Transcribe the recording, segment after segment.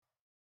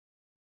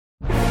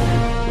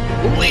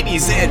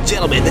Ladies and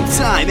gentlemen, the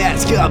time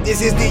has come.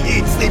 This is the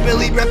Eat, Sleep, and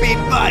Lead Repeat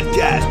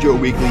Podcast, your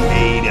weekly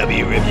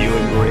AEW review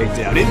and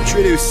breakdown.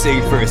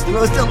 Introducing first the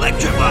most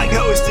electrifying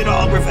host in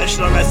all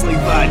professional wrestling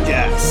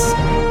podcasts,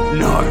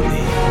 Gnarly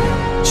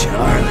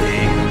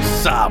Charlie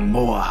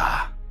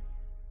Samoa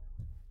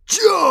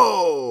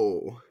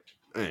Joe.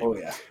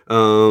 Anyway,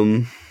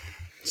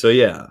 Oh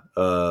yeah.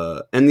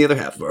 And the other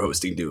half of our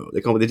hosting duo.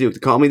 They call me the Duke. They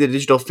call me the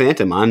Digital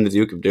Phantom. I'm the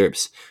Duke of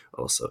Derps,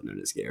 also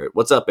known as Garrett.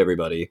 What's up,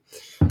 everybody?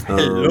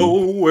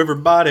 Hello,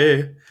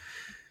 everybody.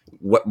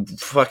 What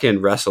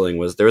fucking wrestling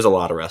was? There was a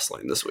lot of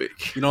wrestling this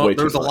week. You know, Way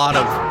there was too a much.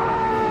 lot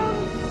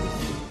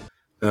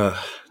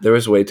of. There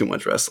was way too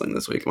much wrestling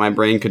this week. My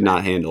brain could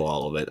not handle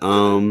all of it.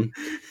 I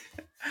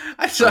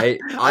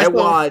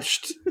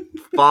watched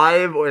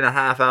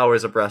 5.5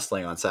 hours of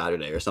wrestling on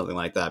Saturday or something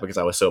like that because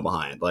I was so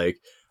behind.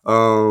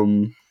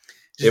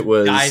 It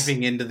was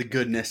diving into the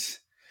goodness.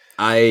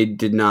 I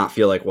did not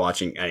feel like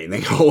watching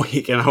anything all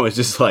week, and I was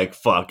just like,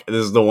 "Fuck,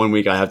 this is the one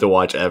week I have to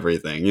watch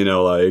everything,"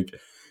 But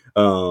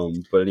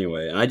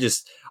anyway, and I'm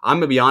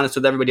gonna be honest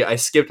with everybody. I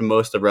skipped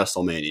most of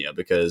WrestleMania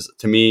because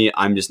to me,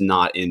 I'm just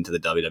not into the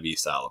WWE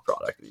style of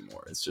product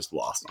anymore. It's just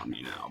lost on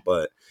me now.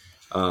 But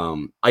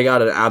I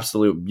got an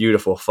absolute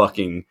beautiful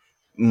fucking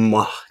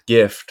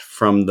gift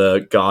from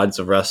the gods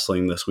of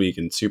wrestling this week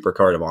in Super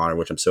Card of Honor,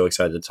 which I'm so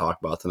excited to talk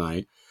about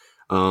tonight.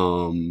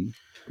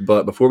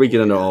 But before we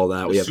get into all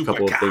that, we have a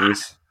couple of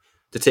things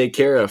to take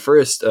care of.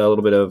 First, a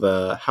little bit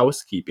of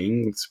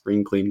housekeeping,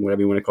 spring cleaning,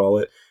 whatever you want to call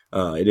it.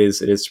 It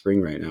is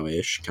spring right now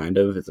ish, kind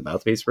of. It's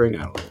about to be spring.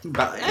 I don't know.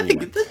 I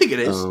think it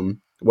is.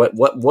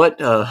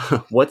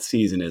 What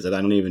season is it?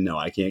 I don't even know.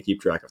 I can't keep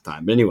track of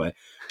time. But anyway,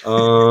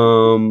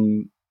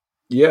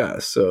 yeah.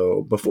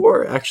 So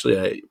before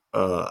actually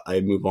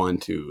I move on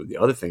to the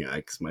other thing,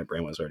 because my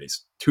brain was already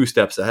 2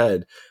 steps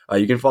ahead.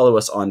 You can follow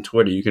us on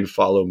Twitter. You can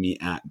follow me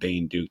at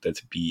Bane Duke.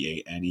 That's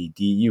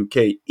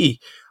BaneDuke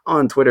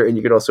on Twitter, and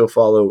you can also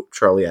follow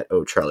Charlie at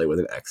Charlie with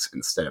an X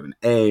instead of an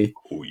A.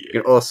 Oh yeah.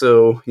 You can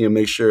also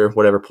make sure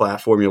whatever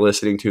platform you're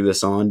listening to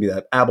this on, be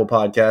that Apple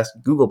Podcast,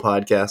 Google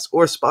Podcasts,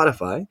 or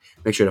Spotify,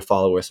 make sure to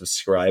follow or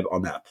subscribe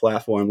on that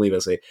platform. Leave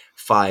us a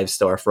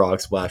 5-star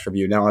Frog Splash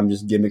review. Now I'm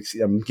gimmick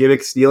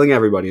stealing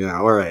everybody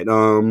now. All right.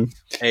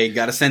 Hey,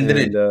 gotta send it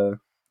in.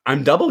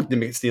 I'm double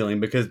gimmick stealing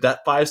because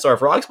that 5-star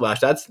Frog Splash,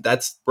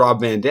 that's Rob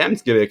Van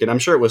Dam's gimmick, and I'm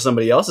sure it was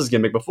somebody else's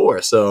gimmick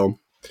before. So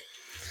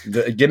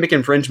the gimmick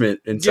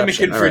infringement. Gimmick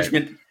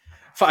infringement. Right.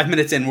 5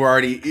 minutes in,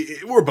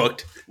 we're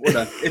booked. We're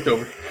done. It's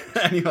over.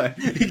 Anyway.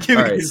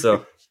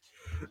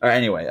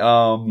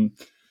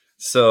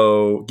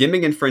 So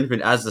gimmick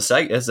infringement as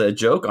a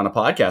joke on a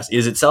podcast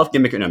is itself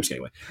gimmick. No, I'm just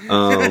kidding.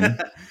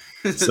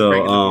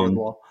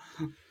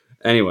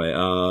 You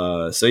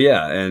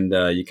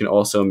can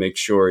also make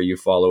sure you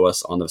follow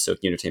us on the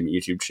Soaking Entertainment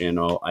YouTube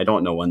channel. I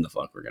don't know when the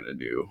fuck we're gonna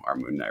do our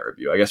Moon Knight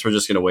review. I guess we're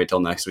just gonna wait till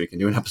next week and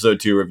do an episode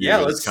 2 review.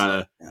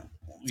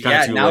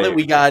 Yeah, now that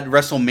we got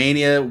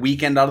WrestleMania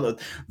weekend out of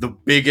the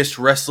biggest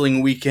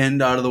wrestling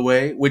weekend out of the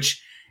way, which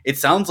it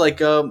sounds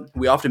like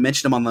we often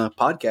mention them on the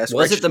podcast.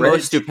 Was it the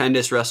most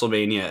stupendous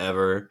WrestleMania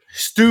ever?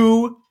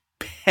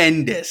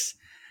 Stupendous.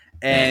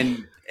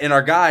 And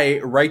our guy,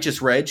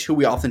 Righteous Reg, who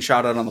we often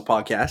shout out on the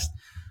podcast,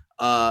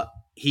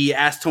 he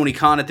asked Tony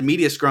Khan at the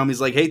media scrum,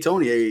 he's like, "Hey,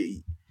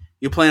 Tony,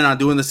 you planning on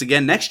doing this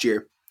again next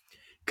year?"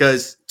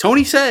 Because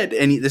Tony said,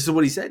 and this is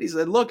what he said, he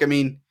said, "Look, I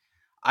mean,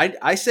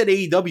 I said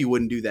AEW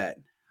wouldn't do that.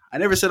 I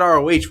never said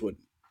ROH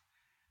wouldn't."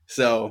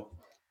 So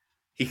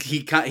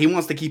he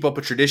wants to keep up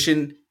a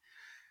tradition.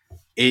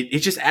 It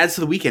just adds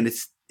to the weekend.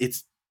 It's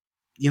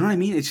you know what I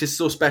mean? It's just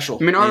so special.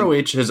 I mean,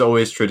 ROH has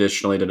always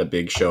traditionally done a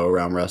big show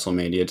around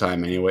WrestleMania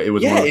time anyway. It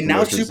was and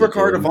now Super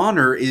Card of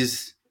Honor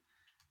is...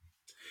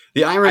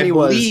 The irony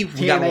was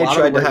TNA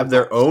tried to have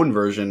their own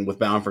version with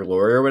Bound for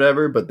Glory or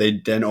whatever, but they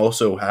then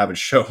also have a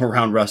show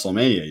around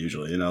WrestleMania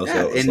usually,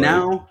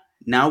 So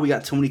now we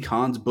got Tony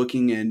Khan's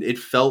booking, and it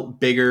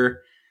felt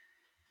bigger.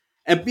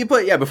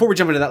 But before we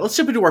jump into that, let's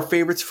jump into our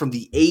favorites from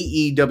the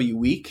AEW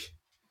week.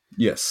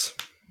 Yes.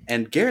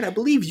 And Garrett, I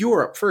believe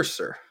you're up first,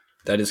 sir.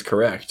 That is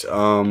correct.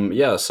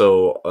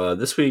 So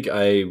this week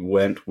I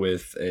went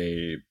with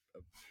a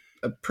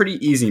pretty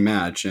easy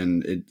match,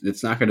 and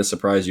it's not going to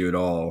surprise you at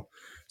all.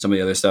 Some of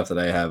the other stuff that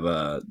I have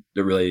that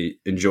really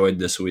enjoyed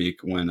this week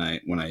when I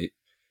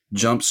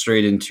jumped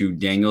straight into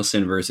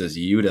Danielson versus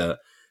Yuta.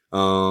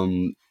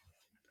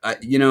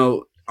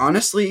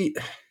 Honestly,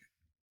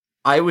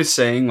 I was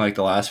saying like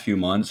the last few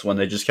months when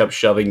they just kept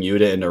shoving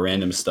Yuta into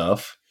random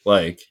stuff,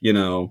 because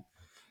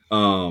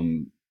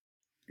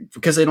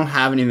they don't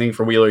have anything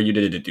for Wheeler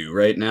Yuta to do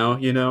right now,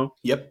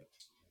 Yep.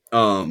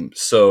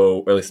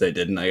 So, or at least they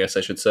didn't, I guess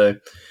I should say.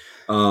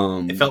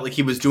 It felt like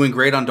he was doing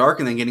great on Dark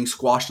and then getting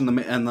squashed in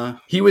the.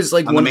 He was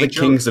like one of the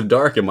kings of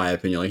Dark, in my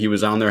opinion. Like he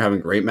was on there having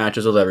great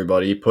matches with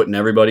everybody, putting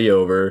everybody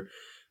over,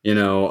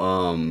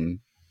 and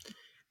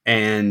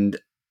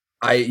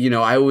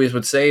I always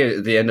would say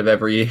at the end of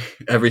every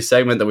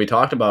segment that we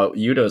talked about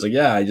Yuta, I was like,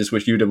 yeah, I just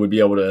wish Yuta would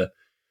be able to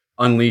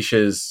unleash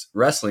his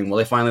wrestling. Well,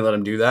 they finally let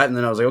him do that, and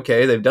then I was like,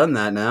 okay, they've done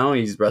that now.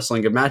 He's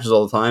wrestling good matches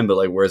all the time, but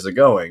like, where's it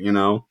going? You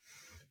know,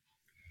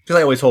 because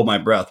I always hold my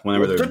breath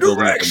whenever they're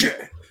building up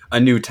a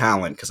new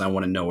talent because I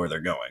want to know where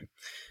they're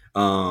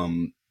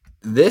going.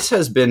 This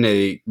has been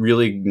a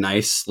really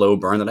nice slow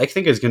burn that I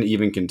think is going to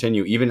even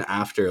continue even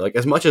after, like,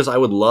 as much as I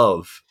would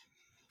love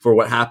for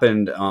what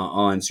happened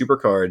on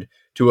Supercard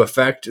to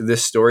affect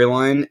this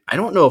storyline. I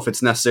don't know if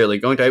it's necessarily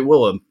going to.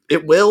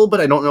 It will,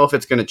 but I don't know if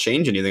it's going to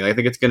change anything. I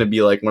think it's going to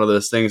be like one of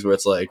those things where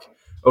it's like,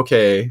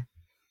 okay,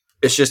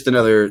 it's just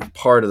another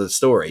part of the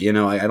story. You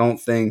know, I don't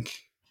think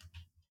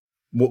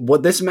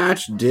what this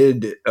match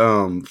did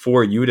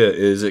for Yuta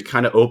is it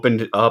kind of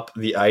opened up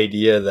the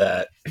idea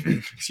that,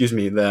 excuse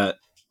me, that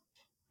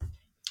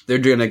they're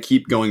going to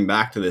keep going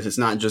back to this. It's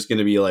not just going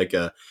to be like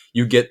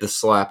you get the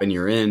slap and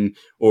you're in,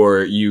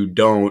 or you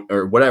don't,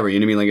 or whatever. You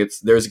know what I mean? Like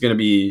there's going to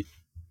be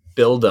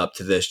build up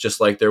to this,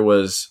 just like there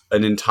was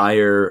an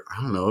entire,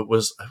 I don't know, it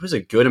was a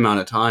good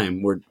amount of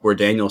time where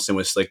Danielson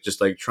was like just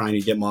like trying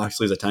to get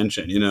Moxley's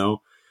attention, you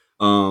know?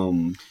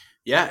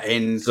 Yeah,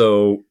 and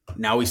so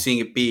now we're seeing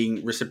it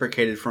being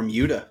reciprocated from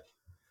Yuta.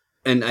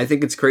 And I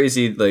think it's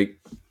crazy, like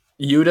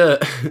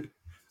Yuta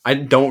I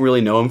don't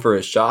really know him for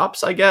his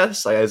chops, I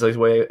guess. That's a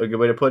good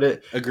way to put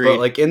it. Agreed. But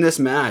like in this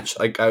match,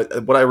 like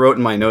what I wrote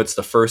in my notes,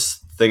 the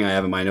first thing I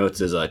have in my notes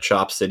is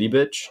Chop City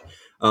bitch.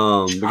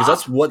 Because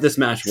that's what this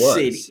match was.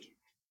 City.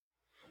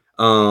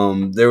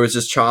 There was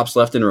just chops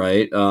left and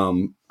right.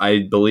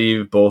 I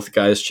believe both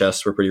guys'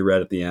 chests were pretty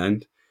red at the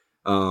end.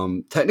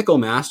 Technical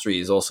mastery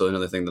is also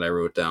another thing that I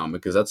wrote down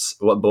because that's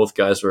what both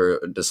guys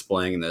were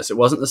displaying in this. It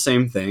wasn't the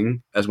same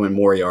thing as when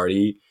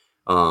Moriarty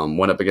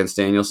went up against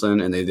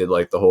Danielson and they did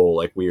like the whole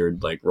like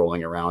weird like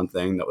rolling around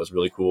thing that was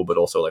really cool, but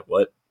also like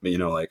what, you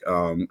know, like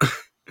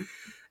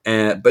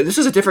but this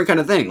is a different kind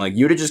of thing. Like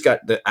Yuta just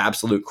got the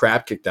absolute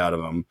crap kicked out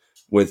of him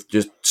with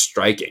just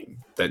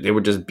striking. That they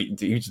would just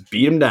beat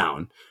him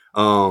down.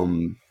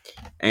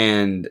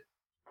 And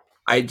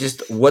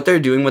what they're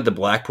doing with the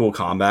Blackpool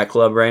Combat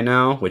Club right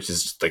now, which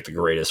is like the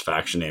greatest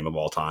faction name of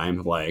all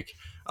time, like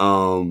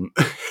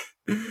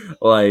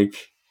like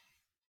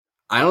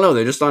I don't know,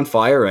 they're just on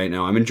fire right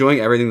now. I'm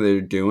enjoying everything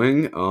they're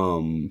doing.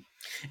 And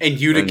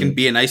Yuta can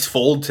be a nice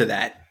fold to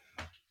that.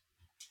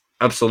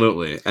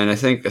 Absolutely. And I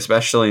think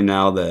especially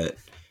now that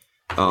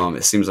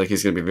it seems like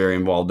he's going to be very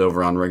involved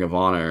over on Ring of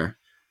Honor.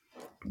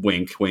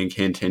 Wink, wink,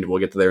 hint, hint. We'll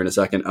get to there in a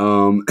second.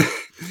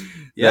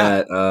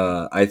 Yeah.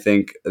 That I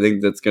think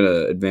that's going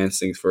to advance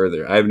things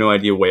further. I have no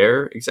idea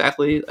where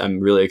exactly. I'm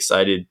really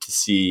excited to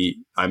see.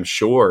 I'm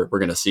sure we're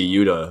going to see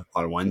Yuta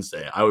on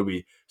Wednesday. I would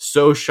be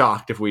so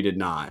shocked if we did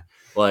not.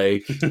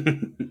 Like,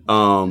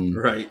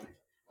 right.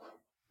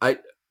 I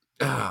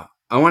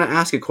want to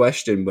ask a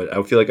question, but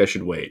I feel like I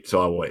should wait,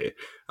 so I'll wait.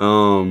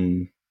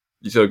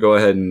 So go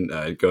ahead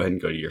and go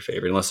to your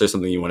favorite, unless there's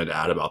something you wanted to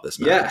add about this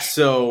match. Yeah.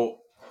 So,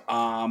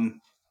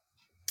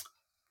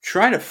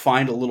 trying to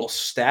find a little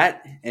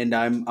stat, and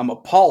I'm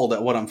appalled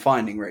at what I'm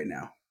finding right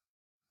now.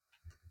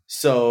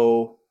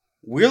 So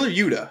Wheeler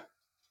Yuta,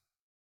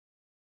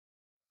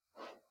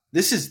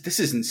 this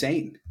is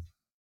insane.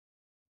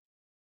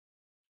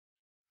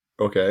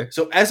 Okay.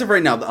 So as of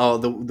right now,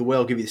 the way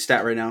I'll give you the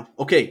stat right now.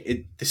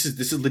 Okay, this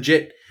is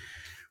legit.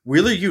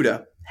 Wheeler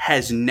Yuta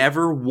has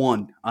never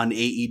won on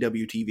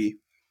AEW TV.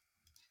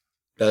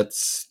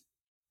 That's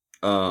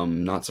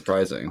not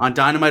surprising. On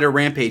Dynamite or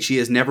Rampage, he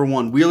has never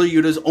won. Wheeler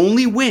Yuta's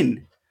only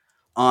win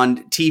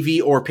on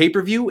TV or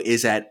pay-per-view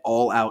is at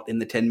All Out in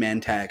the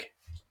 10-man tag.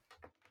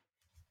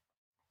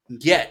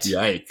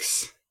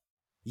 Yikes.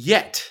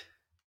 Yet,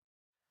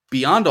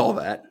 beyond all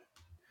that,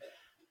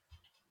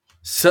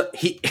 so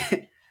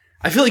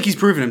I feel like he's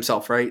proven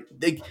himself, right?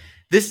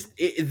 This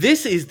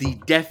is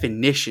the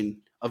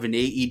definition of an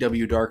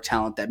AEW dark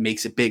talent that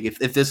makes it big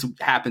if this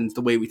happens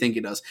the way we think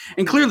it does.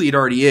 And clearly it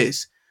already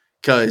is,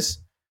 because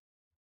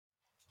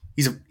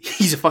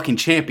he's a fucking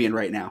champion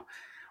right now,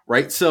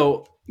 right?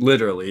 So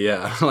literally,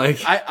 yeah. Like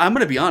I'm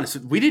going to be honest,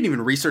 we didn't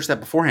even research that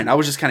beforehand. I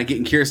was just kind of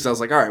getting curious. I was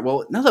like, all right,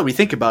 well, now that we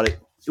think about it,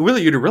 Wheeler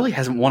Yuta really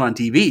hasn't won on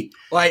TV.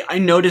 Well, I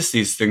noticed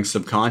these things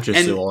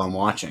subconsciously while I'm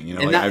watching. You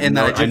know,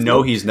 I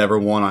know he's never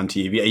won on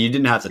TV. You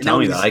didn't have to tell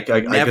me that.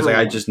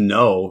 I just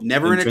know.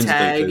 Never in a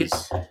tag.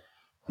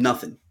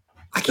 Nothing.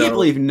 I can't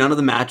believe none of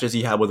the matches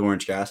he had with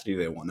Orange Cassidy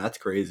they won. That's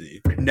crazy.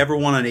 Never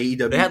won on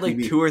AEW. They had like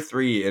TV. 2 or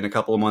 3 in a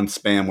couple of months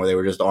span where they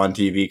were just on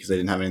TV because they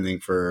didn't have anything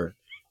for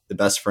the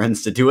best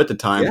friends to do at the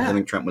time. Yeah. I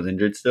think Trent was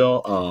injured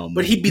still.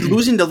 But he'd be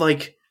losing to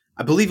like,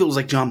 I believe it was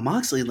like John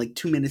Moxley in like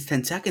 2 minutes,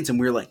 10 seconds. And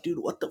we were like, dude,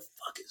 what the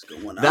fuck is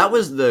going on? That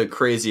was the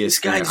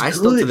craziest thing. I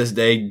still to this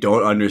day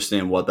don't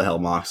understand what the hell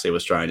Moxley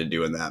was trying to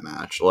do in that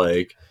match.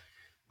 Like,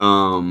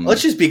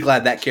 let's just be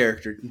glad that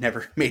character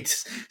never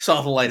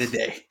saw the light of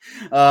day.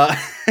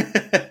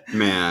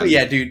 Man. But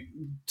yeah, dude,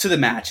 to the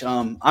match.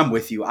 I'm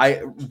with you.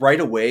 I right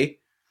away,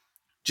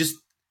 just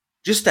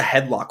a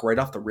headlock right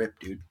off the rip,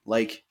 dude.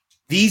 Like,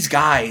 these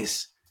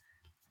guys,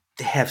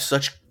 they have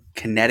such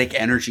kinetic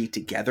energy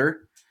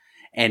together.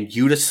 And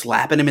Yuta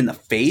slapping him in the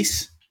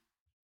face.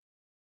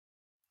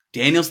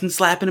 Danielson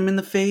slapping him in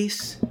the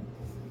face.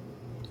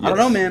 I don't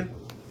know, man.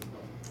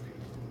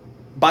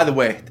 By the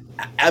way,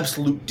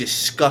 absolute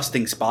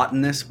disgusting spot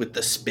in this with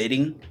the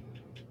spitting.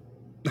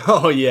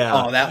 Oh yeah.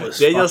 Oh, that was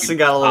Danielson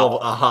got a little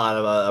foul. hot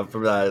about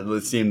from that.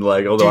 It seemed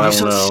like, although Dude, I you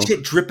don't saw know.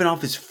 shit dripping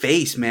off his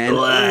face, man.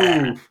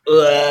 Blah. Ooh.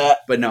 Blah.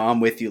 But no, I'm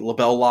with you.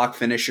 LaBelle lock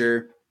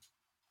finisher.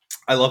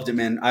 I loved it,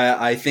 man.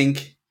 I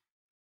think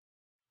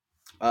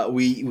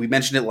we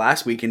mentioned it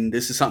last week, and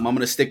this is something I'm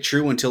going to stick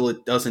true until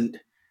it doesn't.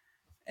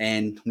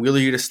 And Wheeler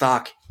Yuta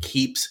stock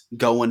keeps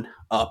going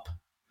up.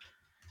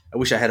 I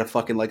wish I had a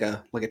fucking like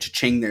a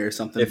cha-ching there or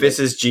something. If this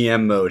is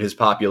GM mode, his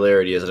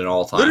popularity is at an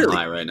all-time Literally.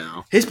 high right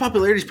now. His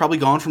popularity's probably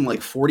gone from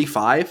like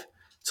 45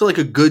 to like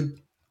a good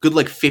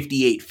like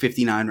 58,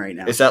 59 right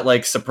now. It's that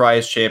like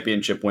surprise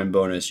championship win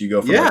bonus. You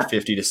go from like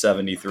 50 to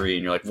 73,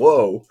 and you're like,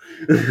 whoa.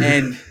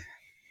 and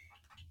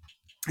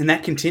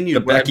that continued.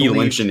 The Becky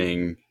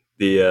Lynching,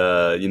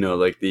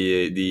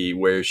 the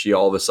where she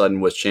all of a sudden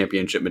was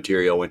championship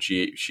material when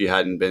she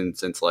hadn't been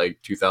since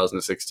like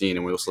 2016,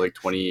 and we was like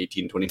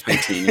 2018,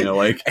 2019,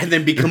 like and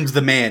then becomes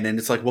the man, and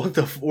it's like, where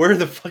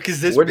the fuck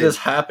is this? Where did this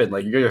happen?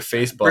 Like you got your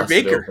face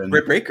busted open.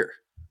 Britt Baker.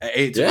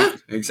 Yeah,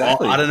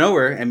 exactly. Out of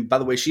nowhere. And by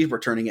the way, she's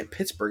returning at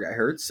Pittsburgh, I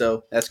heard,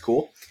 so that's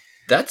cool.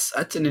 That's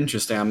an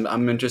interesting.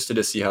 I'm interested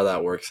to see how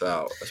that works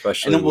out,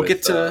 especially. And then we'll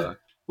get to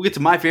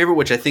my favorite,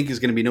 which I think is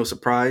going to be no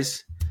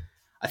surprise.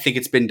 I think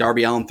it's been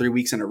Darby Allin 3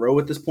 weeks in a row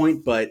at this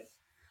point, but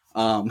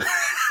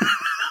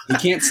he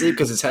can't sleep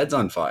because his head's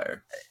on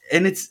fire.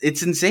 And it's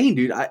insane,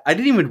 dude. I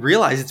didn't even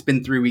realize it's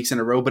been 3 weeks in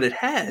a row, but it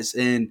has.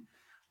 And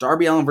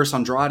Darby Allin versus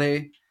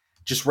Andrade,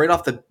 just right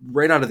out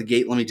of the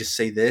gate, let me just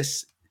say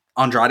this.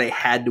 Andrade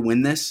had to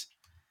win this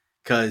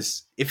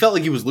because it felt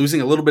like he was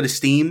losing a little bit of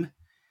steam.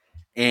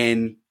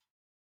 And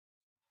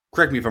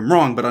correct me if I'm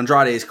wrong, but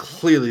Andrade is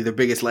clearly the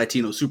biggest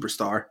Latino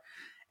superstar.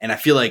 And I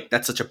feel like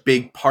that's such a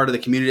big part of the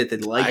community that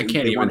they like. I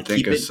can't even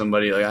think of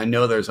somebody. Like I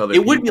know there's other.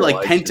 It would be like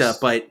Penta,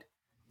 but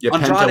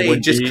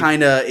Andrade just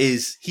kind of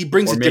is. He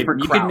brings a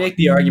different crowd. You could make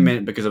the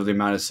argument because of the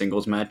amount of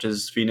singles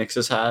matches Phoenix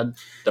has had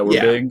that were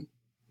big.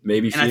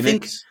 Maybe Phoenix. I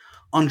think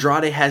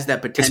Andrade has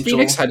that potential.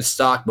 Phoenix had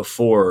stock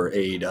before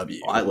AEW.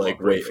 I love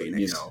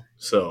Phoenix.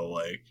 So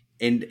like,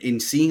 and in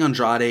seeing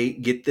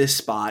Andrade get this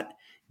spot,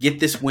 get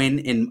this win,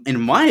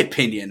 in my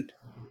opinion,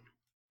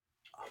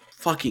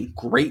 fucking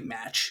great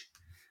match.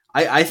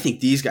 I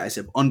think these guys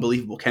have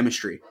unbelievable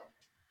chemistry.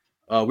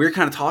 We were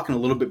kind of talking a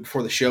little bit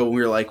before the show, and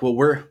we were like, well,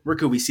 where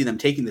could we see them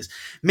taking this?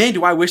 Man,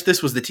 do I wish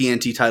this was the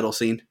TNT title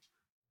scene.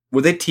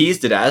 Well, they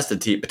teased it as the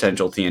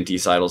potential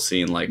TNT title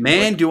scene.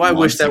 Do I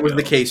wish that was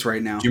the case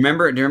right now. Do you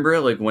remember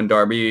like when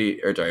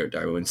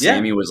when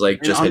Sammy was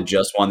like had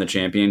just won the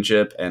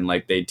championship, and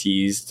like they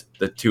teased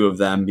the two of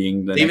them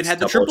being the next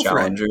couple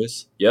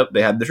challengers. Yep,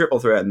 they had the triple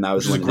threat, and that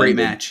was a great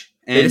match.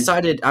 And they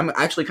decided. I'm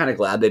actually kind of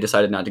glad they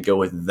decided not to go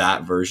with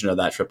that version of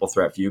that triple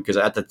threat feud because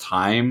at the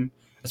time,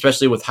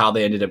 especially with how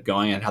they ended up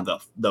going and how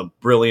the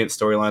brilliant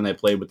storyline they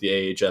played with the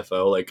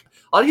AHFO, like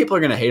a lot of people are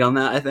going to hate on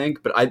that, I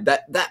think, but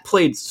that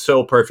played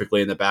so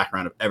perfectly in the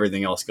background of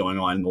everything else going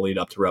on in the lead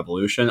up to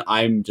Revolution.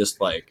 I'm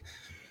just like,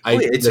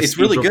 it's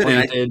really good,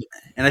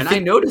 and I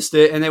noticed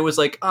it, and it was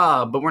like,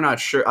 but we're not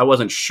sure. I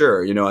wasn't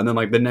sure, and then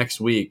like the next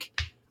week,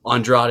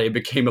 Andrade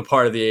became a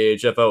part of the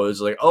AHFO. It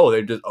was like, oh,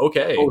 they're just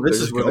okay. Oh, this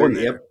is going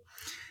there. Yep.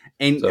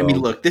 And I mean,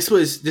 look, this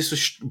was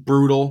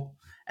brutal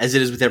as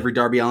it is with every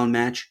Darby Allin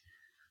match.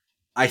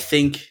 I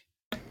think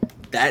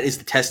that is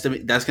the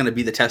testament. That's going to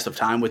be the test of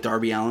time with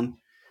Darby Allin.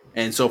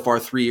 And so far,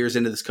 3 years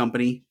into this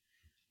company,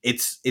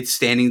 it's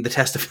standing the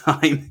test of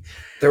time.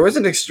 There was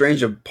an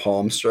exchange of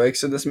palm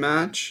strikes in this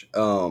match.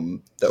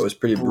 That was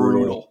pretty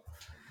brutal.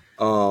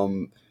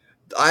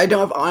 I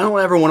don't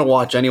ever want to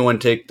watch anyone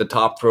take the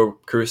top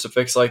rope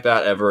crucifix like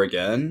that ever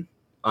again.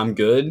 I'm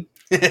good.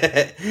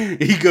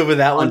 You good with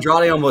that one?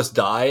 Andrade almost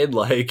died.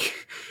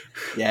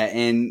 Yeah,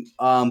 and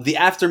the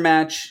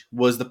aftermatch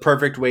was the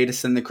perfect way to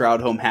send the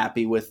crowd home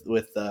happy with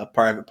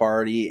Private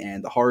Party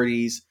and the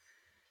Hardys.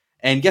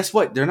 And guess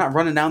what? They're not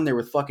running down there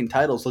with fucking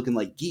titles looking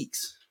like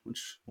geeks,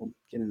 which we'll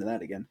get into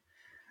that again.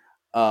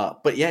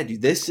 But yeah,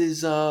 dude, this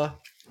is the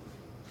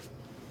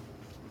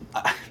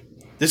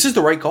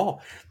right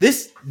call.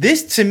 This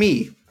to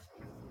me,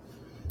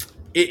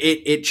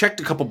 it checked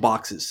a couple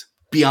boxes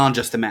beyond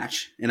just the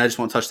match, and I just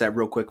want to touch that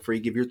real quick before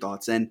you give your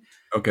thoughts. And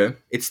okay,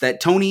 it's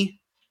that Tony.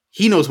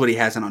 He knows what he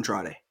has in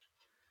Andrade.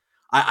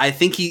 I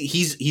think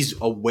he's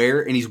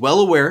aware, and he's well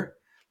aware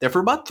that for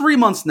about 3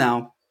 months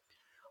now,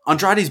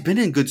 Andrade's been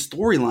in good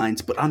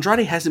storylines, but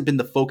Andrade hasn't been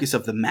the focus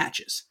of the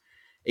matches.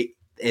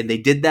 And they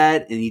did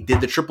that, and he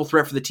did the triple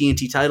threat for the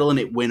TNT title, and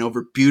it went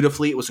over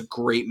beautifully. It was a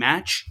great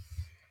match.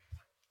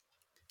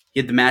 He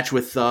had the match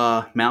with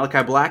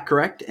Malachi Black,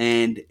 correct?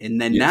 And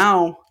then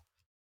now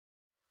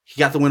he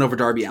got the win over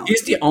Darby Allin.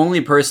 He's the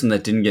only person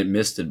that didn't get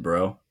misted,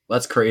 bro.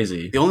 That's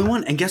crazy. The only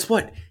one. And guess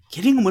what?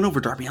 Getting a win over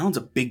Darby Allin's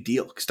a big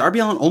deal because Darby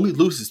Allin only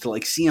loses to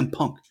like CM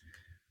Punk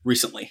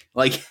recently.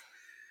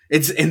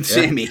 And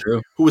Sammy,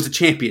 who was a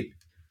champion.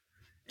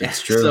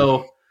 That's true.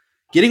 So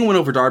getting a win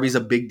over Darby is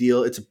a big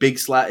deal. It's a big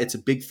slap. It's a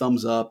big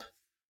thumbs up.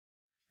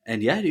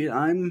 And yeah, dude,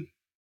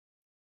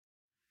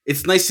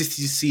 it's nice to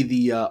see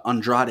the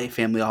Andrade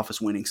family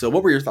office winning. So,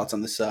 what were your thoughts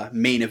on this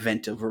main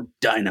event of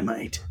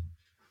Dynamite?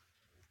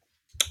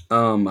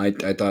 I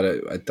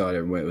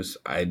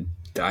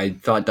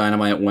thought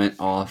Dynamite went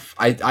off.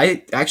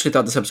 I actually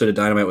thought this episode of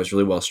Dynamite was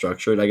really well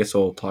structured. I guess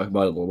we'll talk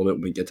about it a little bit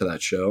when we get to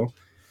that show.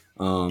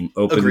 Opened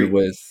Agreed.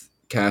 with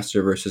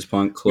Caster versus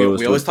Punk. We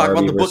Closed. always with talk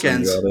about Darby the versus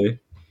bookends. Andrade.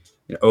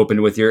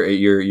 Opened with your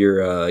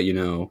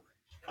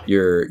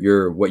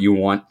your what you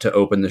want to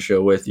open the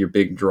show with, your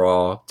big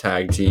draw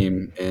tag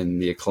team and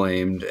the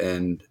Acclaimed,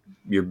 and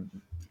your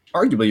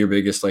arguably your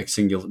biggest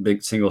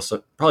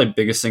probably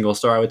biggest single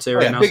star I would say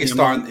right now. Biggest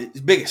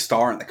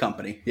star in the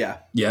company. Yeah,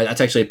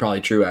 that's actually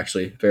probably true.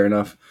 Actually, fair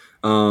enough.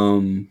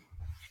 You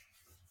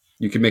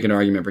could make an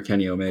argument for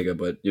Kenny Omega,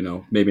 but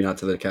maybe not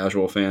to the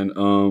casual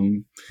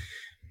fan.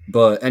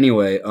 But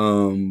anyway,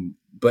 and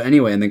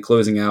then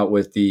closing out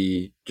with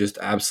the just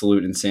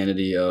absolute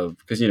insanity of,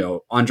 because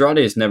Andrade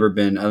has never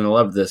been, and I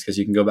love this because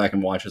you can go back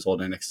and watch his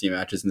old NXT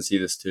matches and see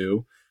this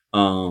too.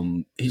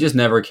 He just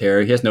never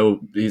cared. He's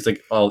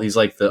like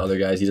the other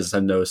guys. He just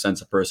had no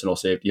sense of personal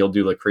safety. He'll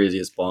do like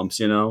craziest bumps,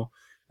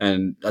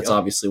 and that's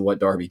obviously what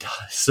Darby does.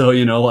 So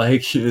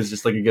like it was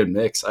just like a good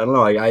mix. I don't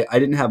know. I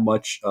didn't have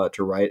much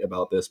to write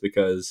about this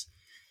because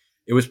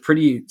it was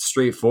pretty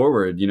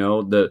straightforward.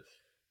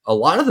 A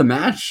lot of the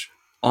match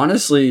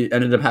honestly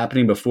ended up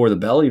happening before the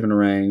bell even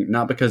rang.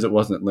 Not because it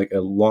wasn't like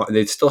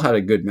they still had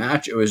a good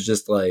match. It was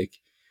just like,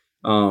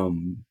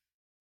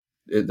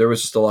 there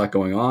was just a lot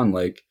going on.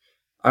 Like,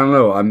 I don't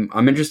know.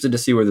 I'm interested to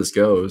see where this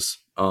goes.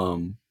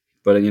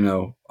 But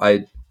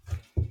I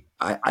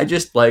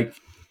just like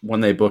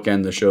when they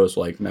bookend the shows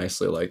like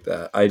nicely like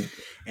that. I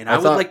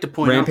would like to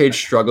point Rampage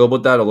struggled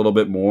with that a little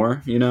bit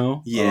more.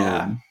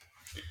 Yeah.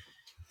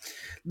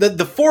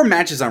 The 4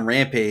 matches on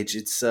Rampage,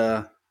 it's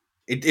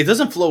it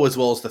doesn't flow as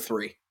well as the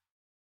 3.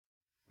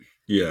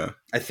 Yeah,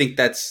 I think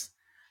that's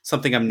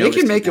something I'm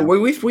noticing. They can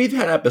make it. We've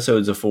had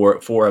episodes of four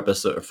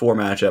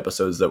match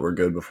episodes that were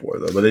good before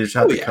though, but they just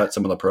had to cut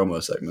some of the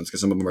promo segments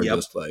because some of them are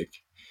just like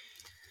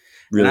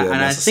really. And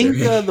I think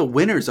the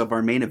winners of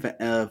our main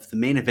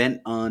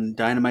event on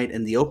Dynamite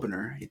and the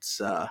opener, it's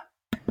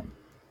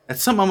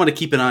that's something I'm going to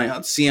keep an eye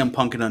on. CM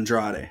Punk and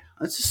Andrade.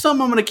 That's just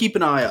something I'm going to keep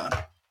an eye on.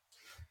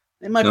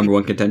 It might number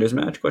 1 contenders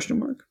match? ?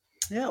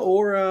 Yeah,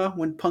 or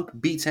when Punk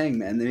beats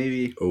Hangman, then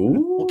maybe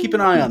we'll keep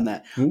an eye on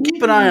that.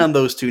 Keep an eye on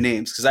those 2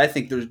 names because I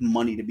think there's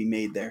money to be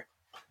made there.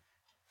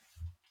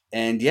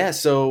 And yeah,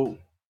 so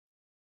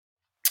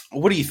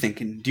what are you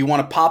thinking? Do you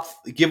want to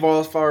give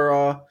off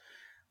our,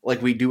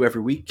 like we do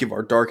every week, give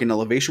our Dark and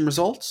Elevation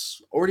results?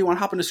 Or do you want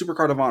to hop into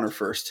Supercard of Honor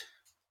first?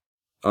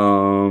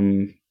 I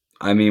mean,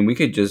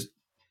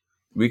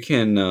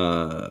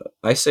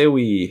 I say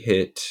we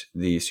hit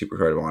the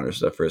Supercard of Honor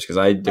stuff first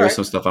because there's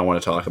some stuff I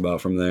want to talk about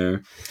from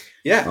there.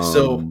 Yeah,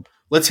 so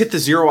let's hit the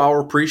 0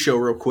 hour pre-show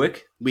real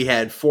quick. We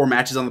had 4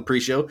 matches on the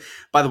pre-show.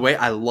 By the way,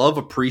 I love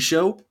a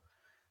pre-show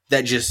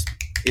that just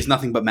is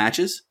nothing but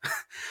matches.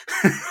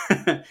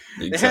 Exactly.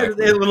 They had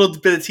a little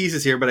bit of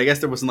teases here, but I guess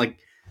there wasn't like...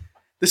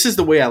 This is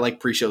the way I like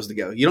pre-shows to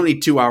go. You don't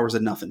need 2 hours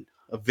of nothing,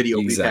 of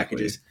video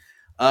packages.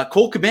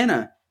 Colt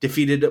Cabana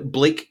defeated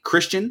Blake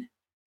Christian.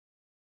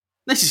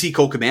 Nice to see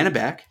Colt Cabana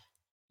back.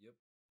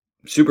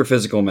 Super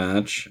physical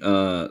match.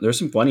 There's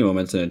some funny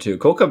moments in it too.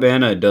 Colt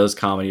Cabana does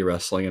comedy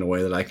wrestling in a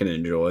way that I can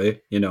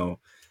enjoy. There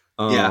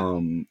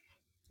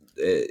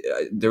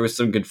was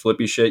some good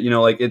flippy shit. There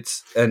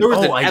was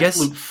an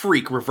absolute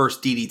freak reverse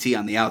DDT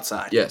on the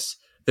outside. Yes,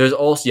 there's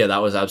also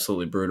that was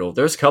absolutely brutal.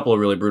 There's a couple of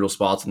really brutal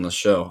spots on the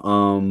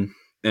show.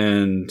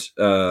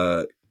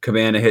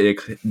 Cabana hit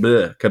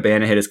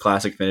his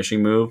classic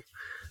finishing move,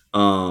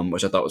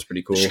 which I thought was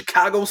pretty cool.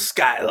 Chicago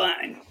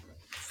Skyline.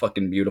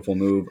 Fucking beautiful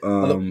move.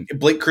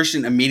 Blake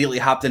Christian immediately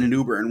hopped in an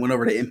Uber and went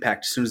over to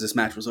Impact as soon as this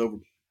match was over.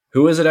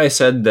 Who was it I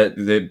said that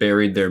they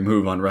buried their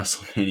move on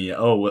WrestleMania?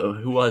 Oh,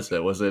 who was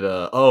it? Was it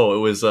it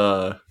was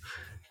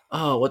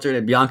what's her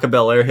name? Bianca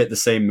Belair hit the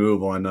same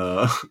move on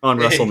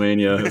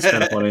WrestleMania. It was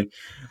kind of funny.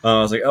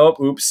 I was like,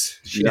 oh, oops.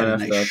 She had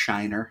a nice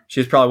shiner.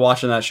 She's probably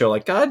watching that show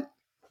like, God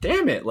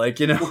damn it. Like,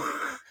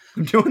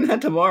 I'm doing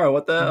that tomorrow.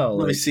 What the hell?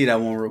 Let me see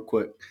that one real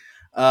quick.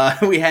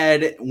 We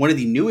had one of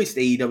the newest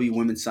AEW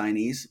women's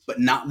signees, but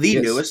not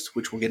the newest,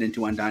 which we'll get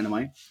into on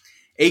Dynamite.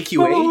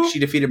 AQA, she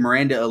defeated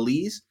Miranda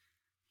Elise.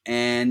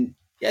 And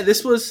yeah,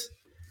 this was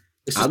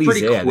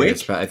pretty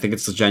quick. I think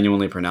it's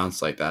genuinely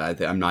pronounced like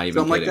that. I'm not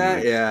even something kidding.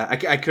 Like that. Yeah,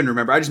 I couldn't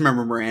remember. I just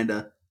remember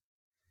Miranda.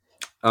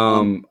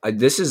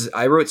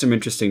 I wrote some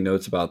interesting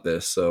notes about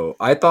this. So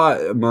I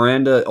thought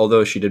Miranda,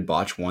 although she did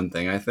botch one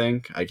thing, I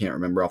can't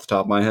remember off the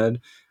top of my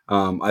head.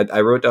 I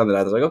wrote down that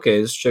I was like,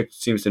 okay, this chick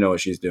seems to know what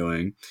she's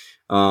doing.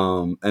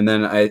 And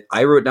then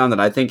I wrote down that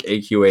I think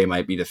AQA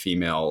might be the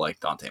female like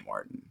Dante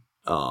Martin.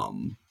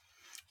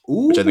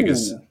 Which I think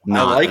is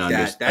not. I like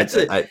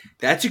that.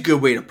 That's a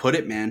good way to put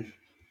it, man.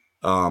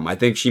 I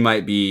think she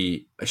might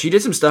be. She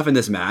did some stuff in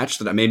this match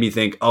that made me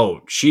think,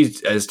 oh,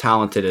 she's as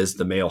talented as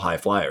the male high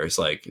flyers.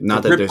 Like,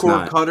 not that there's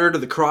not cutter to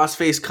the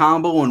crossface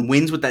combo and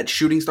wins with that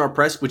shooting star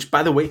press. Which,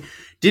 by the way,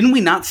 didn't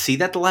we not see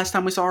that the last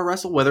time we saw her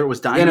wrestle? Whether it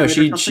was Dynamite,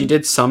 yeah, no, she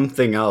did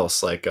something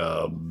else, like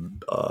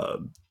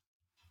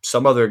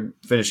some other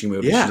finishing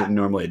move that she didn't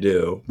normally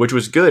do, which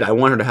was good. I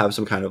want her to have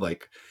some kind of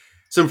like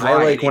some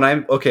variety. I like when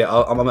I'm okay.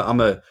 I'm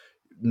a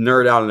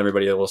nerd out on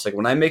everybody else. Like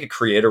when I make a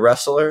creator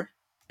wrestler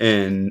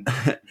in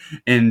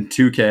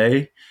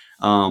 2K,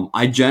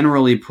 I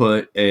generally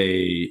put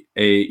a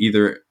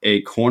either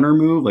a corner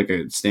move, like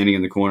a standing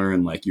in the corner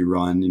and like you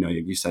run,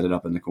 you set it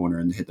up in the corner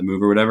and hit the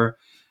move or whatever,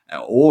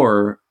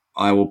 or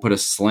I will put a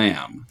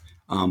slam.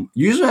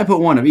 Usually I put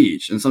one of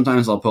each, and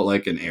sometimes I'll put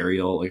like an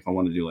aerial, like if I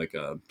want to do like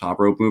a top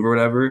rope move or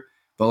whatever.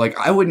 But like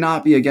I would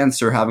not be against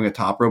her having a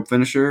top rope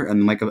finisher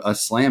and like a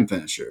slam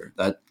finisher.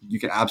 That you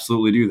can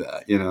absolutely do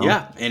that,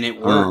 Yeah, and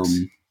it works.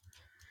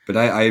 But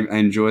I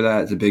enjoy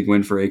that. It's a big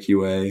win for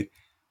AQA.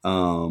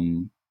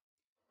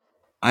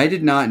 I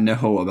did not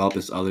know about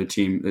this other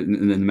team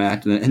in the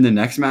match. In the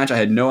next match, I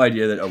had no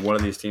idea that one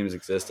of these teams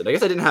existed. I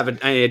guess I didn't have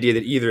any idea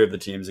that either of the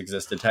teams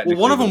existed. Technically,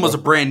 well, one of them was a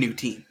brand new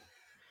team.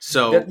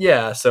 So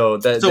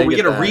we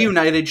get a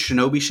reunited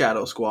Shinobi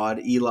Shadow Squad: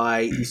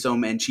 Eli,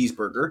 Isom, and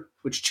Cheeseburger.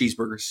 Which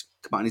Cheeseburger's,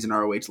 come on, he's an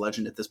ROH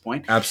legend at this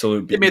point.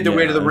 Absolutely, they made their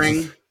way to the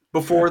ring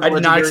before. The I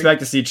did not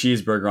expect to see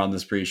Cheeseburger on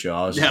this pre-show.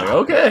 I was just like,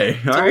 okay,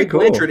 all Tully right, cool.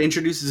 Blanchard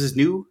introduces his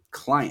new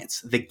clients,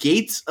 the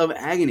Gates of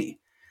Agony.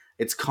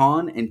 It's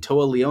Khan and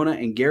Toa Leona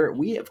and Garrett.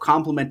 We have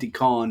complimented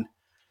Khan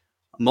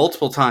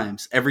multiple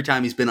times every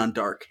time he's been on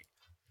Dark.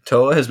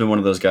 Toa has been one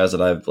of those guys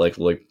that I've like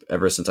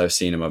ever since I've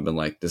seen him. I've been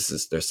like,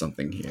 there's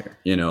something here,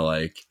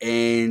 like.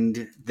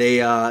 And they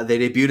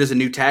debuted as a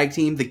new tag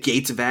team, the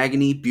Gates of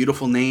Agony,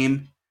 beautiful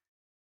name.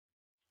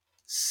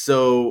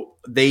 So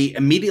they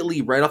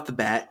immediately, right off the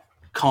bat,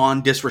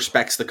 Khan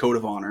disrespects the Code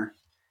of Honor,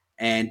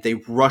 and they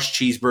rush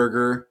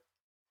Cheeseburger,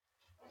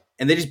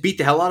 and they just beat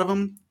the hell out of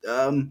him.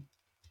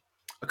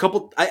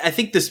 I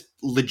think this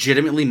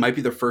legitimately might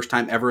be their first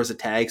time ever as a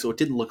tag, so it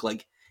didn't look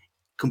like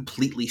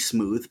completely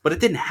smooth, but it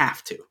didn't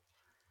have to.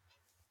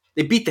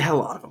 They beat the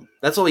hell out of them.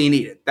 That's all you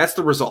needed. That's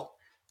the result.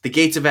 The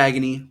Gates of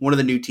Agony, one of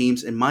the new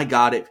teams, and my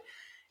God,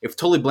 if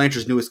Tully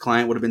Blanchard's newest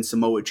client would have been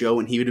Samoa Joe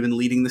and he would have been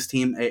leading this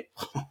team,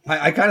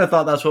 I kind of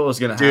thought that's what was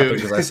going to happen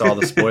because I saw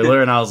the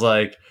spoiler and I was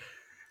like,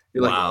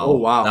 You're like, oh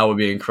wow, that would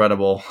be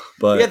incredible.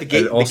 But yeah, the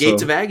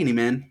Gates of Agony,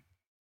 man.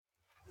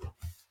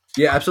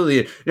 Yeah,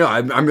 absolutely.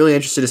 I'm really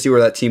interested to see where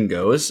that team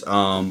goes.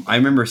 I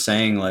remember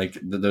saying like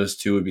that those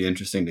two would be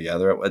interesting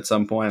together at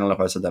some point. I don't know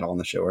if I said that on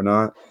the show or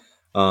not.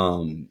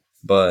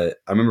 But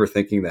I remember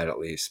thinking that at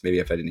least, maybe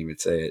if I didn't even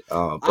say it.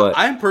 But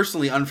I'm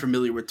personally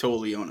unfamiliar with Toa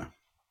Leona.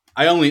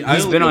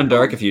 He's been on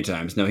Dark a few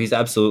times. No, he's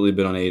absolutely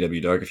been on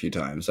AEW Dark a few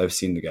times. I've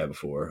seen the guy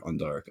before on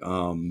Dark.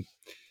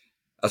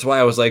 That's why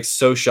I was like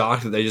so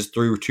shocked that they just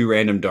threw two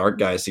random Dark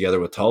guys together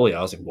with Tully.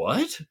 I was like,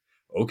 what?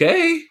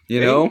 Okay,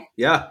 yeah.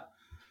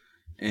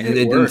 And it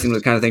didn't seem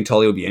the kind of thing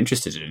Tully would be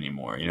interested in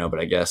anymore, But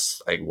I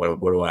guess, like, what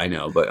do I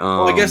know? But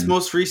I guess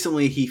most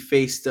recently he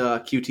faced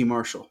QT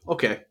Marshall.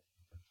 Okay.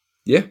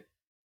 Yeah.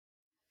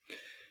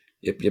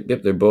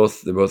 Yep. They're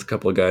both a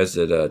couple of guys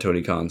that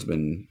Tony Khan's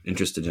been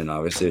interested in.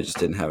 Obviously, it just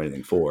didn't have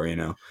anything for,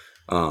 And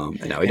now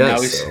he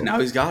does.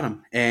 Now he's got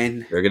him,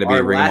 and they're going to be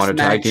Ring of Honor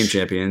Tag Team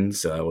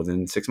Champions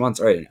within 6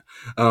 months. All right.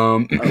 Our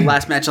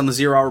last match on the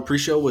 0 Hour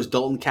Pre-Show was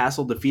Dalton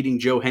Castle defeating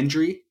Joe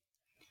Hendry.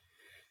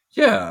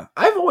 Yeah,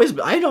 I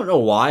don't know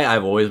why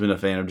I've always been a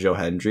fan of Joe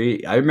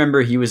Hendry. I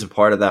remember he was a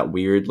part of that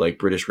weird like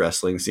British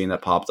wrestling scene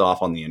that popped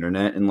off on the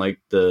internet in like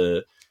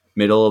the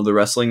middle of the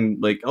wrestling,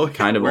 like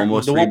kind of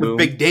almost the one with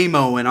Big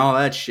Damo and all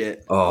that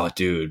shit. Oh,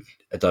 dude,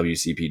 at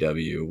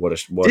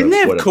WCPW, didn't they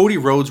have Cody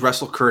Rhodes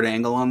wrestle Kurt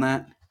Angle on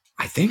that?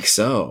 I think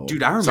so,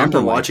 dude. I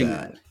remember watching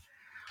that.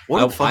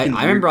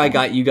 I remember I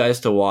got you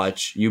guys to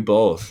watch you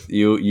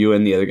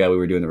and the other guy we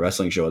were doing the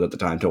wrestling show with at the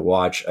time to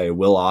watch a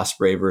Will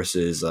Ospreay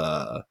versus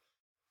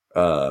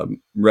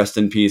rest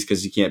in peace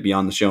because he can't be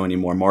on the show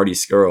anymore, Marty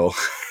Scurll.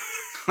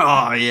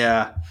 Oh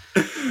yeah.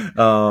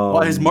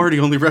 Why is Marty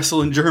only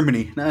wrestle in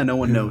Germany? No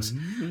one knows.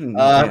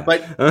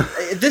 But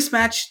this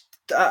match,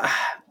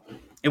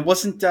 it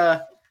wasn't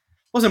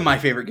my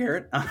favorite,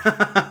 Garrett. I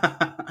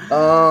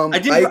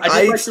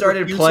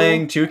started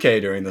playing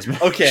 2K during this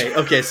match.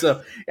 Okay.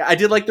 So I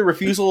did like the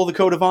refusal of the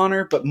Code of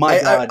Honor, but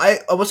God, I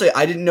will say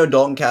I didn't know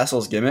Dalton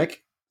Castle's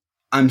gimmick.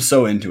 I'm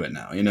so into it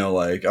now,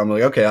 like I'm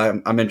like, okay,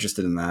 I'm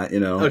interested in that,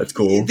 that's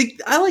cool.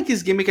 I like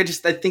his gimmick. I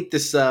think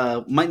this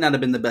might not have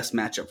been the best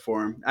matchup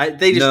for him.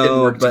 They just didn't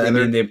work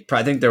together. I mean,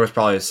 I think there was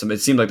probably it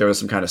seemed like there was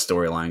some kind of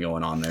storyline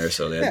going on there,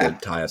 so they had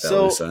to tie up that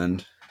loose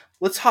end.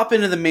 Let's hop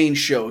into the main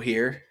show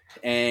here,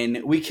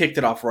 and we kicked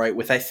it off right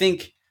with, I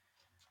think,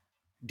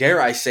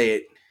 dare I say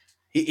it,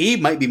 he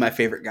might be my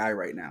favorite guy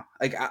right now.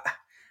 Like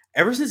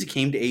ever since he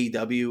came to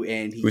AEW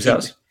and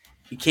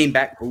he came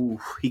back to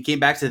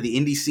the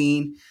indie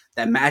scene.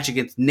 That match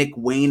against Nick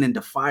Wayne and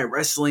Defy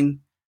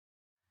Wrestling.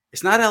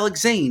 It's not Alex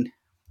Zane,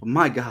 but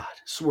my God,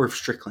 Swerve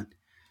Strickland.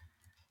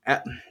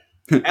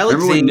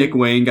 Remember when Zane, Nick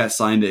Wayne got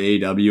signed to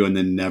AEW and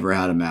then never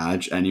had a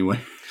match anyway?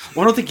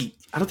 well, I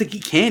don't think he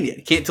can yet.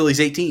 He can't till he's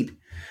 18.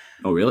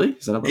 Oh, really?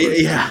 Is that how that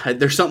works? Yeah,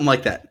 there's something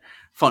like that.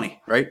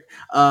 Funny, right?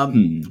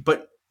 Hmm.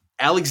 But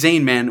Alex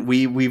Zane, man,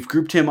 we've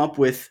grouped him up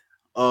with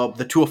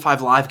the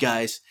 205 Live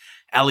guys.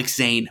 Alex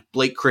Zane,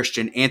 Blake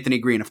Christian, Anthony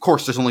Green. Of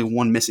course, there's only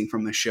one missing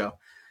from this show.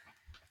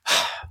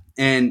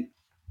 And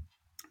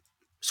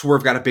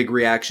Swerve got a big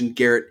reaction.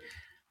 Garrett,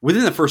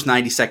 within the first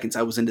 90 seconds,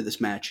 I was into this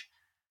match.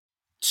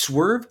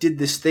 Swerve did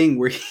this thing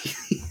where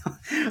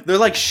they're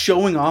like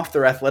showing off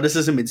their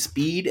athleticism and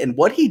speed, and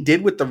what he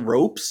did with the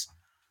ropes,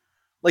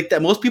 like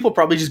that most people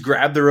probably just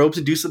grab the ropes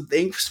and do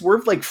something.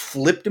 Swerve like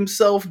flipped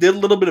himself, did a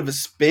little bit of a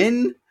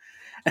spin,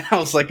 and I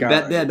was like,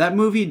 that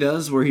movie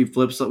does where he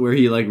flips, where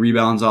he like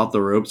rebounds off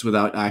the ropes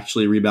without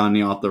actually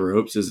rebounding off the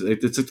ropes.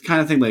 It's a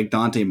kind of thing like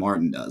Dante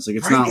Martin does. Like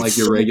it's not like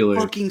your regular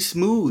fucking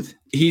smooth.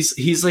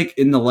 He's like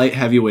in the light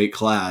heavyweight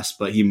class,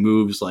 but he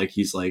moves like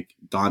he's like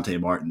Dante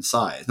Martin's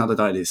size. Not that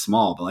Dante's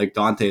small, but like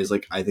Dante is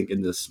like I think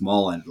in the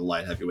small end of the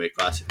light heavyweight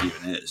class, if he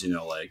even is.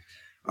 Like.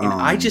 And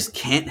I just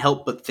can't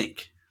help but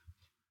think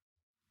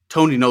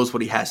Tony knows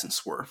what he has in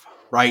Swerve,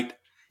 right?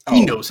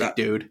 He knows it,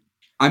 dude.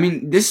 I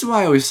mean, this is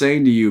why I was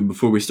saying to you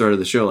before we started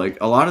the show, like,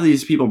 a lot of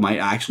these people might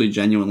actually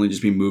genuinely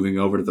just be moving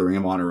over to the Ring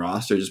of Honor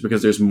roster just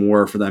because there's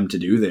more for them to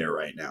do there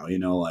right now,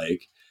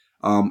 like,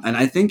 and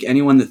I think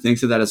anyone that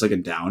thinks of that as, like, a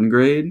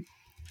downgrade,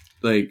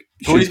 like,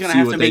 Tony's should gonna see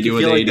have what to they make do you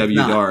with feel like AEW it's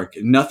not. Dark.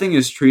 Nothing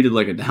is treated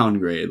like a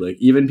downgrade. Like,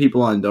 even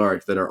people on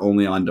Dark that are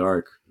only on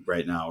Dark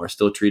right now are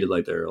still treated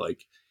like they're,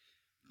 like,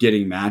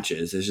 getting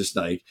matches. It's just,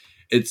 like,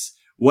 it's,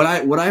 what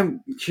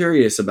I'm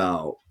curious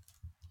about.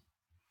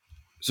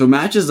 So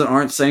matches that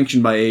aren't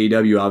sanctioned by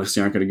AEW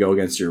obviously aren't going to go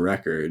against your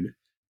record.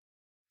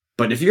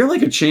 But if you're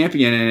like a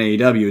champion in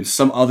AEW and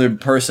some other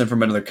person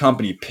from another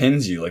company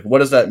pins you, like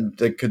what is that?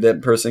 Like, could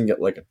that person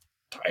get like a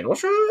title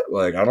shot?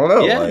 Like, I don't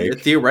know. Yeah, like,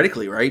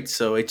 theoretically, right?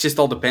 So it just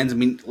all depends. I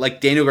mean,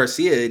 like Daniel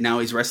Garcia, now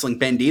he's wrestling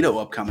Bandito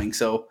upcoming.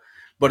 So,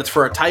 but it's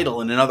for a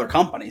title in another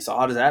company. So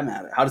how does that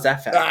matter? How does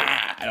that factor?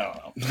 I don't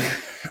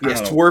know.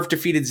 Yes, Swerve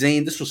defeated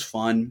Zayn. This was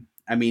fun.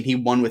 I mean, he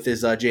won with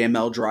his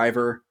JML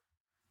driver.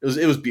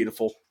 It was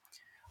beautiful.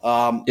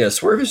 Yeah,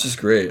 Swerve is just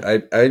great.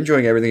 I'm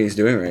enjoying everything he's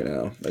doing right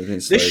now.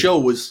 This show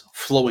was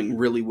flowing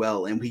really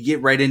well, and we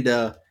get right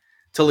into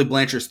Tully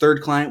Blanchard's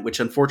third client, which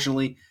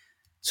unfortunately,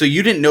 so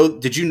you didn't know?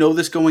 Did you know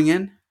this going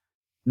in?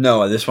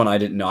 No, this one I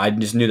didn't know. I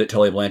just knew that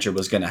Tully Blanchard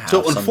was going to have.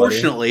 So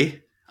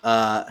unfortunately,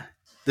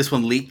 this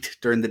one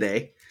leaked during the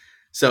day.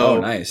 So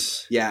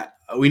nice. Yeah,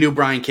 we knew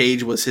Brian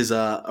Cage was his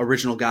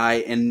original guy,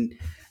 and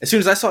as soon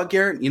as I saw it,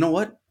 Garrett, you know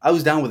what? I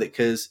was down with it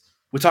because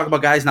we talk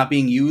about guys not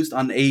being used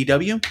on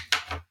AEW.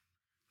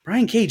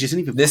 Brian Cage isn't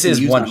even. This is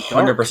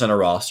 100% a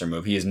roster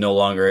move. He is no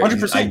longer.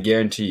 100%. I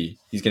guarantee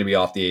he's going to be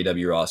off the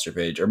AEW roster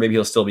page, or maybe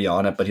he'll still be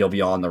on it, but he'll be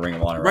on the Ring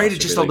of Honor. Right. roster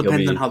It just page. all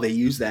depends on how they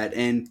use that.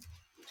 And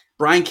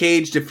Brian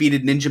Cage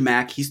defeated Ninja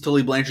Mac. He's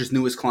Tully Blanchard's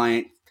newest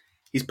client.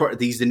 He's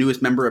the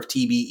newest member of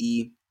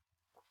TBE.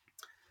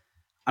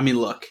 I mean,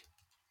 look,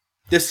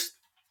 this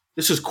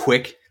was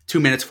quick. 2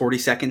 minutes 40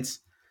 seconds.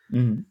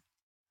 Mm-hmm.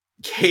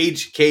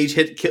 Cage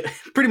hit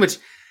pretty much.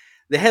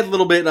 They had a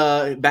little bit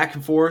back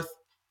and forth.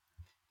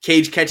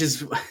 Cage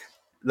catches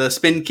the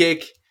spin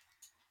kick,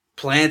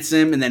 plants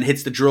him, and then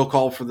hits the drill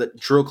claw for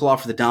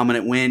the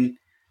dominant win.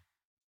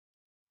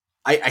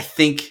 I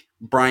think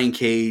Brian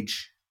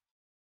Cage.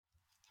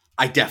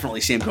 I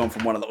definitely see him going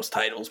for one of those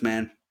titles,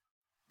 man.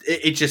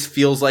 It just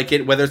feels like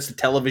it, whether it's the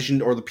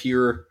television or the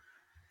pure.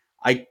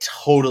 I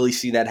totally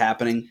see that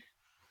happening.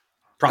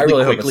 Probably I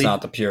really quickly. hope it's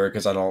not the pure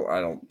because I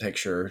don't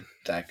picture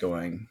that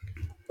going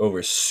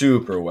over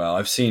super well.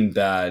 I've seen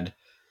bad.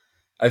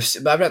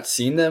 I've not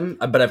seen them,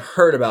 but I've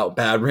heard about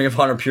bad Ring of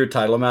Honor pure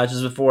title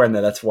matches before, and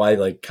that's why,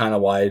 like, kind of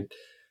why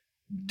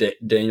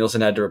Danielson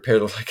had to repair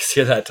the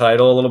legacy of that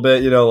title a little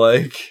bit.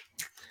 like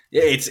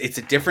yeah, it's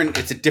a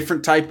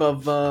different type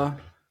of.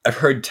 I've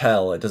heard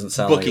tell. It doesn't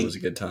sound booking. like it was a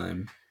good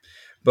time,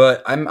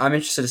 but I'm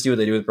interested to see what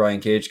they do with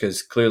Brian Cage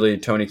because clearly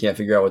Tony can't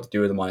figure out what to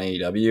do with him on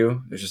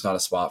AEW. There's just not a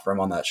spot for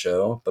him on that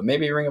show, but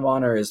maybe Ring of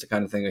Honor is the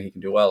kind of thing that he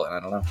can do well, and I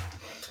don't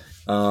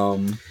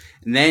know.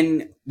 And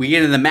then we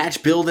get in the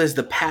match billed as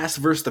the past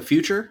versus the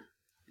future.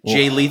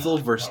 Jay Lethal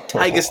versus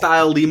Tiger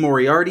Style Lee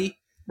Moriarty.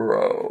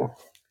 Bro.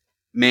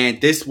 Man,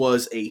 this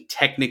was a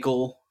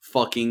technical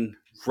fucking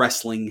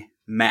wrestling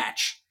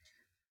match.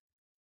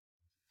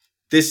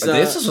 This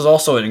was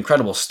also an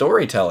incredible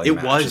storytelling.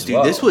 It was, dude.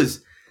 Well. This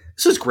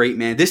was great,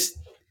 man. This,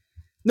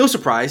 no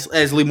surprise,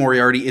 as Lee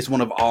Moriarty is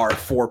one of our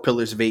 4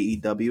 pillars of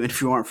AEW. And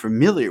if you aren't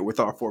familiar with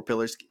our 4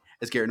 pillars,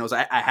 as Garrett knows,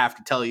 I have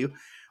to tell you.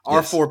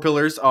 Our 4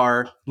 pillars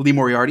are Lee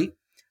Moriarty,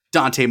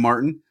 Dante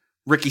Martin,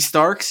 Ricky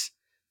Starks,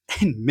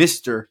 and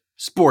Mr.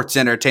 Sports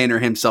Entertainer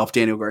himself,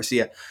 Daniel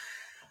Garcia.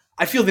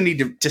 I feel the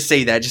need to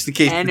say that just in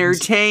case.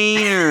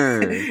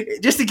 Entertainer.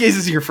 Just in case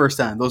this is your first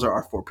time. Those are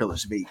our 4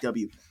 pillars of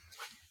AEW.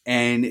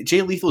 And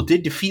Jay Lethal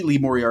did defeat Lee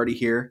Moriarty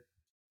here.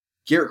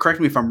 Garrett, correct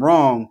me if I'm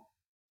wrong.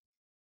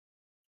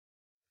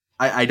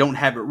 I don't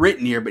have it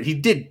written here, but he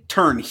did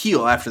turn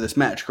heel after this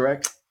match,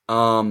 correct?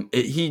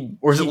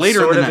 Or is it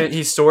later in the night?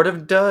 He sort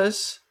of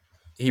does.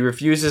 He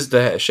refuses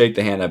to shake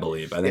the hand, I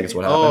believe. I think it's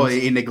what happens. Oh,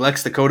 he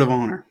neglects the code of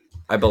honor.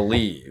 I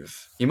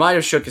believe. He might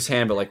have shook his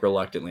hand, but like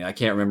reluctantly. I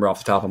can't remember off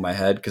the top of my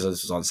head because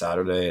this was on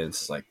Saturday and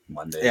it's like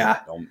Monday.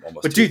 Yeah.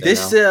 Almost but dude, Tuesday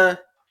this now.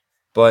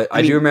 But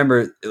I do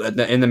remember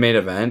in the main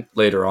event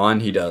later on,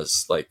 he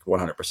does like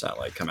 100%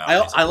 like come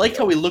out. I liked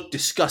how he looked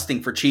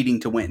disgusting for cheating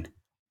to win.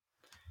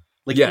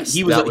 Like yes,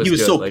 he was good.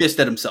 so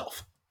pissed at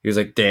himself. He was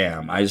like,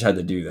 "Damn, I just had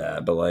to do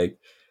that." But like,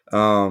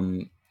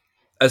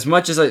 as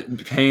much as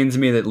it pains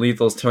me that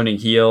Lethal's turning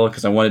heel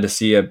because I wanted to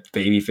see a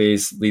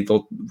babyface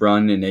Lethal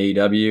run in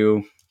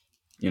AEW,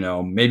 you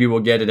know, maybe we'll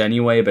get it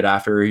anyway. But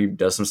after he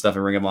does some stuff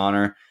in Ring of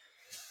Honor,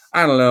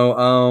 I don't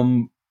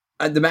know.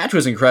 The match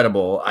was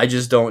incredible. I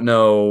just don't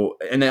know,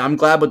 and I'm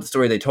glad with the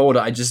story they told.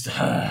 I just,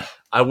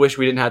 I wish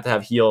we didn't have to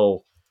have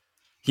heel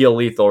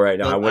Lethal right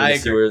now. I wanted to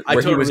see where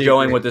he was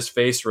going with this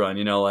face run.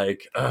 You know,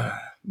 like,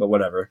 but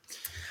whatever.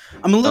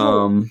 I'm a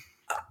little.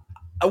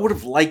 I would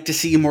have liked to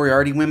see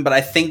Moriarty win, but I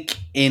think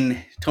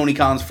in Tony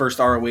Khan's first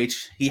ROH,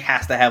 he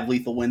has to have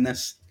Lethal win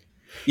this.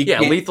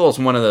 Lethal is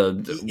one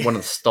of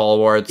the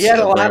stalwarts. He had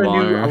a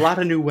lot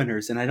of new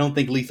winners, and I don't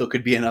think Lethal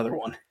could be another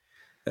one.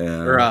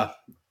 Yeah.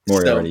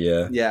 Moriarty,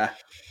 yeah.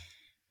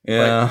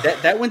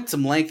 But that went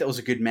some length. That was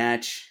a good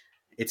match.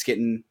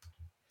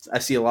 I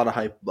see a lot of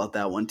hype about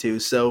that one too.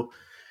 So,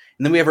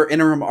 and then we have our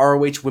interim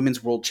ROH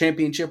Women's World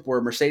Championship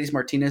where Mercedes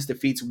Martinez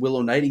defeats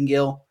Willow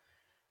Nightingale.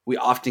 We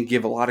often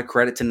give a lot of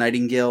credit to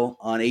Nightingale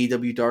on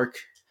AEW Dark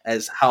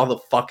as how the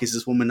fuck is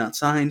this woman not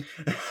signed?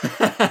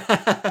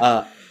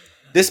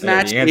 This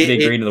match,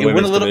 it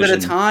went a little bit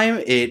of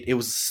time. It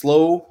was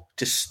slow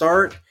to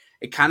start.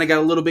 It kind of got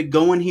a little bit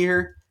going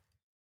here.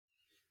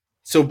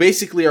 So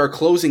basically our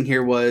closing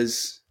here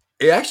was...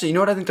 Actually, you know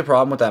what I think the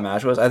problem with that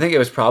match was? I think it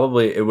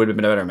would have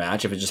been a better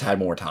match if it just had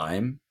more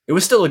time. It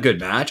was still a good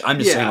match. I'm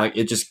just saying, like,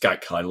 it just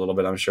got cut a little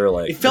bit, I'm sure.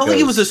 Like, it felt like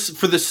it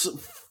was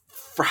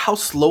for how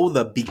slow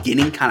the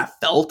beginning kind of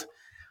felt,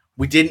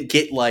 we didn't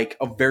get like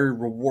a very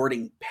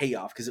rewarding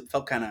payoff because it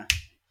felt kind of...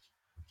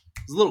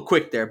 It was a little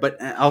quick there,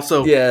 but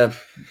also... Yeah.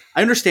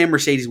 I understand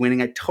Mercedes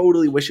winning. I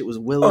totally wish it was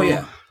Willow. Oh,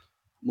 yeah.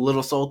 I'm a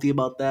little salty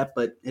about that,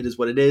 but it is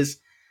what it is.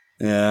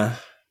 Yeah.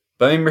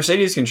 But I mean,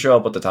 Mercedes can show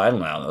up with the title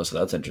now, though, so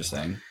that's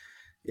interesting.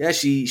 Yeah,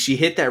 she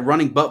hit that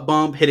running butt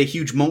bump, hit a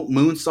huge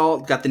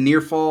moonsault, got the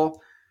near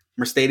fall.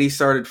 Mercedes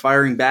started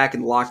firing back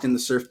and locked in the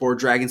surfboard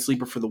dragon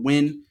sleeper for the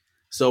win.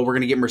 So we're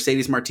going to get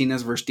Mercedes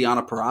Martinez versus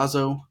Deonna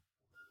Purrazzo.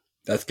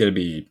 That's going to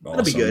be awesome.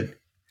 That'll be good.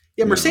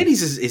 Yeah,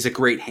 Mercedes is a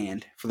great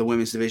hand for the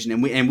women's division,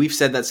 and we've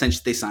said that since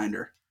they signed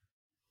her.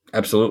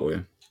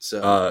 Absolutely.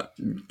 So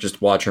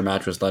just watch her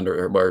match with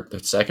Thunder, or the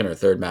second or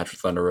third match with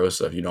Thunder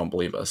Rosa if you don't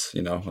believe us.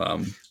 You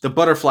know, the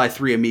Butterfly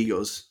Three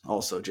Amigos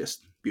also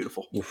just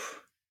beautiful. Oof.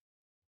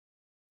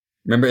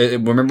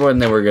 Remember when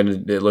they were gonna?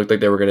 It looked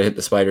like they were gonna hit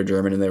the Spider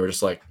German, and they were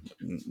just like,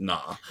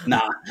 nah.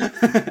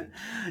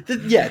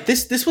 Yeah,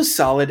 this was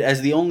solid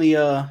as the only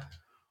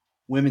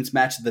women's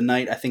match of the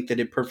night. I think they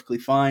did perfectly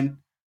fine.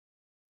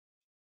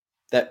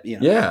 That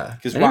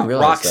because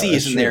Roxy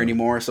isn't there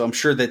anymore, so I'm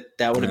sure that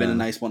would have been a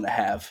nice one to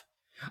have.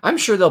 I'm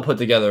sure they'll put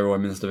together a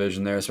women's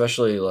division there,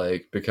 especially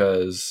like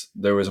because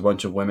there was a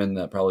bunch of women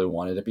that probably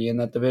wanted to be in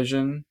that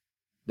division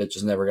that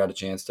just never got a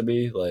chance to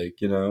be.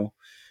 Like, you know,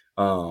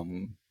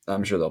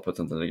 I'm sure they'll put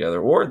something together,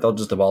 or they'll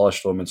just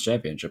abolish the women's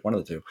championship. One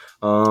of the two.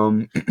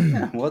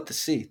 Yeah, we'll have to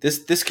see.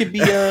 This could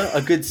be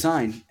a good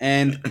sign.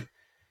 And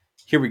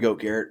here we go,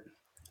 Garrett.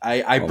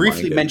 I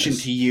briefly mentioned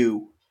to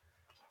you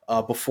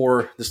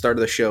before the start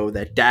of the show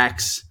that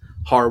Dax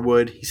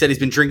Harwood, he said he's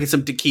been drinking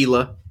some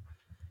tequila.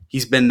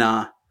 He's been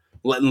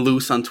letting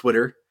loose on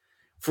Twitter.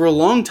 For a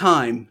long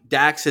time,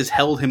 Dax has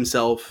held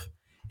himself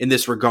in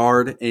this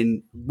regard,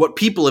 and what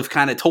people have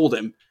kind of told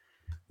him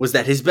was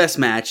that his best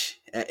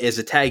match as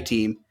a tag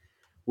team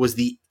was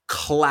the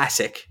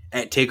classic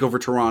at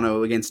TakeOver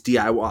Toronto against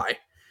DIY,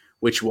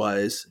 which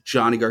was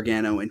Johnny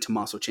Gargano and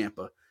Tommaso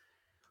Ciampa.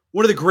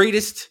 One of the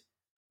greatest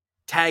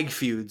tag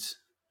feuds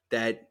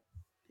that,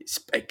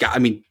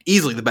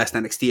 easily the best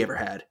NXT ever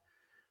had,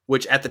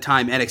 which at the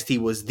time NXT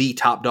was the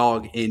top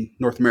dog in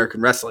North American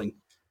wrestling.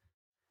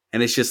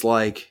 And it's just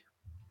like,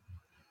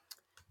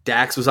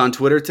 Dax was on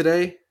Twitter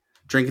today,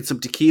 drinking some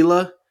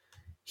tequila.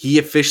 He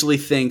officially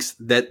thinks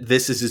that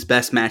this is his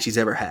best match he's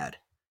ever had.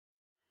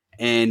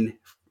 And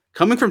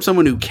coming from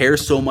someone who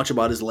cares so much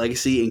about his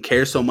legacy and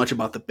cares so much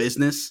about the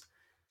business,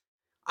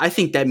 I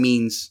think that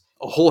means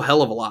a whole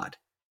hell of a lot.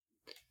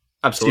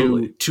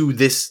 Absolutely. To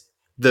this,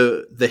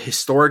 the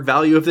historic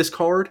value of this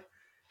card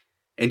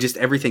and just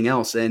everything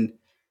else. And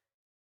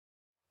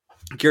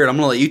Garrett, I'm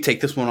going to let you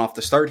take this one off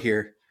the start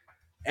here.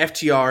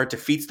 FTR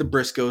defeats the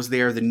Briscoes.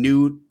 They are the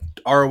new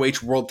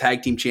ROH World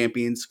Tag Team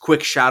Champions.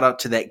 Quick shout out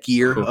to that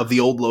gear of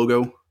the old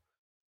logo.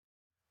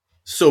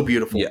 So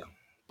beautiful. Yeah.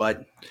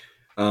 But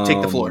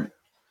take the floor.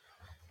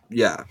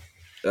 Yeah.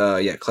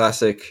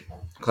 Classic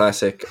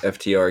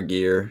FTR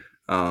gear.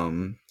 I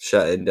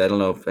don't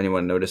know if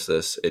anyone noticed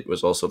this. It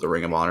was also the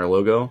Ring of Honor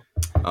logo.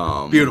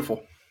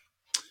 Beautiful.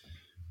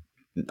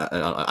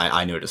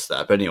 I noticed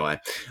that. But anyway,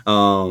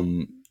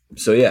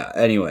 so yeah.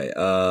 Anyway,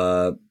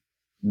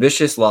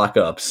 vicious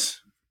lockups.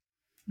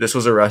 This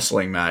was a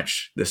wrestling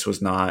match. This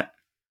was not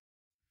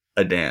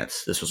a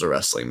dance. This was a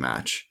wrestling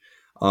match.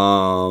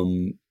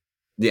 The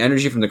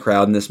energy from the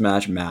crowd in this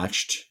match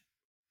matched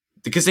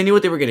because they knew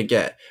what they were going to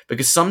get.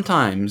 Because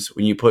sometimes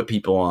when you put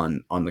people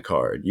on the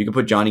card, you can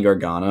put Johnny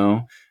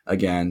Gargano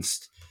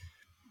against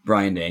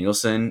Bryan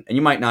Danielson, and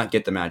you might not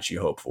get the match you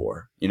hope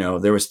for. You know,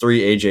 there was 3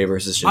 AJ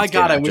versus Shinsuke. My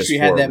God, I wish we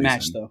had that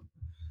match though.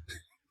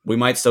 We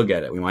might still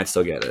get it. You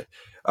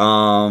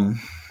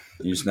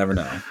just never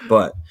know.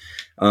 But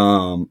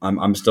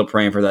I'm still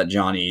praying for that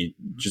Johnny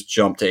just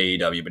jump to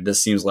AEW, but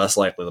this seems less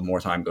likely the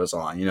more time goes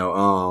on. You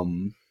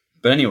know.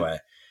 But anyway,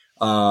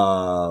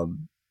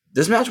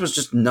 this match was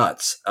just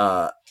nuts.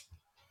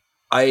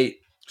 I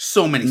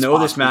so many. know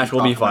this match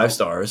will be 5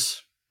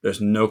 stars.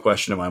 There's no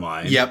question in my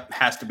mind. Yep,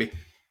 has to be.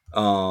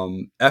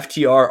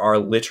 FTR are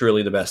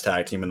literally the best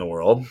tag team in the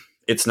world.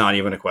 It's not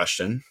even a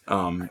question.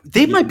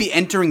 They might be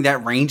entering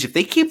that range if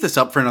they keep this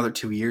up for another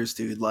 2 years,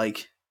 dude.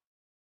 Like,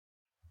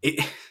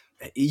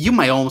 you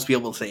might almost be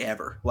able to say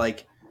ever.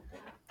 Like,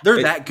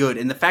 they're that good,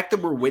 and the fact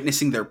that we're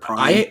witnessing their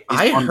prime.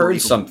 I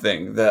heard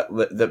something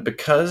that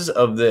because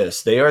of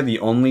this, they are the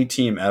only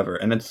team ever,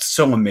 and it's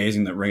so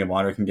amazing that Ring of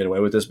Honor can get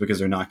away with this because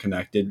they're not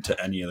connected to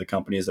any of the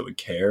companies that would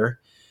care.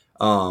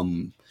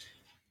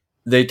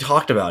 They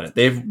talked about it.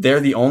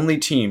 They're the only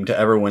team to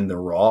ever win the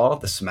Raw,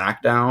 the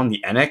SmackDown,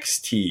 the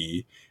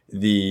NXT,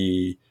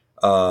 the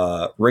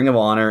Ring of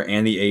Honor,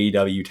 and the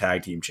AEW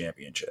Tag Team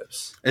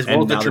Championships, as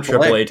well and as now the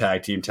AAA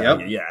Tag Team.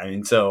 Yeah, I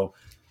mean, so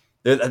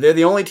they're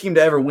the only team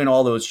to ever win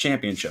all those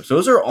championships.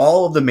 Those are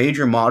all of the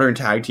major modern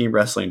tag team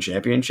wrestling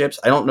championships.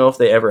 I don't know if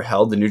they ever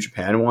held the New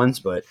Japan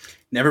ones, but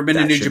never been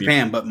to New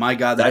Japan. But my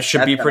God, that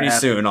should be pretty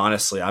soon.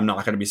 Honestly, I'm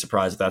not going to be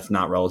surprised if that's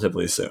not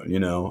relatively soon. You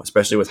know,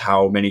 especially with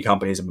how many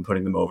companies have been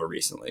putting them over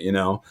recently. You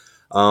know,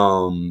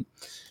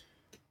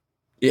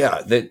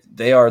 yeah,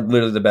 they are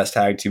literally the best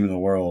tag team in the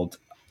world.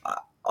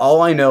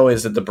 All I know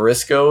is that the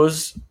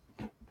Briscoes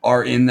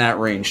are in that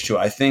range too.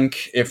 I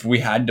think if we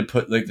had to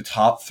put like the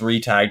top 3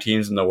 tag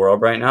teams in the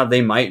world right now,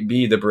 they might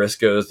be the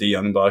Briscoes, the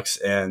Young Bucks,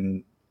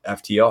 and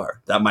FTR.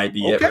 That might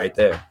be it right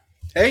there.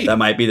 Hey, that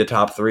might be the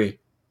top 3.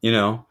 You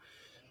know,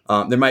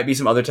 there might be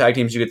some other tag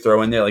teams you could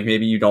throw in there. Like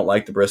maybe you don't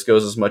like the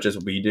Briscoes as much as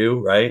we do,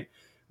 right?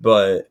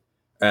 But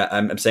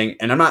I'm saying,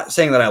 and I'm not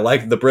saying that I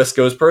like the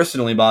Briscoes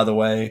personally, by the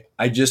way.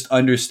 I just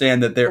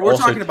understand that we're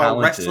also talking about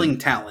talented. Wrestling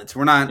talents.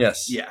 We're not.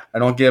 Yes. Yeah.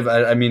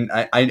 I mean,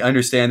 I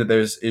understand that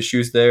there's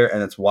issues there,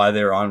 and that's why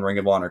they're on Ring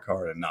of Honor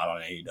card and not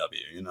on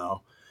AEW. You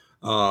know,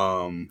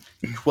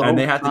 and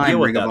they have to deal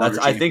with that.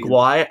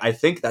 I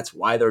think that's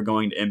why they're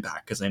going to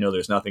Impact, because I know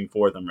there's nothing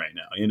for them right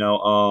now. You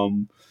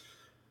know.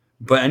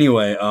 But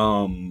anyway,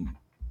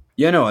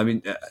 yeah, no, I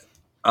mean.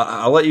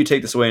 I'll let you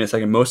take this away in a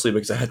second, mostly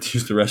because I had to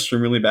use the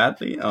restroom really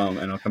badly, and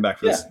I'll come back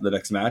for the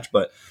next match.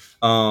 But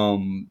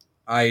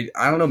I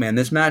don't know, man.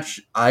 This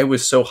match, I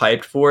was so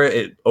hyped for it.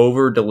 It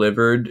over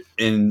delivered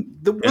in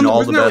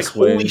all the best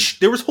ways.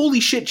 There was holy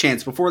shit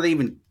chance before they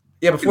even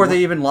before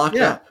they even locked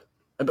up,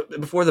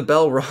 before the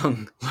bell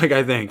rung. Like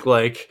I think,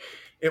 like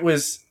it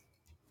was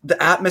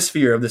the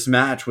atmosphere of this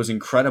match was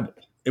incredible.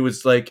 It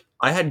was like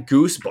I had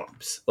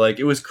goosebumps. Like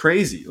it was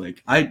crazy.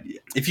 Like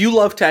if you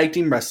love tag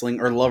team wrestling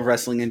or love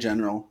wrestling in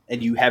general,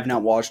 and you have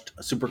not watched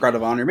a Supercard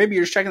of Honor, maybe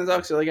you're just checking this out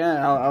because you're like,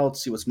 I'll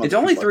see what's. It's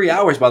only 3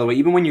 hours, by the way,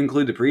 even when you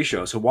include the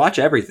pre-show. So watch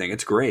everything.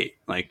 It's great.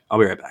 Like I'll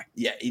be right back.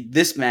 Yeah,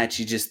 this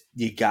match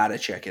you gotta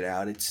check it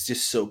out. It's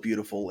just so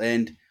beautiful,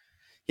 and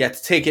to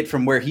take it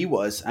from where he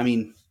was, I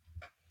mean,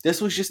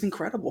 this was just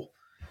incredible.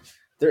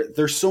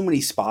 There's so many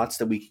spots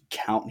that we can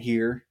count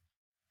here,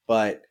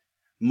 but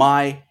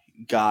my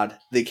God,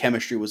 the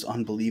chemistry was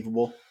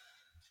unbelievable.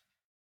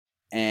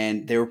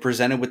 And they were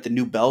presented with the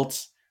new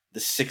belts, the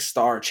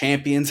 6-star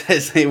champions,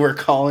 as they were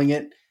calling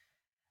it.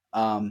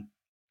 The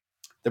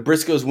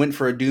Briscoes went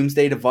for a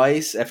doomsday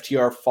device.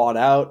 FTR fought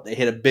out. They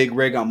hit a big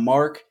rig on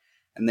Mark,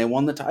 and they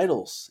won the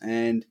titles.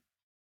 And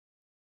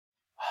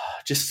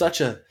just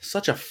such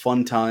a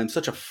fun time,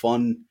 such a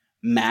fun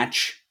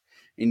match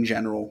in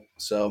general.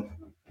 So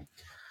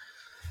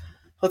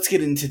let's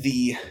get into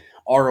the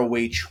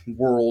ROH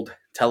World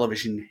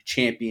Television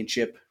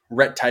Championship.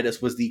 Rhett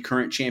Titus was the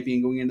current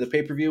champion going into the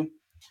pay-per-view.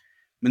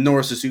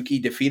 Minoru Suzuki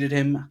defeated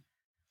him.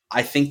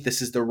 I think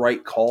this is the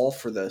right call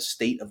for the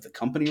state of the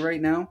company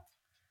right now.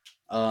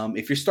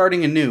 If you're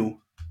starting anew,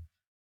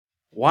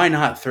 why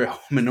not throw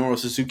Minoru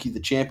Suzuki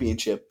the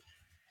championship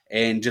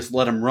and just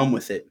let him run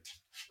with it?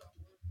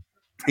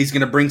 He's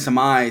going to bring some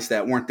eyes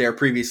that weren't there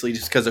previously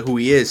just because of who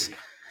he is.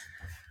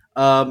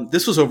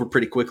 This was over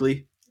pretty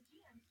quickly.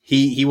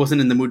 He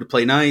wasn't in the mood to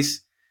play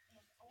nice.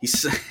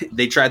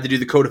 They tried to do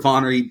the code of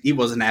honor. He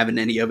wasn't having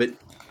any of it.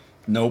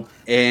 Nope.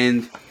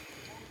 And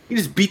he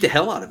just beat the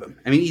hell out of him.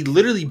 I mean, he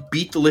literally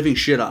beat the living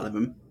shit out of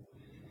him.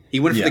 He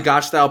went for the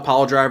Gotch-style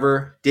pile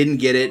driver, didn't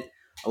get it,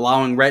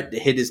 allowing Rhett to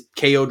hit his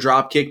KO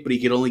drop kick, but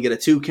he could only get a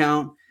 2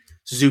 count.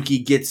 Suzuki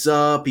gets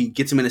up, he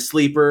gets him in a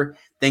sleeper,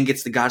 then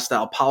gets the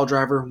Gotch-style pile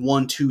driver,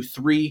 1, 2,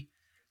 3.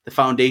 The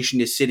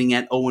foundation is sitting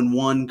at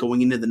 0-1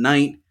 going into the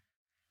night.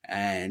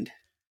 And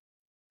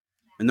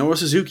Minoru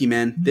Suzuki,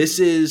 man, this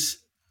is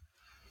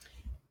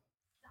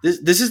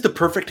the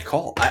perfect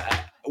call.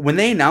 When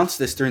they announced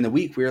this during the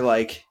week, we were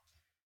like,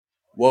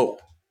 whoa,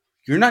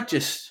 you're not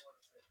just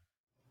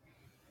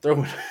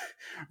throwing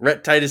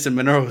Rhett Titus and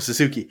Minoru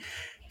Suzuki.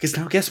 Because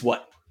now guess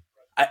what?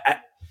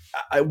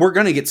 We're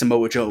going to get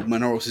Samoa Joe,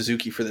 Minoru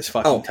Suzuki for this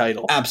fucking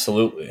title.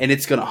 Absolutely. And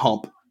it's going to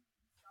hump.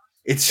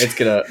 It's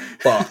going to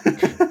fuck.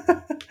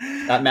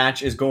 That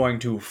match is going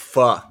to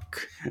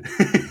fuck.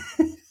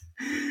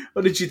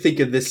 What did you think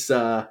of this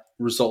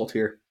result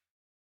here?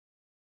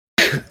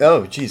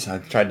 Oh, jeez. I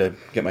tried to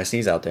get my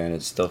sneeze out there, and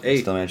it still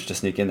managed to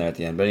sneak in there at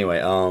the end. But anyway,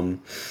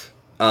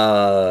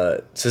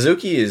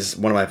 Suzuki is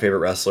one of my favorite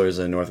wrestlers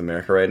in North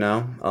America right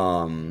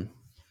now.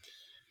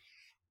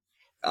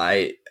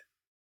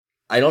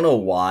 I don't know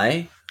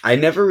why. I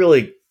never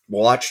really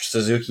watched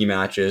Suzuki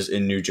matches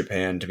in New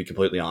Japan, to be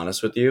completely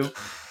honest with you.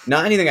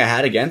 Not anything I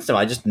had against him.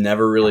 I just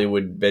never really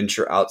would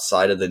venture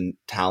outside of the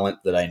talent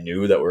that I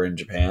knew that were in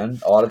Japan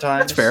a lot of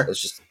times. That's fair.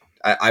 It's just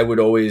I would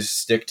always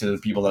stick to the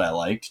people that I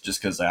liked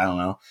just because, I don't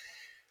know,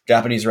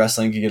 Japanese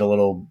wrestling can get a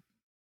little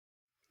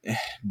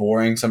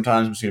boring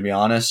sometimes, I'm just going to be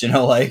honest.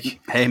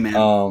 Hey,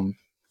 man.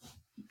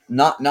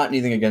 Not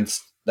anything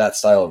against that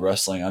style of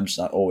wrestling. I'm just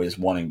not always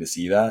wanting to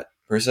see that,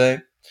 per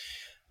se.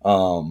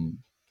 I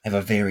have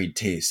a varied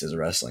taste as a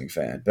wrestling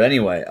fan. But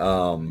anyway,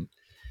 I'm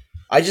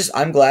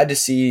glad to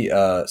see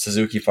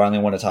Suzuki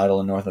finally win a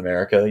title in North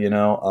America,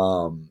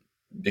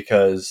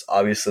 because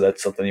obviously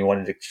that's something he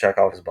wanted to check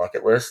off his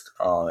bucket list.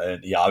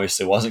 And he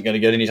obviously wasn't going to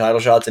get any title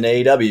shots in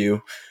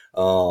AEW.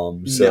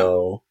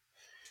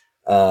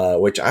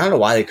 Which I don't know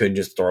why they couldn't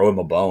just throw him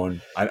a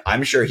bone.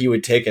 I'm sure he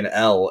would take an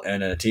L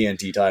in a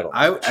TNT title.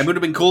 I would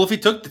have been cool if he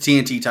took the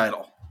TNT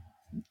title.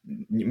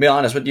 To be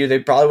honest with you, they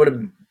probably would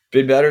have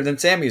been better than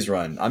Sammy's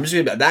run. I'm just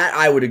gonna, that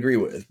I would agree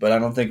with, but I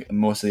don't think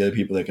most of the other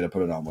people that could have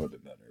put it on would have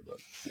been better. But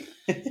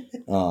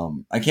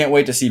I can't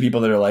wait to see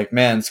people that are like,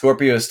 man,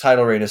 Scorpio's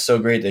title reign is so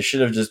great. They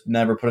should have just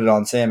never put it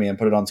on Sammy and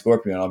put it on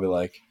Scorpio. And I'll be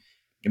like,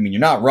 I mean, you're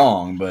not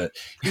wrong, but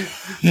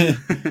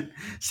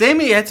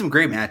Sammy had some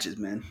great matches,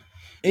 man.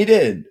 He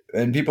did,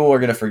 and people are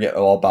gonna forget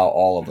all about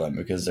all of them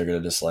because they're gonna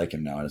dislike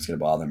him now, and it's gonna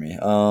bother me.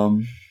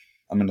 I'm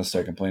gonna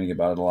start complaining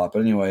about it a lot, but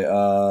anyway,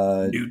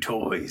 new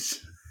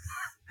toys.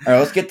 All right,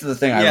 let's get to the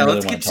thing.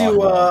 Let's get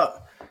to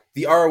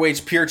the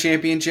ROH Pure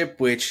Championship,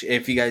 which,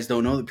 if you guys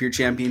don't know, the Pure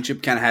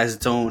Championship kind of has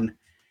its own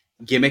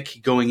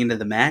gimmick going into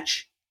the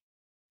match.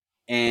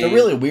 And it's a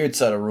really weird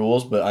set of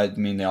rules, but I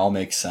mean, they all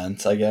make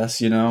sense, I guess.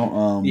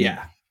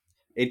 Yeah,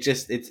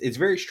 it's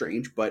very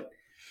strange, but.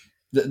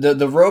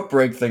 The rope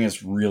break thing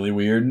is really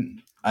weird.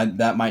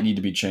 That might need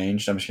to be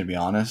changed. I'm just gonna be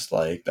honest.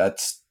 Like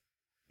that's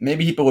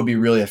maybe people would be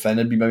really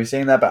offended by me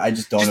saying that, but I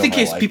just don't. Just know in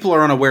case people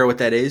are unaware what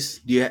that is.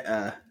 Do you?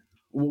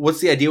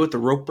 What's the idea with the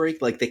rope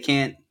break? Like they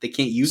can't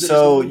use it.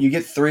 So you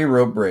get 3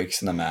 rope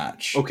breaks in the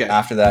match. Okay.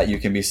 After that, you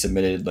can be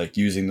submitted like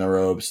using the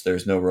ropes.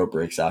 There's no rope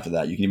breaks after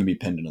that. You can even be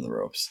pinned into the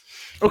ropes.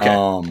 Okay.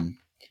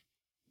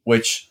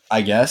 Which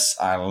I guess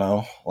I don't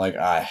know. Like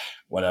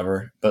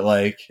whatever. But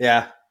like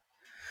yeah.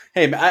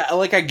 Hey,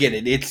 I get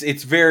it.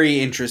 It's very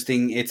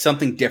interesting. It's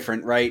something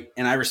different, right?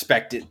 And I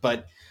respect it.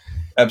 But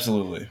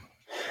absolutely,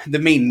 the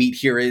main meat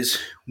here is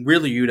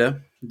Wheeler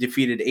Yuta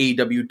defeated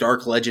AEW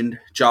Dark Legend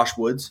Josh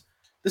Woods.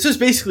 This is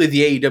basically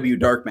the AEW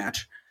Dark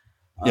match.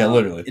 Yeah,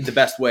 literally in the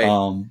best way.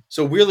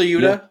 So Wheeler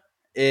Yuta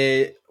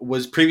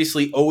was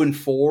previously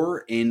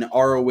 0-4 in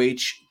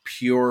ROH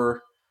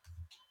Pure.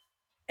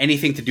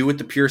 Anything to do with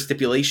the Pure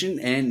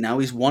stipulation, and now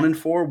he's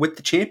 1-4 with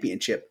the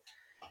championship.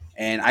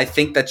 And I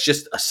think that's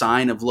just a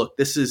sign of, look,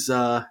 this is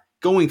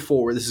going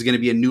forward. This is going to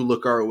be a new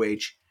look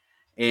ROH.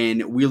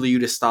 And Wheeler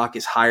Yuta's stock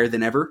is higher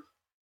than ever.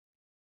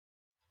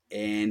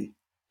 And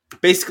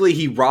basically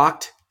he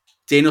rocked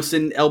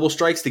Danielson elbow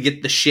strikes to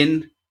get the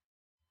shock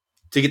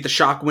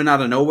win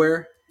out of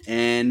nowhere.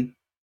 And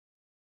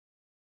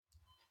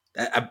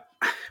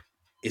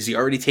is he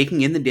already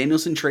taking in the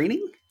Danielson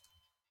training?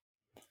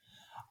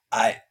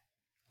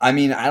 I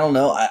mean, I don't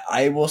know.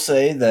 I will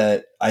say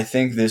that I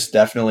think this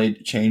definitely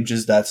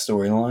changes that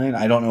storyline.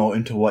 I don't know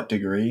into what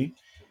degree.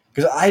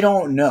 Because I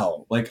don't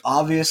know. Like,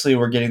 obviously,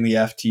 we're getting the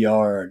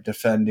FTR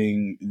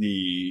defending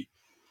the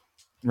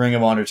Ring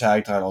of Honor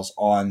tag titles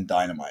on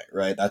Dynamite,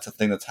 right? That's a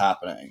thing that's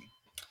happening.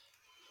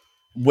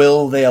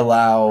 Will they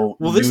allow...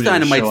 Well, this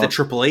Dynamite's the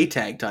AAA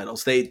tag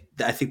titles. I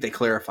think they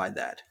clarified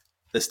that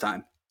this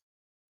time.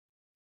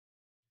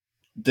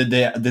 Did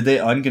they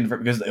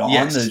unconfirm? Because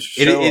yes, on the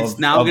show it's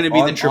now going to be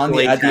the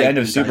AAA at the end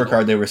of title.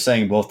 Supercard, they were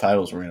saying both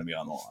titles were going to be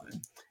on the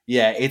line.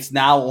 Yeah, it's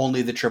now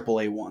only the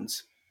AAA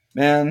ones.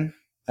 Man,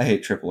 I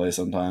hate AAA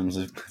sometimes.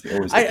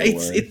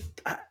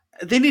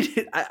 They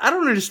need. I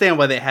don't understand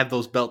why they have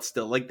those belts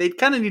still. Like they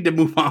kind of need to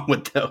move on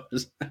with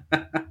those.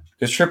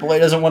 Because AAA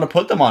doesn't want to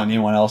put them on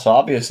anyone else,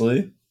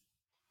 obviously.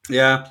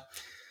 Yeah.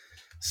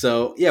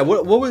 So yeah,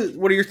 what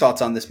are your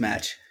thoughts on this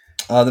match?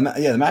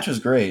 The match was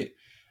great.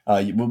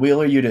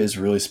 Wheeler Yuta is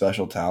really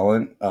special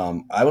talent.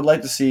 I would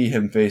like to see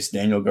him face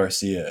Daniel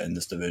Garcia in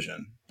this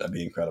division. That'd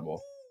be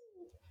incredible.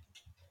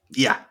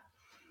 Yeah.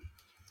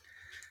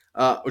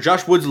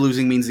 Josh Woods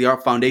losing means the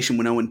Art Foundation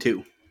went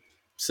 0-2.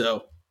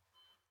 So,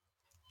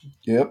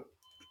 Yep.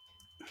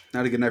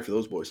 not a good night for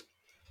those boys.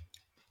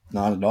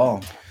 Not at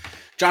all.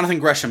 Jonathan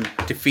Gresham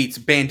defeats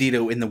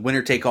Bandito in the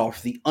winner-take-all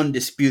for the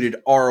undisputed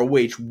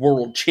ROH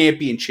World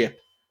Championship.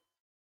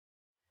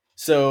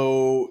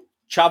 So,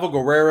 Chavo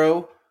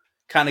Guerrero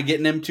kind of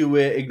getting him to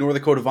ignore the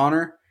Code of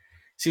Honor.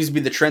 Seems to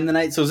be the trend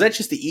tonight. So is that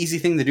just the easy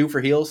thing to do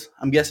for heels,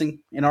 I'm guessing,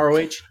 in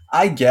ROH?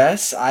 I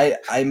guess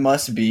I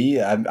must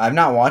be. I've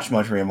not watched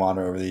much Ring of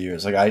Honor over the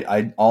years. Like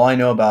I all I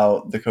know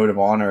about the Code of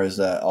Honor is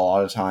that a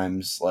lot of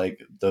times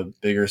like the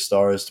bigger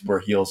stars were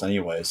heels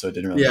anyway, so it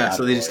didn't really matter.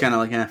 So they just kind of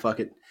like,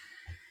 fuck it.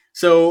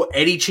 So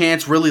Eddie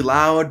chants really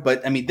loud,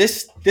 but I mean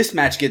this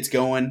match gets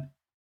going.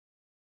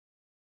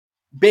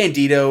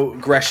 Bandito,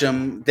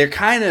 Gresham, they're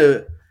kind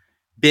of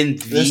been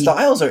the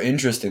styles are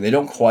interesting. They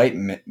don't quite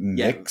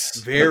mix.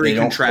 Very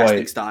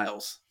contrasting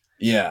styles.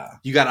 Yeah.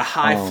 You got a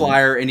high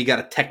flyer and you got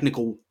a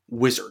technical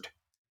wizard.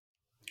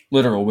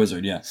 Literal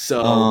wizard, yeah.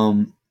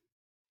 So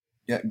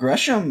yeah,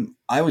 Gresham,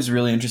 I was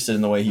really interested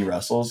in the way he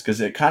wrestles because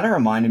it kind of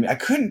reminded me. I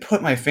couldn't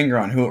put my finger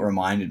on who it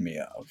reminded me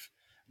of,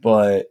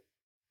 but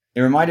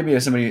it reminded me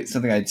of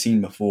something I'd seen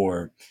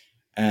before.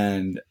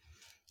 And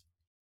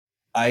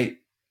I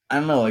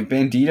don't know, like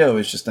Bandito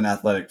is just an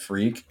athletic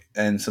freak.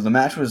 And so the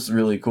match was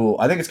really cool.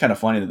 I think it's kind of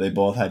funny that they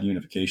both had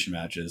unification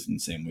matches in the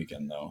same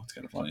weekend, though. It's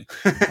kind of funny.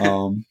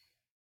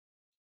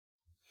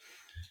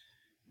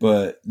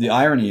 But the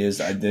irony is,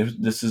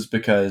 this is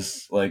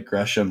because like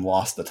Gresham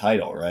lost the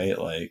title, right?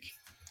 Like,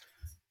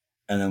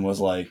 and then was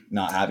like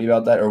not happy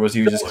about that, or was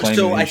he just claiming?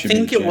 So I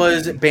think it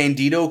was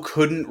Bandito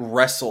couldn't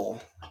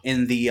wrestle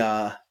in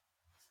the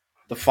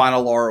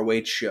final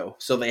ROH show,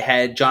 so they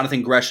had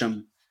Jonathan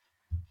Gresham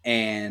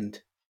and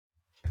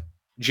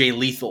Jay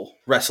Lethal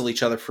wrestle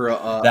each other for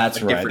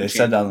That's right. They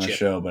said that on the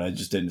show, but I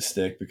just didn't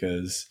stick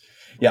because,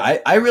 yeah,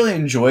 I really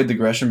enjoyed the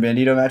Gresham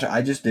Bandito match.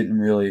 I just it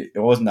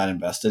wasn't that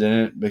invested in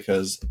it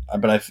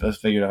but I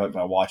figured if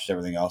I watched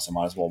everything else, I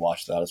might as well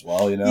watch that as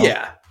well, you know?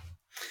 Yeah.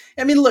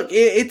 I mean, look,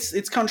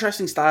 it's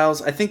contrasting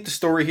styles. I think the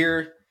story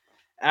here,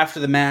 after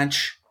the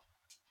match,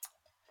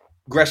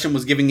 Gresham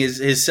was giving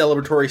his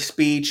celebratory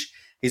speech.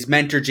 His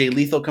mentor, Jay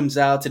Lethal, comes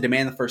out to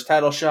demand the first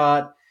title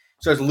shot.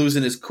 Starts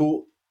losing his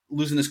cool.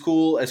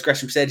 As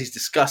Gresham said, he's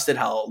disgusted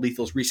how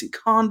Lethal's recent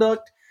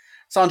conduct.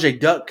 Sanjay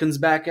Dutt comes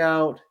back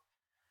out.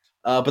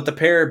 But the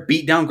pair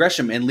beat down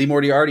Gresham and Lee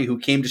Moriarty, who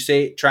came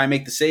to try and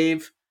make the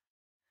save.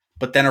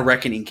 But then a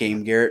reckoning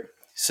came, Garrett.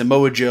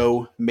 Samoa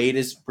Joe made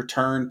his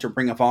return to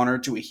Ring of Honor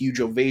to a huge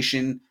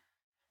ovation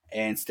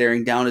and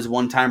staring down his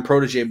one-time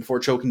protege before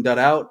choking Dutt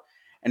out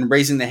and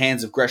raising the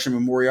hands of Gresham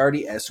and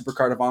Moriarty as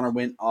Supercard of Honor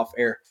went off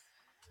air.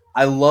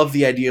 I love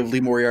the idea of Lee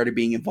Moriarty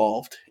being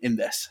involved in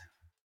this.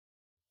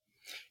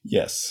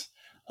 Yes.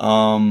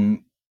 I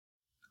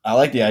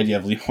like the idea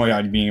of Lee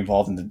Moriarty being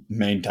involved in the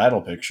main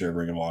title picture of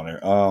Ring of Honor.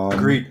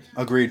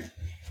 Agreed.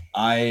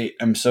 I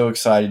am so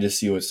excited to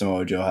see what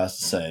Samoa Joe has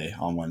to say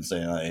on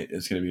Wednesday night.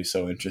 It's going to be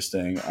so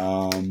interesting.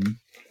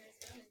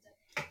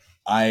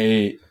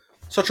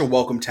 Such a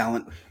welcome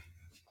talent.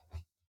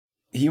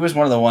 He was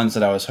one of the ones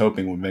that I was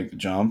hoping would make the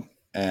jump,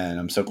 and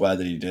I'm so glad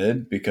that he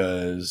did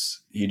because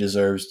he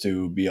deserves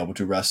to be able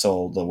to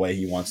wrestle the way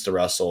he wants to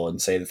wrestle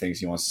and say the things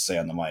he wants to say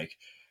on the mic.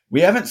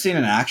 We haven't seen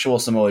an actual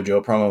Samoa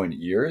Joe promo in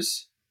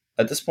years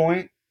at this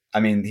point. I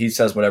mean, he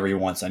says whatever he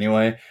wants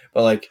anyway,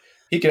 but like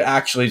he could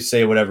actually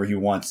say whatever he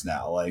wants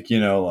now. Like,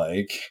 you know,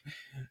 like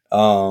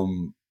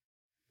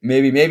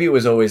maybe it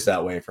was always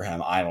that way for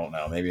him. I don't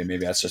know. Maybe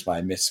that's just my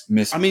I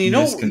mean, you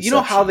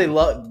know how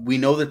we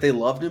know that they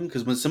loved him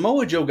because when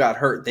Samoa Joe got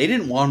hurt, they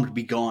didn't want him to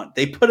be gone.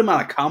 They put him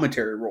on a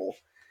commentary role,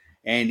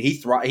 and he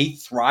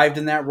thrived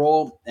in that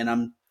role.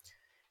 And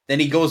then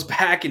he goes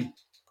back and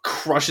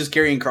crushes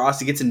Karrion Kross.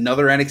 He gets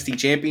another NXT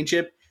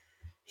championship.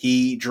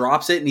 He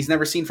drops it, and he's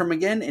never seen from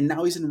again. And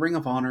now he's in Ring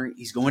of Honor.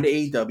 He's going to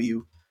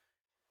AEW.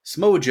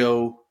 Samoa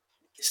Joe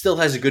still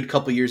has a good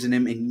couple years in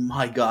him, and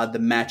my God, the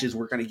matches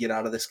we're going to get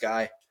out of this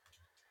guy.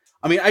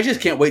 I mean, I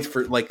just can't wait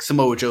for like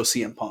Samoa Joe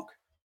CM Punk.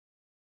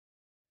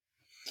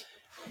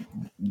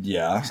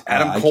 Yeah,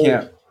 Adam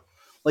Cole.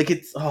 Like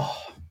it's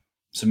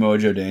Samoa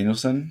Joe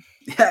Danielson.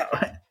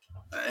 Yeah,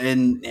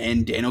 and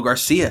Daniel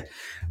Garcia.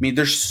 I mean,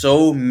 there's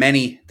so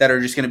many that are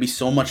just going to be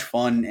so much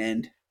fun,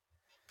 and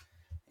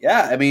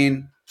yeah, I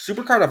mean,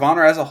 Supercard of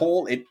Honor as a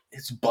whole,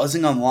 it's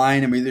buzzing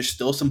online. I mean, there's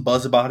still some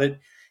buzz about it,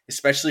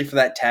 especially for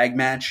that tag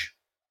match.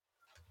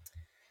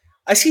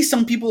 I see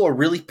some people are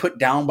really put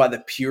down by the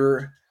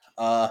pure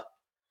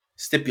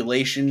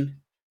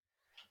stipulation.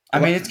 I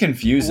mean, it's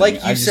confusing.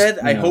 Like you said,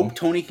 I hope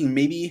Tony can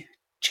maybe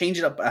change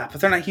it up,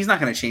 but he's not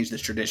going to change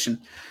this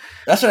tradition.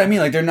 That's what I mean.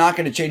 Like, they're not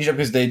going to change it up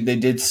because they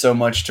did so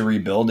much to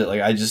rebuild it.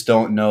 Like, I just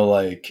don't know.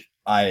 Like,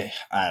 I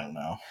don't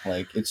know.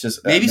 Like, it's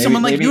just maybe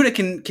someone like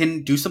Yuta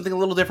can do something a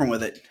little different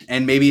with it,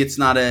 and maybe it's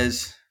not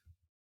as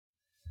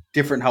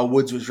different how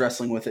Woods was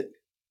wrestling with it.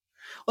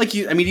 Like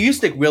you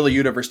stick Wheeler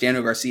Yuta versus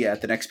Daniel Garcia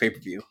at the next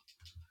pay-per-view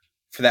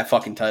for that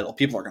fucking title.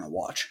 People are going to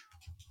watch.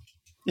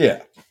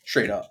 Yeah.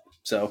 straight up.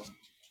 So,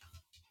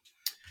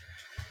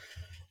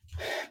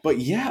 but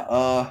yeah,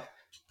 I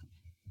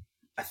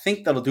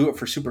think that'll do it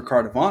for Super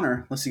Card of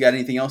Honor. Unless you got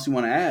anything else you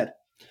want to add.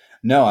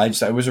 No,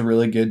 it was a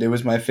really good. It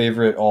was my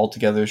favorite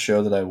all-together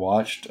show that I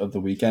watched of the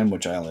weekend,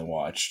 which I only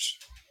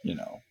watched,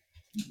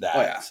 that.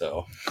 Oh, yeah.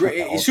 So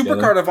Great. Super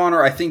Card of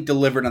Honor, I think,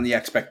 delivered on the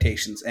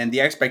expectations, and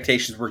the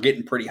expectations were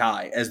getting pretty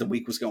high as the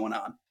week was going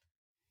on.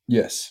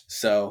 Yes.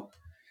 So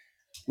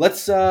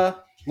let's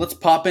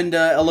pop into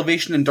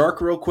Elevation and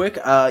Dark real quick.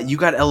 You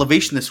got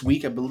Elevation this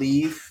week, I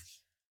believe.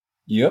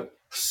 Yep.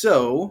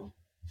 So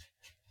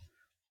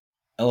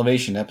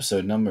Elevation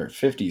episode number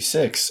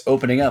 56,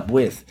 opening up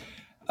with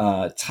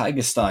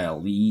Tiger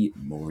Style Lee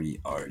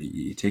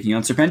Moriarty taking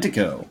on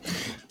Serpentico.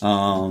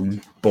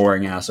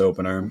 Boring ass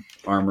opener.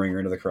 Arm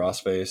ringer to the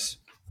crossface.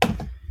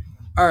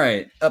 All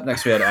right. Up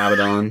next we had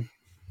Abaddon.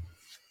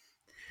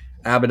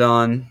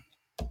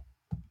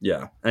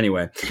 Yeah.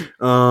 Anyway,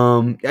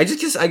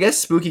 I guess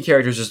spooky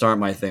characters just aren't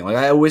my thing. Like,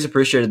 I always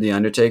appreciated the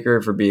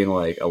Undertaker for being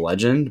like a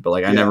legend, but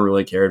like I never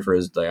really cared for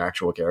his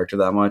actual character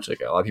that much.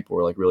 Like, a lot of people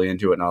were like really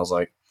into it, and I was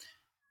like,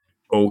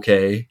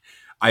 okay.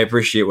 I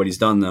appreciate what he's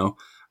done though.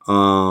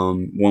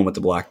 One with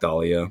the Black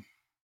Dahlia.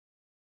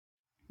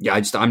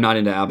 Yeah, I'm not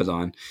into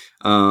Abaddon.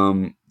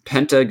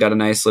 Penta got a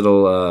nice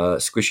little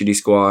squishity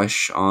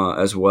squash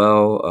as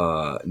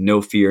well.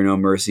 No Fear, No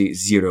Mercy,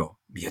 Zero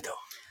Miedo.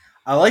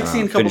 I like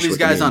seeing a couple of these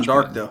guys on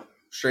Dark, though.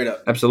 Straight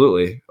up.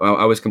 Absolutely.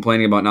 I was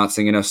complaining about not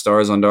seeing enough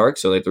stars on Dark,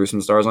 so they threw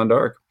some stars on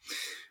Dark.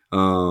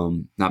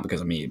 Not because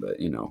of me, but,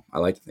 I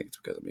like to think it's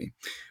because of me.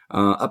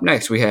 Up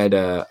next, we had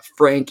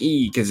Frank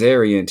E.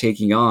 Kazarian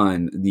taking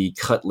on the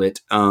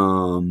Cutlet.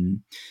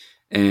 And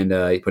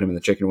he put him in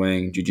the chicken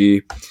wing.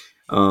 GG.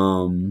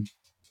 I'm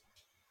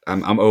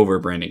over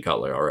Brandon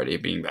Cutler already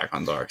being back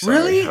on Dark. Sorry.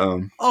 Really?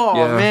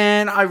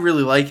 Man, I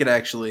really like it,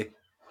 actually.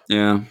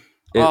 Yeah.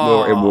 It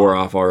wore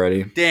off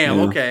already.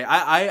 Damn. Okay.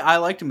 I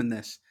liked him in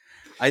this.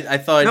 I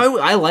thought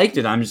I liked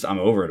it. I'm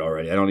over it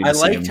already. I don't. I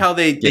liked how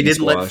they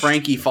didn't let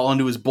Frankie fall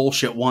into his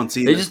bullshit once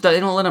either. They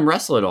don't let him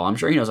wrestle at all. I'm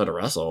sure he knows how to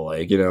wrestle.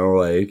 And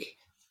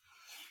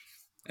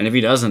if he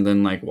doesn't,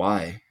 then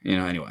why?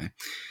 Anyway.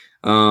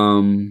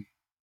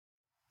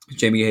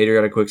 Jamie Hayter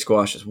got a quick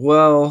squash as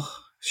well.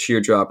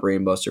 Sheer drop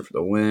Rainbuster for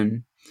the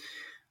win.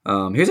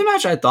 Here's a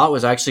match I thought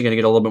was actually going to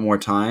get a little bit more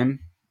time,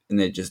 and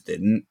they just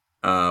didn't.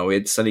 We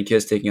had Sonny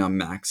Kiss taking on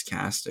Max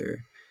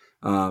Caster.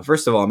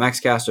 First of all, Max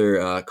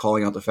Caster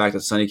calling out the fact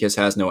that Sonny Kiss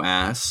has no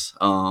ass.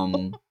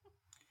 I'm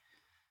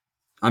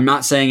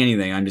not saying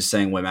anything. I'm just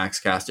saying what Max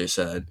Caster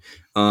said.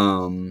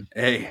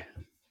 Hey,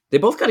 they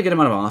both got a good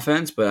amount of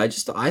offense, but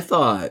I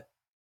thought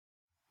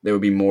there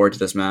would be more to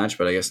this match,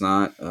 but I guess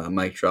not.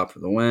 Mike drop for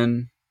the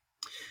win.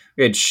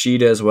 We had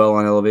Sheeta as well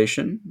on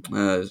Elevation.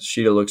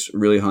 Sheeta looks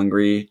really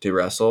hungry to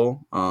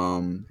wrestle,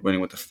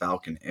 winning with the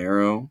Falcon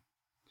Arrow.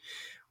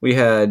 We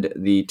had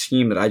the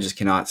team that I just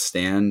cannot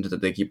stand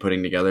that they keep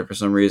putting together for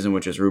some reason,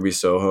 which is Ruby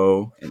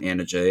Soho and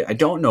Anna Jay. I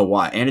don't know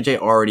why. Anna Jay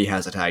already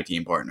has a tag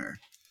team partner.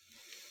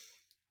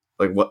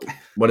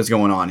 What is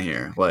going on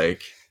here?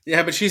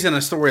 Yeah, but she's in a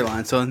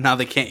storyline, so now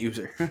they can't use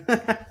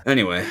her.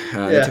 Anyway,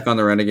 they took on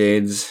the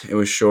Renegades. It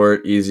was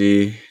short,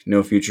 easy,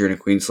 no future in a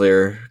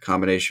Queenslayer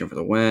combination for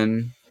the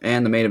win.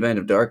 And the main event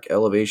of Dark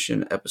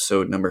Elevation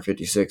episode number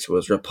 56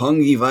 was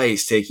Roppongi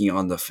Vice taking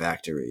on the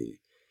Factory.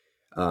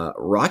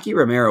 Rocky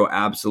Romero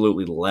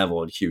absolutely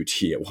leveled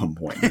QT at one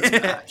point in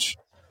this match.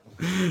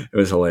 It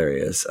was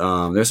hilarious.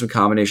 There's some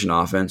combination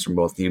offense from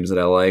both teams that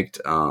I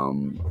liked.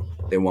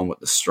 They won with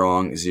the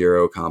strong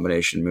zero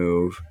combination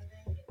move.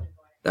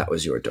 That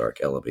was your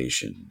Dark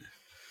Elevation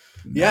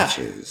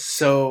matches. Yeah.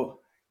 So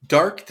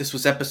Dark, this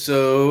was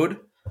episode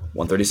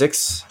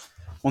 136.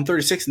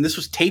 136, and this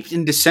was taped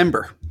in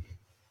December.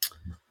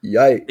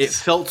 Yikes. It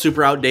felt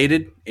super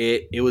outdated.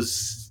 It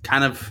was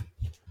kind of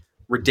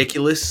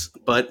ridiculous,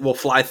 but we'll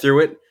fly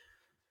through it.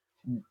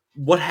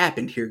 What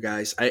happened here,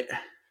 guys?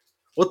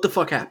 What the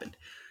fuck happened?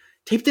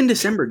 Taped in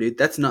December, dude.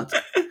 That's nuts.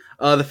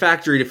 The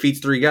Factory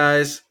defeats 3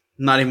 guys.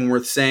 Not even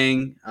worth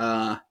saying.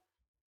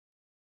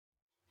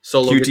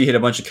 Solo QT hit a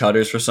bunch of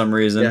cutters for some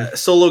reason. Yeah,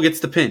 Solo gets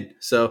the pin.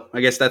 So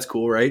I guess that's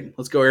cool, right?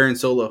 Let's go Aaron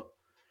Solo.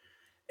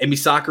 Emi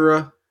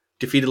Sakura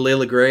defeated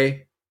Layla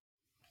Gray.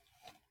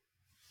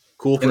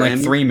 Cool for in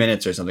 3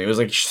 minutes or something. It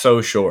was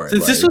so short.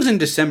 Since this was in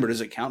December,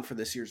 does it count for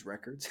this year's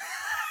records?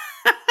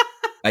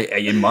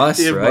 It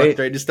must, right?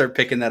 Just start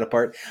picking that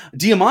apart.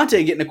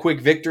 Diamante getting a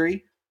quick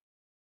victory.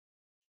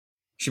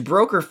 She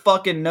broke her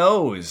fucking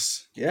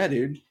nose. Yeah,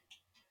 dude.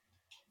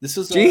 This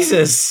was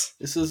Jesus.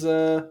 This was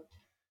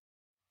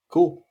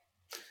cool.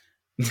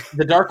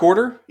 The Dark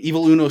Order,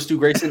 Evil Uno, Stu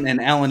Grayson,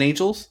 and Alan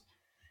Angels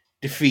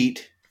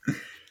defeat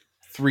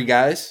 3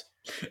 guys.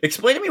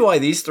 Explain to me why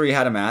these 3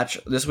 had a match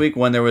this week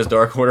when there was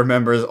Dark Order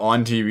members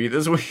on TV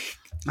this week.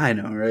 I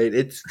know,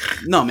 right?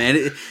 No,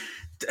 man.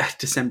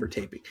 December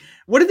taping.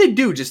 What did they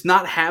do? Just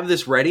not have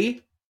this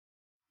ready?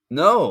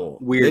 No.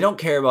 Weird. They don't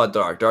care about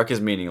Dark. Dark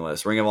is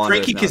meaningless. Ring of Honor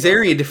Frankie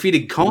Kazarian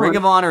defeated Khan. Ring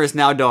of Honor is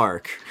now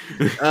Dark.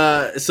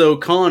 So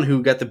Khan,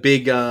 who got the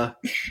big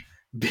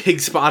Big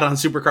spot on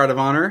Supercard of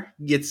Honor.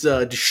 Gets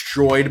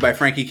destroyed by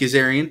Frankie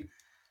Kazarian.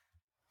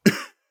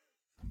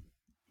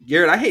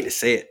 Garrett, I hate to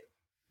say it.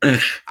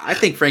 I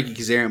think Frankie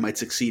Kazarian might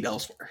succeed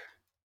elsewhere.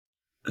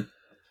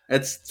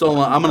 So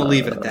I'm going to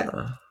leave it at that.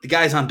 The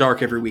guy's on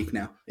Dark every week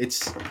now.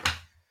 It's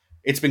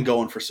been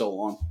going for so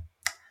long.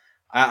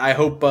 I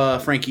hope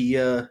Frankie.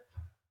 I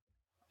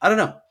don't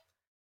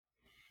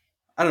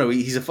know.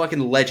 He's a fucking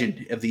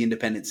legend of the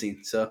independent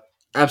scene. So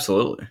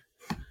Absolutely.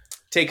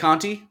 Tay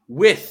Conti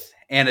with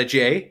Anna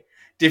Jay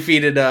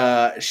defeated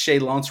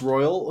Chalance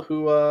Royale,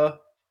 who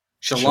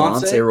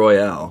Chalance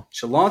Royale.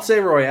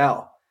 Chalance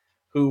Royale,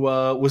 who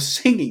was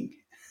singing.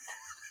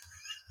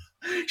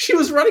 She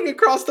was running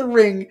across the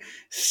ring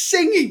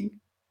singing.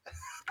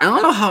 I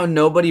don't know how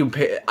nobody.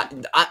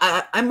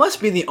 I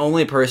must be the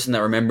only person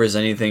that remembers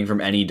anything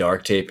from any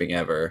Dark taping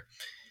ever.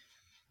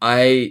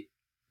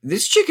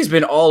 This chick has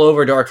been all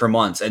over Dark for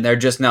months, and they're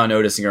just now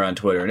noticing her on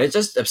Twitter, and it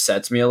just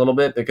upsets me a little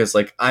bit because,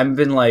 like, I've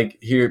been like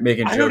here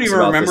making jokes. I don't even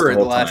about remember this it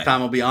the last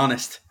time. I'll be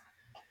honest.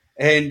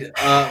 And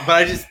but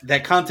I just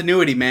that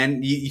continuity,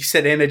 man. You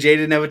said Anna Jay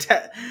didn't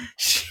have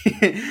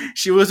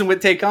she wasn't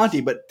with Tay Conti,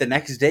 but the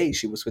next day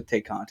she was with Tay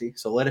Conti.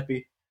 So let it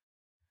be.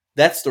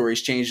 That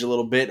story's changed a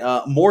little bit.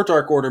 More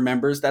Dark Order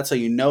members. That's how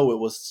you know it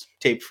was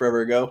taped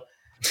forever ago.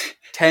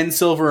 10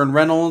 Silver and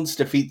Reynolds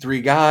defeat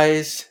 3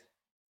 guys.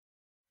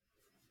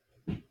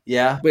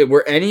 Yeah. Wait,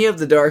 were any of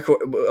the Dark...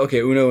 Okay,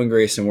 Uno and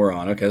Grayson were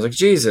on. Okay, I was like,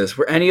 Jesus,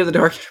 were any of the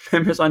Dark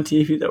members on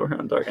TV that were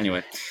on Dark?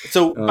 Anyway.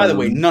 So, by the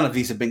way, none of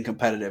these have been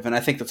competitive, and I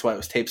think that's why it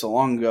was taped so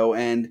long ago.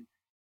 And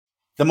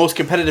the most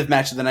competitive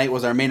match of the night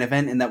was our main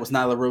event, and that was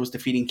Nyla Rose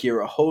defeating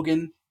Kiera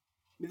Hogan.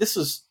 This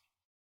was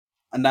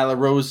a Nyla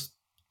Rose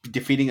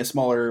defeating a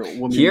smaller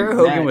woman. Kiera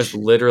Hogan was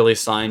literally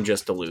signed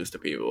just to lose to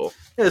people.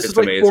 Yeah, this was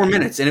like amazing. 4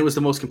 minutes, and it was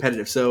the most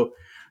competitive. So,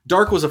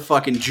 Dark was a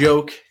fucking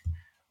joke.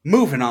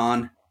 Moving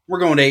on. We're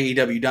going to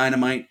AEW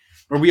Dynamite,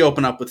 where we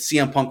open up with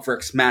CM Punk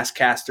versus Max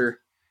Caster.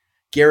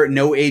 Garrett,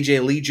 no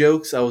AJ Lee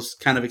jokes. I was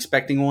kind of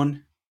expecting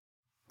one.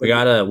 We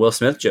got a Will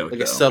Smith joke, like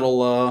a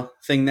subtle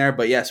thing there.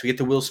 But yes, we get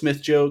the Will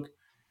Smith joke.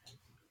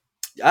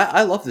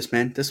 I love this,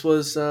 man. This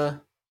was,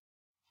 CM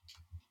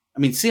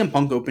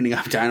Punk opening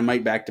up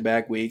Dynamite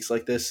back-to-back weeks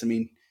like this. I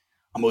mean,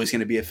 I'm always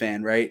going to be a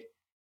fan, right?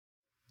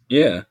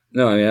 Yeah.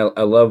 No, I mean,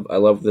 I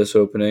love this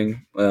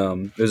opening.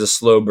 It was a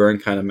slow burn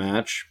kind of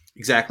match.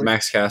 Exactly.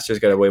 Max Caster's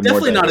got a way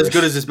definitely more. Definitely not as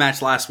good as his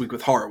match last week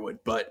with Harwood,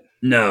 but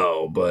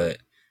no, but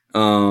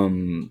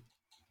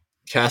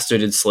Caster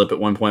did slip at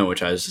one point,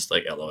 which I was just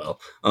like,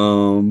 LOL.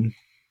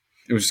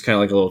 It was just kind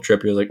of like a little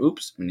trip. He was like,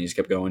 "Oops," and he just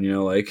kept going. You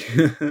know, like.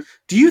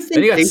 Do you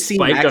think they see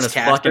Max on his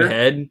Caster fucking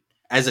head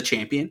as a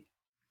champion?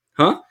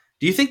 Huh?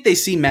 Do you think they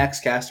see Max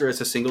Caster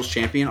as a singles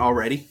champion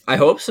already? I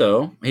hope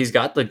so. He's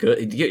got the good.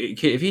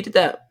 If he did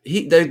that,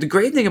 the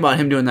great thing about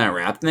him doing that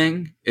rap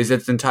thing is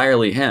it's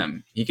entirely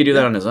him. He could do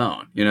that on his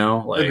own. You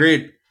know, like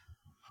agreed.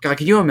 God,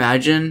 can you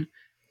imagine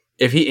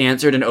if he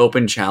answered an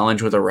open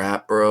challenge with a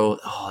rap, bro?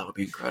 Oh, that would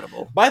be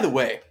incredible. By the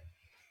way,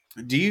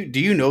 do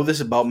you know this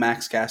about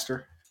Max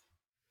Caster?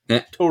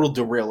 Total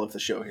derail of the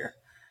show here.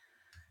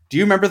 Do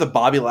you remember the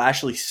Bobby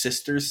Lashley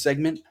sisters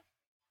segment?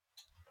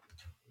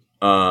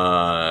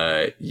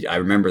 I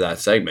remember that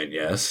segment,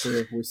 yes.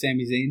 Where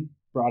Sami Zayn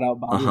brought out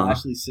Bobby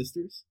Lashley's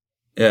sisters?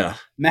 Yeah.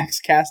 Max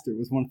Caster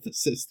was one of the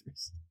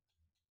sisters.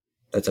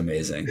 That's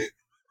amazing.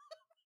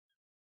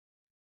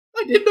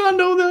 I did not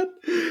know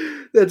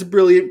that. That's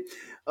brilliant.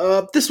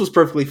 This was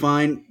perfectly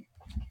fine.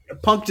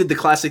 Punk did the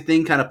classic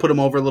thing, kind of put him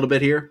over a little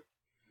bit here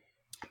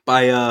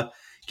by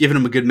giving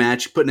him a good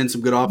match, putting in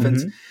some good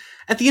offense. Mm-hmm.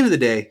 At the end of the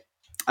day,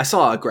 I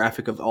saw a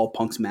graphic of all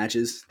Punk's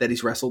matches that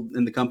he's wrestled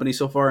in the company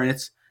so far, and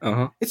it's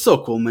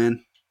so cool,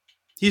 man.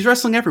 He's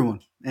wrestling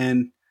everyone,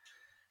 and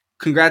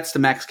congrats to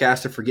Max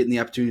Caster for getting the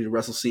opportunity to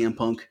wrestle CM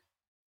Punk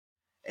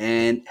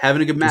and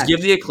having a good match. Just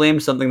give the Acclaim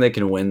something they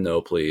can win,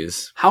 though,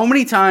 please. How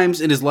many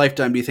times in his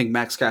lifetime do you think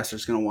Max Caster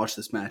is going to watch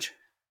this match?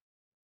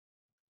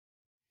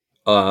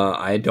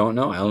 I don't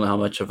know. I don't know how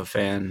much of a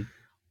fan.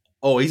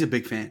 Oh, he's a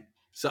big fan.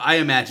 So I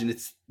imagine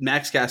it's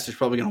Max Caster's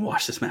probably going to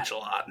watch this match a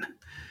lot.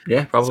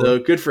 Yeah, probably. So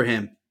good for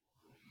him.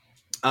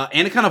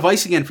 Anaconda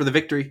Vice again for the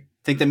victory.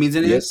 Think that means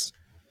anything? Yes.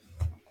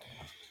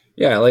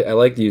 Yeah, I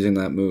like using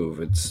that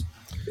move.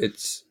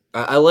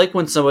 I like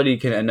when somebody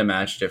can end a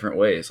match different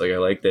ways. Like I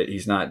like that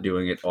he's not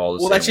doing it all the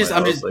same. Well, that's just way,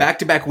 I'm just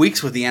back-to-back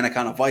weeks with the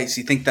Anaconda Vice.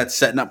 You think that's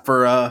setting up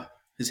for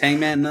his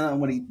Hangman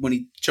when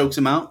he chokes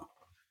him out?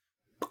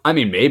 I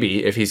mean,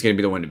 maybe if he's going to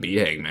be the one to beat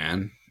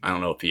Hangman. I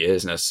don't know if he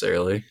is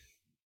necessarily.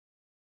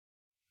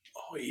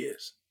 Oh, he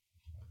is.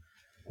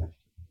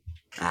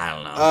 I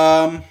don't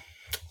know.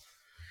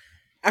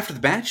 After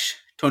the match,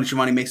 Tony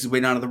Schiavone makes his way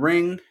down to the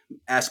ring,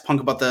 asks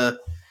Punk about the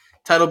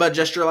title belt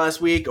gesture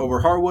last week over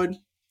Harwood.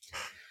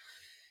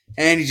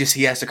 And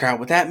he asks the crowd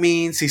what that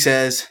means. He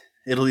says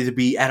it'll either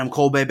be Adam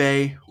Cole,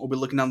 baby, or we're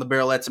looking down the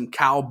barrel at some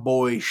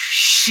cowboy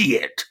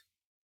shit.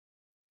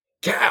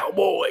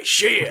 Cowboy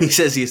shit. He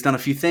says he has done a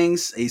few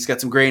things. He's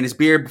got some gray in his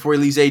beard. Before he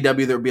leaves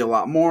AEW, there'll be a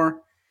lot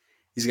more.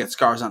 He's got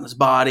scars on his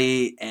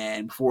body.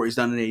 And before he's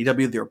done in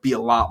AEW, there'll be a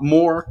lot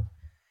more.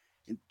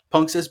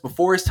 Punk says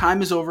before his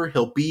time is over,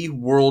 he'll be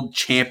world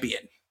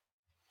champion.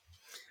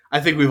 I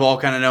think we've all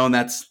kind of known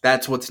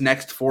that's what's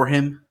next for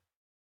him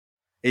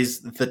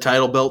is the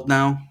title belt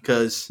now.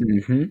 Because,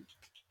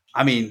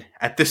 I mean,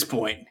 at this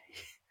point,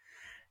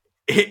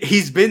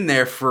 he's been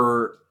there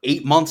for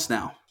 8 months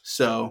now.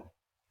 So,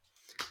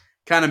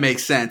 kind of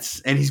makes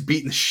sense. And he's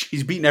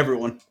beaten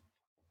everyone.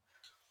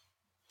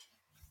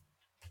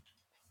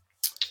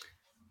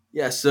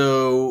 Yeah,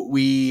 so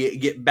we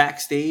get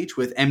backstage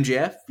with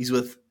MJF. He's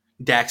with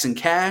Dax and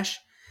Cash,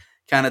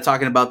 kind of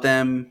talking about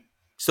them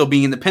still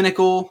being in the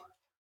Pinnacle.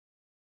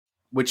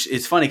 Which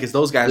is funny because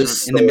those guys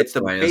are in the midst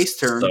of a face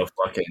turn. So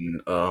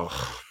fucking,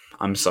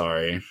 I'm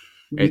sorry.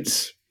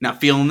 It's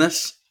not feeling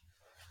this.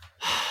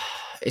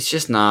 It's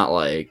just not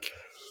like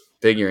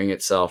figuring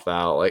itself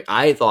out. Like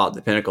I thought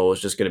the Pinnacle was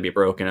just going to be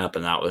broken up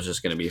and that was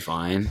just going to be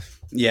fine.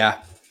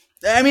 Yeah,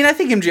 I mean, I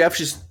think MJF's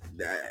just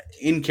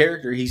in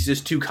character. He's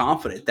just too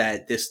confident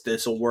that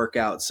this will work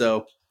out.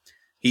 So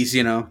he's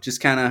just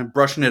kind of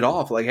brushing it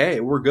off. Like, hey,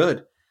 we're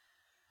good.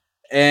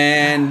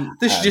 And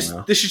this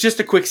is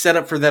just a quick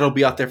setup for that'll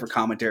be out there for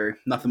commentary.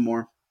 Nothing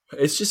more.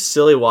 It's just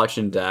silly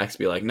watching Dax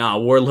be like, "Nah,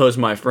 Wardlow's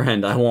my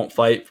friend. I won't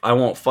fight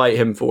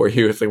him for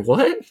you." It's like,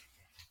 what?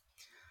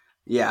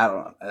 Yeah, I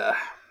don't know.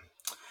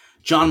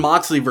 Jon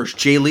Moxley versus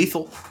Jay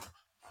Lethal.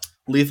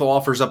 Lethal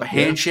offers up a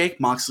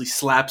handshake. Moxley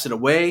slaps it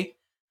away,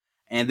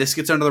 and this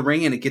gets under the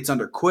ring, and it gets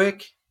under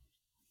quick.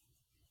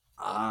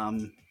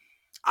 I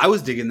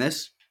was digging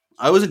this.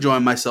 I was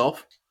enjoying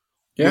myself.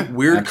 Yeah,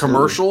 weird absolutely.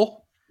 Commercial.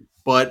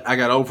 But I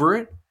got over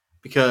it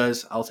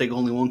because I'll take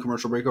only one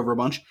commercial break over a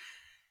bunch.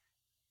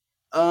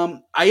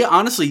 I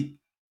honestly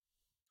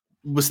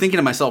was thinking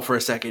to myself for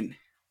a second,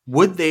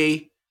 would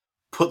they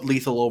put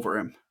Lethal over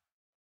him?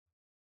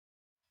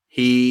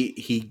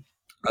 He.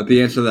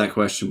 The answer to that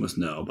question was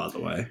no. By the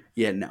way,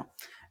 Yeah, no.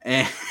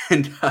 And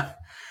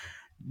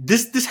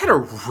this had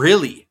a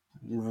really,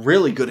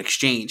 really good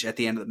exchange at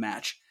the end of the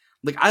match.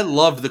 Like I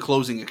loved the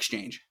closing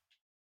exchange.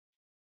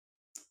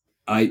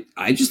 I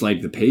just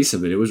like the pace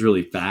of it. It was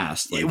really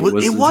fast. Like, it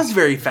was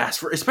very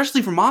fast,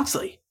 especially for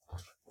Moxley.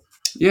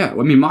 Yeah,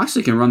 I mean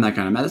Moxley can run that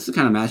kind of match. That's the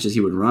kind of matches he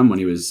would run when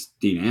he was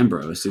Dean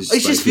Ambrose. It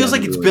just feels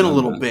like it's been a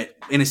little bit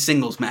in his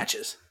singles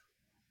matches.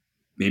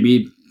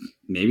 Maybe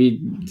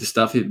the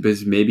stuff.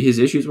 Maybe his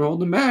issues were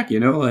holding him back.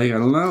 Like I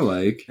don't know.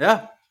 Like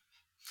yeah.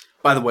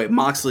 By the way,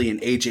 Moxley and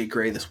AJ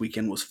Gray this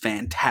weekend was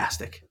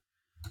fantastic.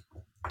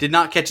 Did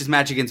not catch his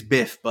match against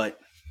Biff, but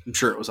I'm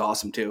sure it was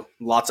awesome too.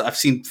 I've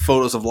seen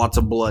photos of lots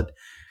of blood,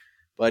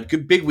 but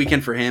good big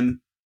weekend for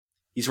him.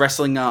 He's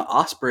wrestling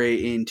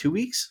Ospreay in 2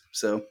 weeks,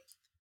 so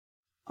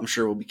I'm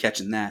sure we'll be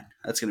catching that.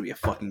 That's gonna be a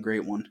fucking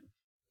great one.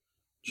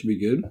 Should be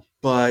good.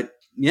 But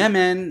yeah,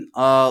 man,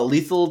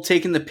 Lethal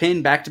taking the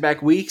pin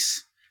back-to-back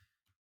weeks,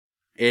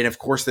 and of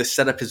course this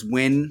set up his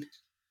win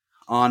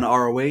on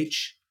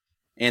ROH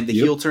and the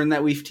heel turn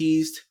that we've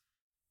teased.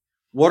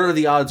 What are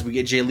the odds we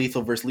get Jay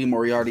Lethal versus Lee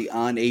Moriarty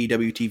on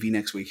AEW TV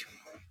next week?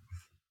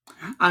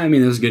 I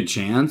mean, there's a good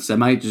chance. That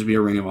might just be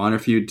a Ring of Honor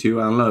feud, too.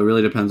 I don't know. It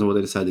really depends on what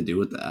they decide to do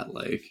with that.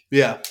 Like,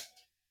 yeah.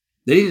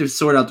 They need to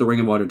sort out the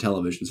Ring of Honor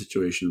television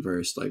situation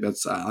first. Like,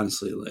 that's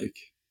honestly, like...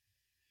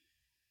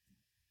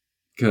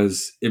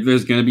 Because if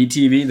there's going to be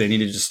TV, they need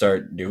to just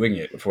start doing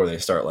it before they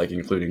start, like,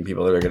 including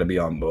people that are going to be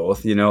on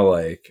both,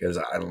 Like, because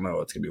I don't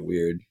know. It's going to be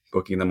weird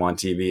booking them on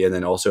TV and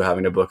then also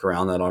having to book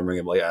around that on Ring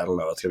of... Like, I don't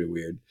know. It's going to be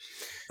weird.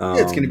 Yeah,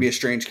 it's going to be a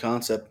strange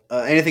concept.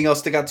 Anything else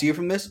stick out to you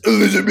from this?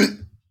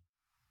 Elizabeth.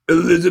 I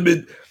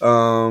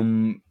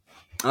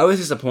was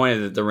disappointed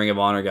that the Ring of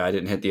Honor guy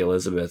didn't hit the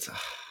Elizabeth.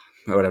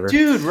 Whatever,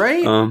 dude.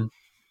 Right?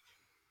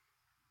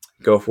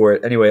 Go for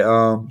it. Anyway,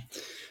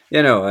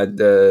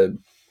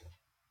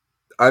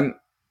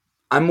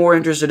 I'm more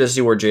interested to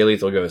see where Jay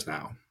Lethal goes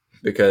now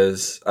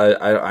because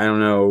I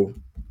don't know.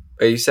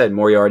 Like you said,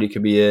 Moriarty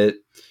could be it.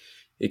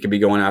 He could be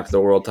going after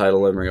the world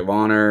title in Ring of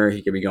Honor.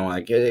 He could be going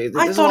like. I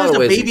thought as a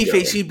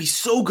babyface he'd be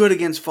so good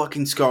against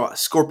fucking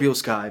Scorpio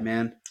Sky,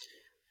 man.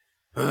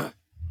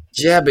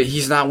 Yeah, but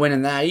he's not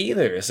winning that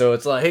either. So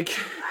it's like,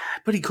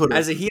 but he could.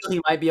 As a heel, he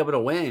might be able to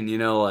win.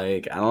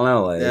 Like I don't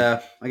know. Like,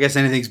 yeah, I guess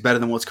anything's better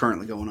than what's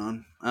currently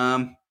going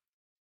on.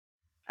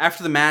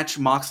 After the match,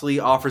 Moxley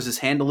offers his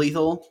hand to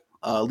Lethal.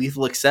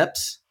 Lethal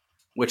accepts,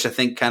 which I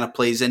think kind of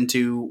plays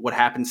into what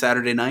happened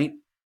Saturday night.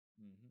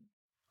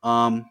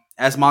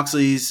 As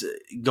Moxley's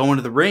going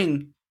to the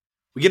ring,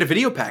 we get a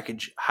video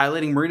package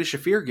highlighting Marina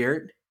Shafir,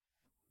 Garrett.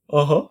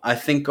 I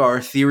think our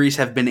theories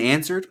have been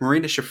answered.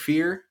 Marina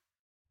Shafir,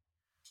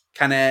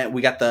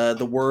 we got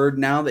the word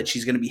now that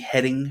she's going to be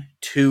heading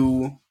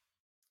to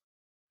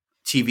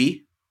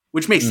TV,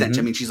 which makes sense.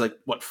 I mean, she's like,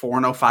 4-0,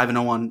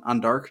 5-0 on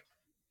Dark?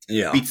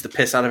 Yeah. Beats the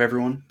piss out of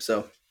everyone.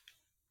 So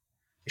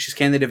it's just,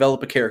 can they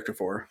develop a character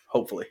for her?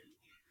 Hopefully.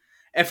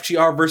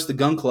 FTR versus the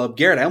Gun Club.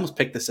 Garrett, I almost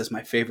picked this as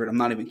my favorite. I'm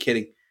not even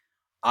kidding.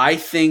 I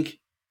think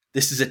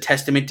this is a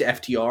testament to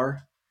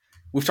FTR.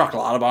 We've talked a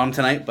lot about them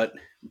tonight, but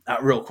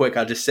real quick,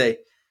 I'll just say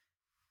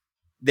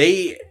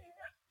they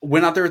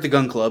went out there with the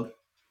Gun Club,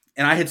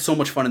 and I had so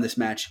much fun in this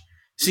match.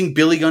 Seeing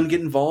Billy Gunn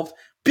get involved,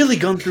 Billy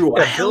Gunn threw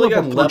a hell of a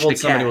punch leveled to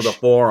somebody with a Cash.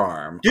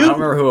 forearm. Dude, I don't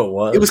remember who it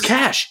was. It was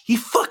Cash. He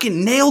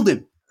fucking nailed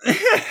him.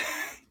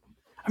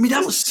 I mean,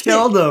 that was sick.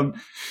 killed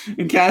him.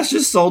 And Cash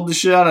just sold the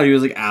shit out of him. He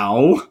was like,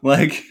 ow.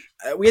 Like,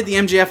 We had the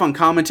MJF on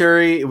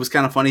commentary. It was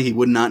kind of funny. He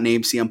would not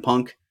name CM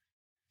Punk.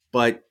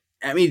 But,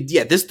 I mean,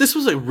 yeah, this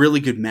was a really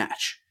good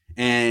match.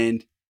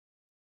 And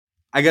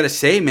I got to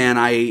say, man,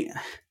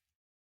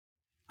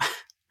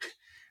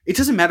 it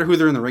doesn't matter who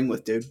they're in the ring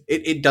with, dude.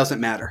 It doesn't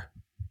matter.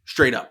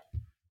 Straight up.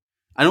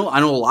 I know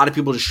a lot of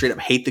people just straight up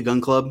hate the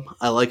Gun Club.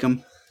 I like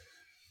them.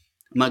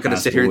 I'm not going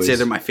to sit here and say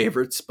they're my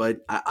favorites,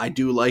 but I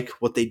do like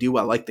what they do.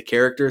 I like the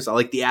characters. I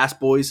like the Ass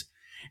Boys.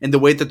 And the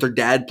way that their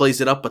dad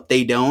plays it up, but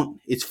they don't.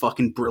 It's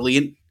fucking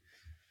brilliant.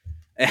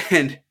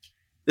 And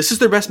this is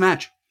their best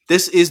match.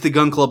 This is the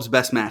Gun Club's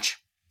best match.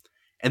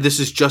 And this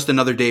is just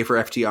another day for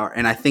FTR.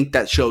 And I think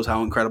that shows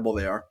how incredible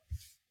they are.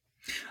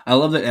 I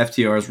love that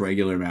FTR's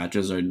regular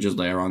matches are just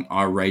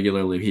are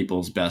regularly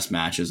people's best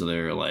matches of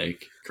their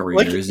like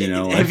careers.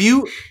 Have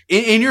you,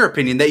 in your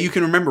opinion, that you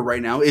can remember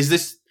right now, is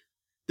this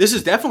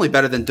is definitely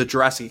better than the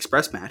Jurassic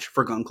Express match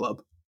for Gun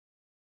Club,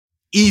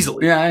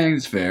 easily. Yeah, I think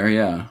it's fair.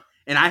 Yeah,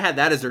 and I had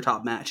that as their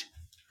top match.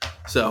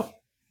 So,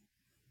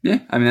 yeah,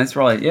 I mean that's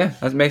probably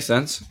that makes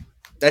sense.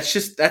 That's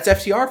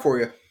FTR for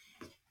you.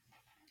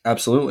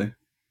 Absolutely.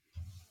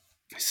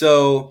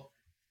 So,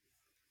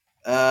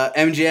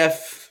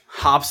 MJF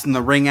hops in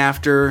the ring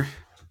after.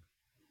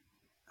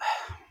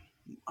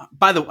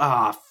 By the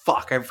I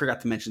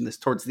forgot to mention this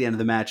towards the end of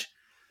the match.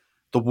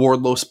 The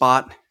Wardlow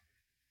spot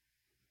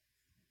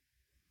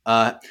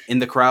in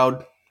the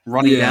crowd,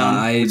 running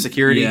down with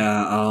security.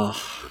 Yeah,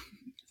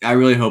 I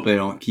really hope they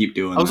don't keep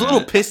doing that. I was a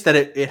little pissed that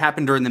it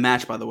happened during the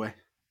match, by the way.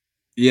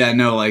 Yeah,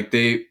 no, like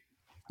they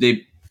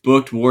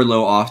booked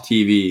Wardlow off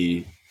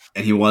TV,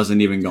 and he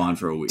wasn't even gone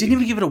for a week. Didn't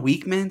even give it a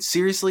week, man.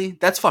 Seriously?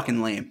 That's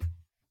fucking lame.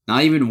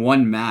 Not even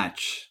one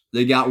match.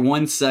 They got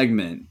one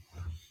segment.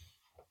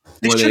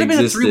 This should have been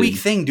a 3-week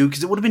thing, dude,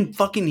 because it would have been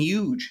fucking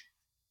huge.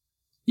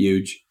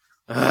 Huge.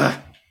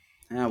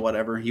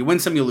 Whatever. You win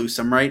some, you lose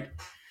some, right?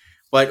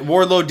 But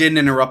Wardlow didn't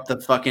interrupt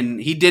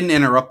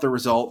the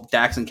result.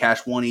 Dax and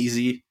Cash won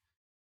easy.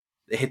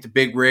 They hit the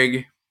big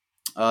rig.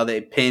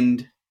 They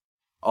pinned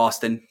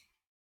Austin,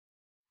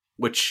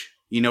 which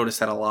you notice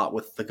that a lot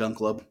with the Gun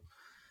Club.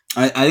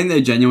 I think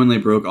they genuinely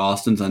broke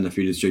Austin's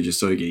undefeated streak just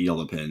so he could yell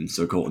the pin,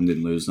 so Colton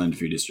didn't lose an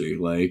undefeated streak.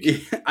 Like,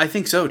 I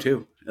think so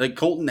too. Like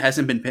Colton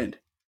hasn't been pinned,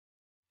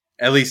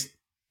 at least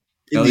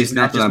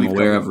not that I'm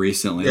aware of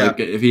recently. Yeah. Like,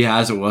 if he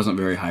has, it wasn't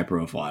very high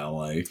profile.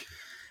 Like,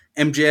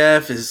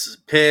 MJF is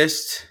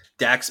pissed.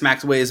 Dax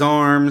smacks away his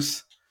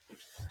arms.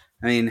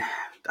 I mean,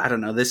 I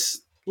don't know.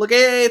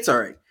 It's all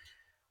right.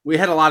 We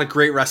had a lot of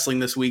great wrestling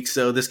this week,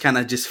 so this kind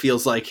of just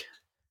feels like,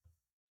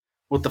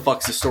 what the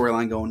fuck's the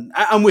storyline going?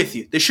 I'm with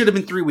you. This should have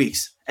been 3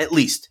 weeks, at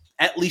least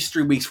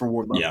 3 weeks for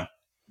Wardlow. Yeah.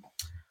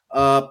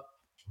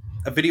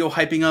 A video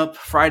hyping up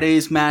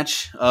Friday's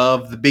match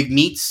of the Big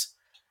Meats,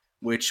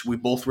 which we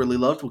both really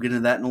loved. We'll get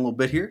into that in a little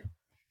bit here.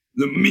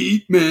 The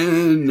Meat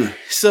Man.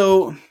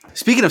 So,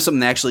 speaking of something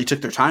they actually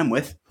took their time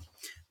with,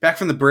 back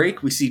from the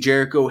break, we see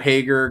Jericho,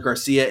 Hager,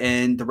 Garcia,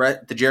 and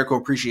the Jericho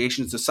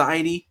Appreciation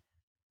Society.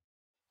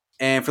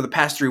 And for the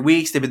past 3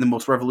 weeks, they've been the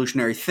most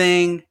revolutionary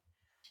thing.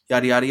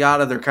 Yada, yada,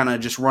 yada. They're kind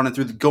of just going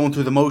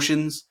through the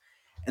motions.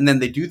 And then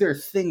they do their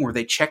thing where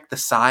they check the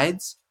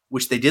sides,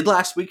 which they did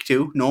last week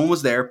too. No one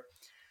was there.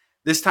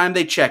 This time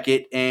they check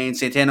it, and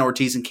Santana,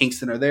 Ortiz, and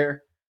Kingston are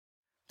there.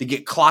 They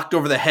get clocked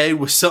over the head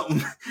with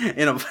something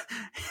in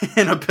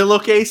a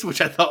pillowcase,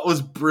 which I thought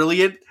was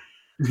brilliant.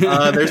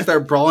 They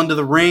start brawling to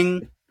the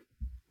ring.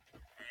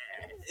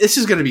 This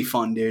is going to be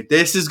fun, dude.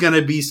 This is going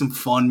to be some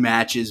fun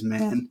matches,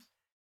 man.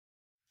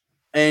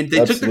 And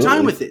they took their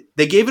time with it.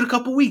 They gave it a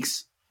couple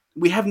weeks.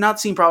 We have not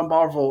seen Proud and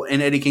Powerful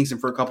and Eddie Kingston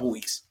for a couple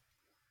weeks.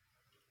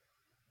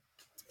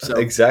 So,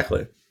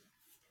 exactly.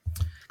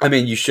 I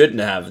mean, you shouldn't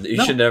have.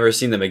 You should never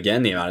seen them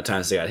again the amount of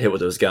times they got hit with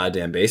those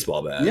goddamn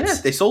baseball bats. Yeah,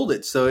 they sold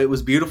it. So it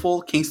was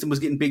beautiful. Kingston was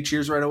getting big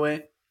cheers right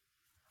away.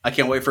 I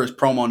can't wait for his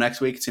promo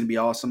next week. It's going to be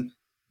awesome.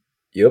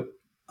 Yep.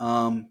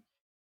 But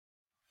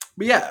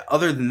yeah,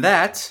 other than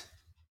that,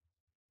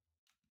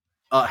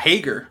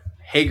 Hager,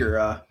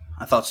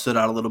 I thought stood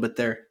out a little bit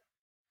there.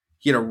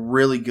 He had a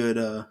really good,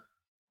 it was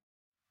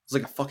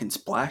like a fucking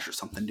splash or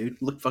something, dude.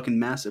 It looked fucking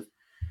massive.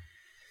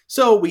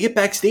 So we get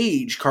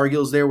backstage.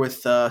 Cargill's there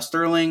with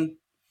Sterling,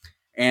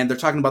 and they're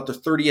talking about their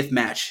 30th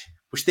match,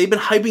 which they've been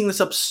hyping this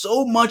up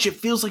so much it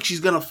feels like she's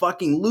going to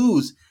fucking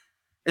lose.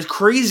 As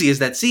crazy as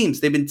that seems,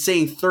 they've been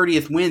saying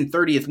 30th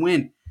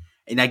win.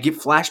 And I get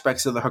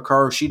flashbacks to the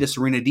Hikaru Shida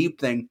Serena Deeb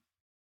thing.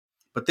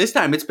 But this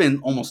time it's been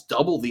almost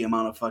double the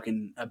amount of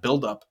fucking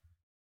build-up.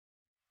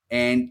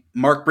 And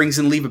Mark brings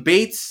in Leva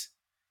Bates.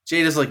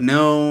 Jada's like,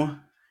 no.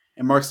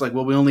 And Mark's like,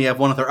 well, we only have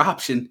one other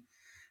option.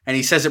 And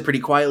he says it pretty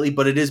quietly,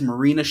 but it is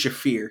Marina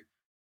Shafir.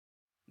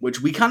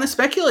 Which we kind of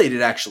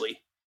speculated, actually.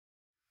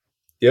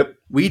 Yep.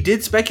 We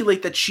did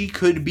speculate that she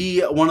could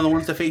be one of the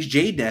ones to face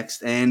Jade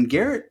next. And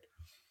Garrett,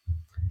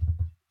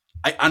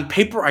 on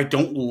paper, I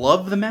don't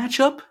love the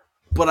matchup.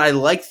 but I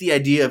like the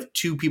idea of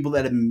two people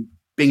that have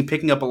been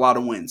picking up a lot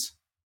of wins.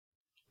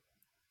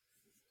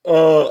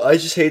 I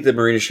just hate that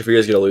Marina Shafir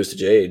is going to lose to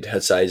Jade. I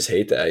just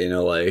hate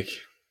that.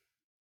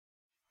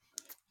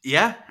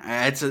 Yeah,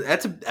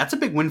 that's a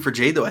big win for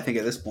Jade though. I think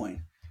at this point.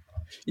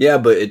 Yeah,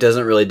 but it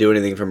doesn't really do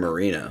anything for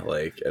Marina,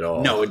 at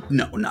all. No,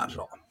 not at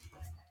all.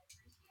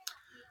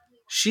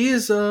 She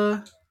is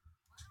yeah,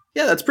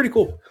 that's pretty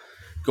cool.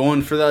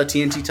 Going for the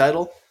TNT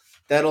title.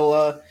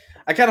 That'll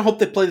I kind of hope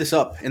they play this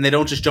up and they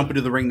don't just jump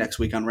into the ring next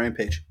week on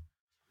Rampage.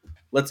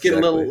 Let's get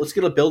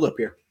a build up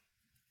here.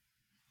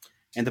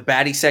 And the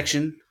baddie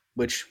section,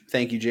 which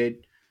thank you, Jade.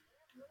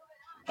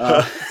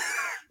 We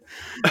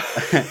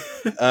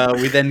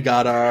then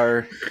got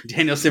our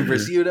Danielson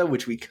versus Yuta,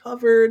 which we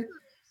covered.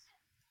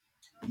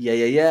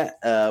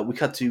 Yeah. We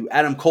cut to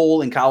Adam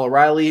Cole and Kyle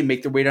O'Reilly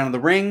make their way down to the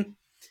ring.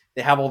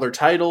 They have all their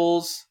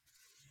titles.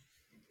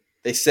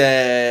 They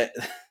said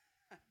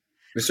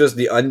this was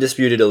the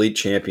Undisputed Elite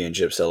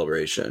Championship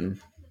celebration.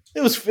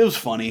 it was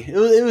funny. It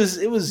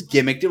was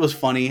gimmicked. It was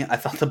funny. I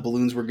thought the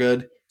balloons were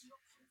good.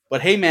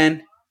 But hey,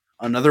 man,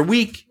 another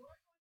week.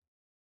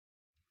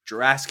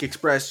 Jurassic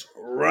Express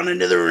running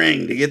to the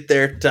ring to get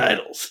their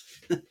titles.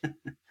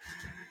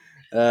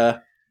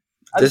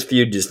 This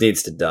feud just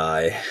needs to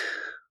die.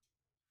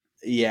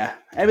 Yeah.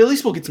 I mean, at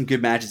least we'll get some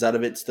good matches out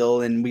of it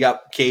still. And we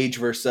got Cage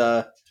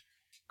versus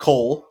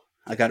Cole.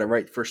 I got it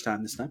right the first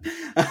time this time.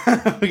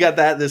 We got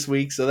that this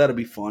week, so that'll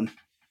be fun.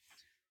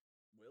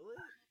 Will it?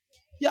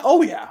 Yeah.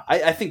 Oh, yeah.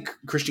 I think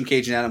Christian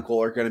Cage and Adam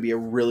Cole are going to be a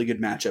really good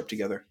matchup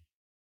together.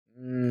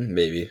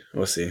 Maybe.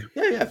 We'll see.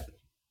 Yeah.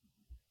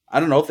 I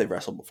don't know if they've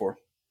wrestled before.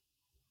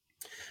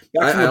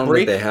 I don't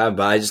think they have,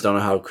 but I just don't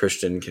know how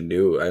Christian can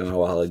do. I don't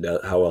know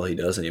how well he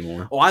does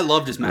anymore. Oh, I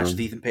loved his match with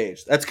Ethan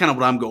Page. That's kind of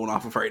what I'm going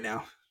off of right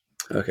now.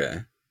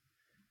 Okay.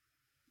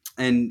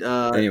 And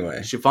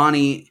anyway,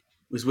 Shivani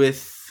was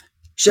with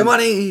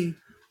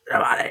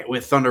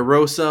with Thunder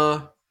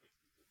Rosa.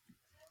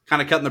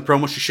 Kind of cutting the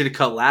promo she should have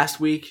cut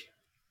last week.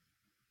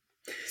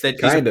 Said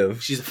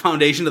she's a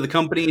foundation of the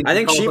company. I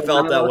think she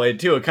felt that way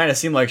too. It kind of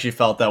seemed like she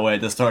felt that way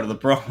at the start of the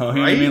promo.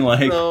 You know what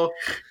I mean? So,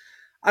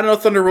 I don't know,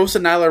 Thunder Rosa,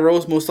 Nyla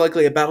Rose, most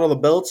likely a battle of the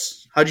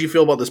belts. How do you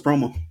feel about this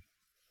promo?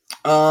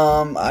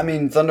 I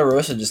mean, Thunder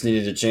Rosa just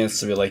needed a chance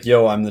to be like,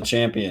 "Yo, I'm the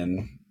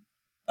champion."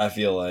 I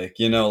feel like,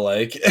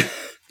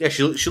 yeah,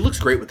 she looks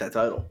great with that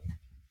title.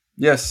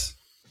 Yes,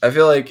 I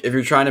feel like if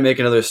you're trying to make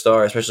another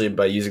star, especially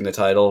by using the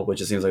title, which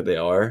it seems like they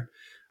are,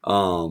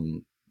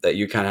 that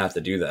you kind of have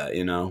to do that.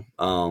 You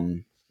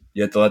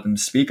have to let them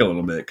speak a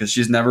little bit because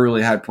she's never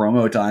really had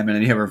promo time in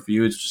any of her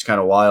feuds, which is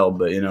kind of wild.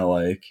 But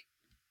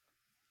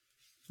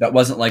that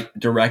wasn't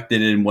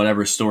directed in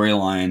whatever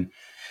storyline.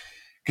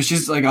 Because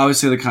she's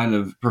obviously the kind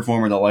of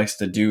performer that likes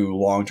to do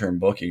long-term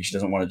booking. She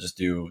doesn't want to just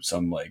do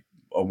some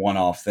a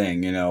one-off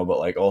thing,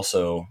 but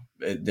also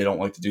they don't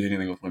like to do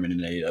anything with women in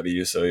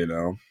AEW. So,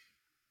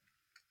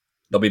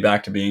 they'll be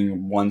back to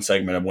being one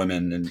segment of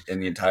women in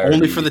the entire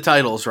only for the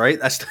titles, right?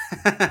 That's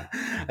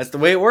the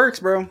way it works,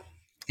 bro.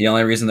 The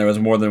only reason there was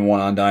more than one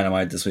on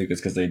Dynamite this week is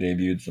because they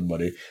debuted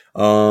somebody.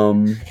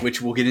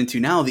 Which we'll get into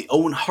now. The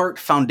Owen Hart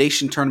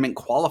Foundation Tournament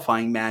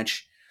qualifying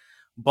match.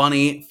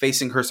 Bunny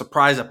facing her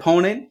surprise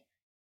opponent,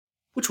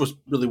 which was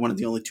really one of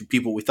the only two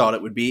people we thought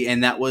it would be,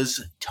 and that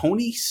was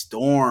Toni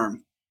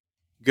Storm.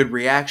 Good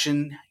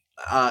reaction.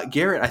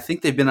 Garrett, I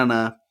think they've been on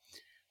a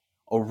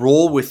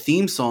roll with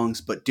theme songs,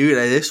 but dude,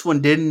 this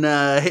one didn't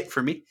hit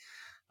for me.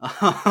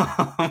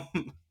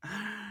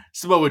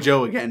 Samoa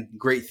Joe again,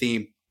 great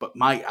theme. But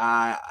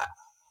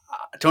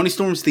Toni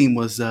Storm's theme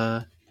was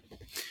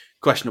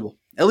questionable,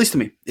 at least to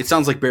me. It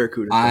sounds like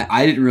Barracuda.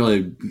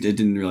 It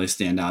didn't really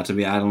stand out to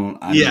me.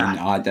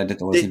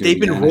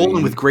 They've been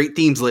rolling with great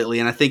themes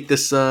lately, and I think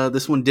this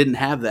one didn't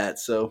have that.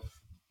 So,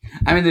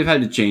 I mean, they've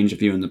had to change a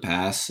few in the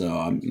past,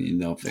 so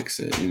they'll fix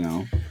it,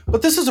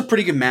 But this is a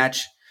pretty good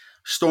match.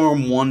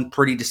 Storm won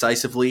pretty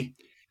decisively.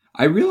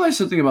 I realized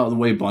something about the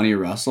way Bunny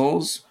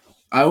wrestles.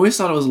 I always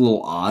thought it was a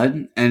little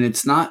odd, and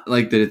it's not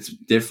that it's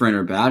different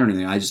or bad or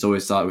anything. I just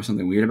always thought it was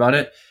something weird about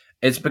it.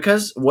 It's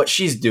because what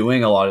she's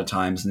doing a lot of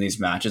times in these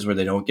matches where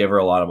they don't give her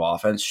a lot of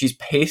offense, she's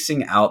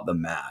pacing out the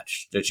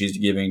match that she's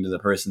giving to the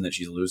person that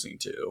she's losing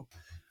to.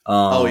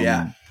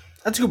 Yeah.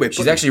 That's a good way.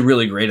 She's actually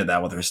really great at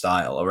that with her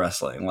style of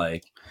wrestling.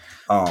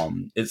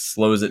 It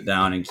slows it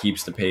down and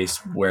keeps the pace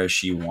where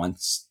she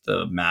wants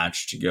the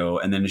match to go,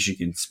 and then she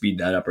can speed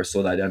that up or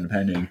slow that down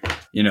depending.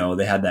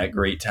 They had that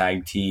great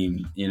tag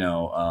team.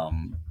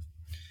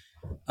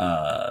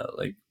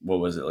 What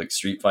was it,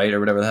 Street Fight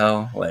or whatever the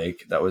hell?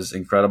 That was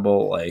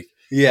incredible.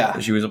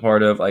 She was a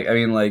part of.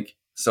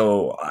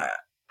 So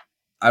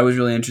I was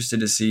really interested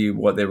to see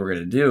what they were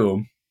going to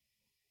do,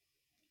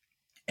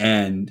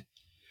 and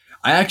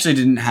I actually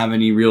didn't have I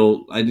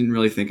didn't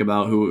really think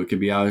about who it could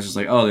be. I was just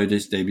they're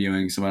just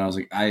debuting someone. I was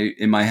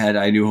in my head,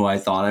 I knew who I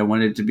thought I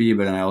wanted it to be,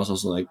 but then I was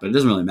also but it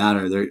doesn't really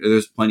matter.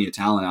 There's plenty of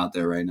talent out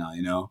there right now,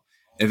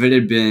 If it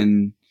had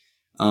been,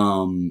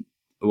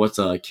 what's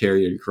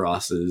Karrion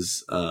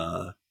Kross's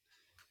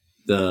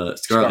the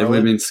Scarlet. It would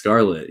have been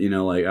Scarlet. You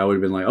know, like I would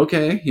have been like,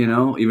 okay, you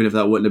know, even if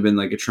that wouldn't have been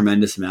like a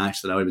tremendous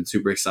match that I would have been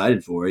super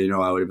excited for. You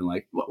know, I would have been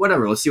like,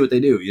 whatever. Let's see what they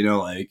do. You know,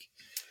 like,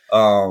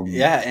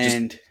 yeah,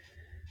 and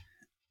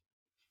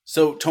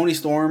so Toni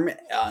Storm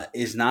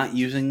is not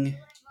using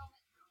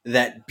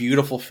that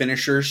beautiful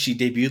finisher she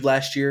debuted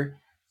last year,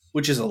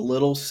 which is a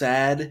little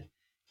sad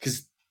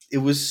because it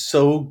was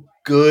so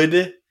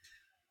good.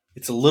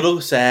 It's a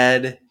little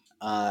sad.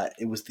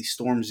 It was the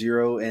Storm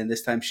Zero, and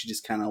this time she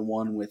just kind of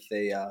won with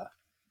a, I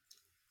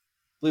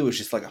believe it was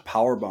just like a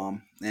power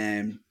bomb,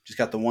 and just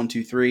got the 1,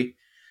 2, 3.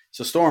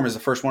 So Storm is the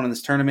first one in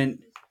this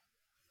tournament.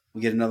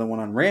 We get another one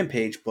on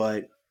Rampage,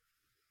 but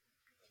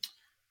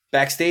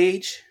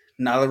backstage,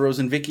 Nyla Rose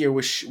and Vicky are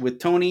with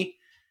Toni,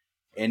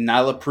 and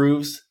Nyla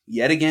proves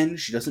yet again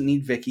she doesn't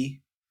need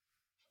Vicky.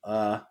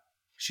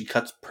 She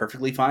cuts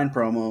perfectly fine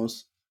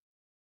promos,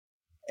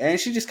 and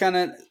she just kind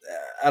of,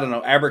 I don't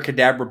know,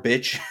 abracadabra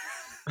bitch.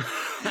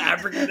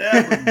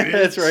 Abracadabra, bitch.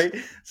 That's right.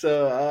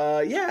 So,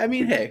 yeah, I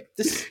mean, hey,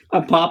 this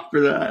I popped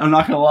for that. I'm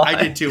not gonna lie.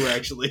 I did too,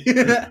 actually.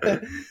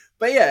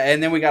 But yeah,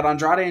 and then we got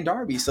Andrade and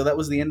Darby, so that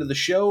was the end of the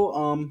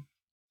show.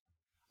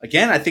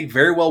 Again, I think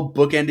very well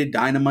bookended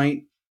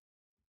Dynamite.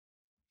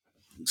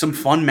 Some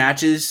fun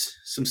matches,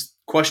 some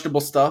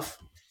questionable stuff,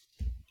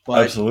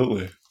 but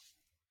Absolutely.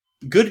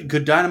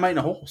 good Dynamite in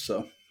a whole.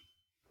 So,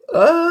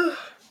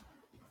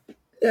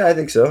 Yeah, I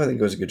think so. I think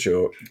it was a good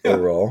show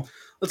overall.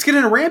 let's get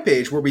into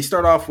Rampage, where we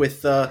start off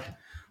with a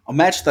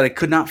match that I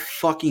could not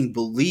fucking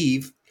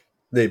believe.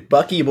 The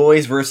Bucky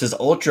Boys versus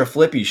Ultra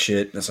Flippy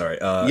shit. Sorry,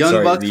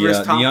 Young Bucks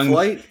versus Top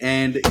Flight,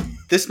 and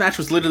this match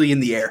was literally in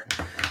the air.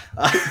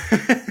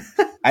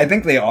 I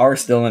think they are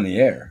still in the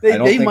air. I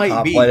don't think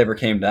Top Flight ever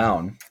came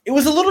down. It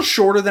was a little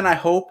shorter than I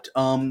hoped.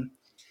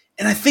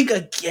 And I think,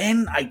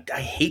 again,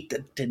 I hate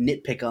to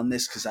nitpick on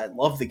this because I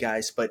love the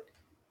guys, but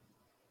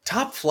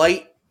Top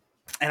Flight,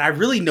 and I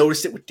really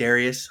noticed it with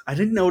Darius. I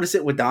didn't notice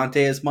it with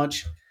Dante as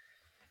much.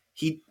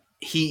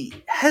 He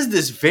has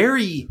this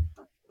very,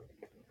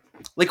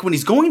 like when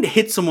he's going to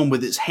hit someone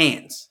with his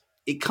hands,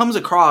 it comes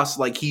across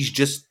like he's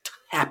just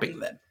tapping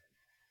them.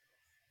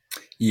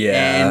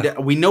 Yeah.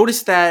 And we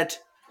noticed that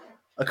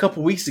a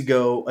couple weeks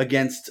ago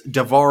against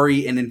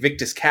Daivari and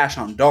Invictus Cash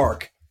on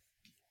Dark.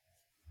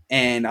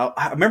 And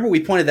I remember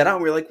we pointed that out.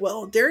 And we were like,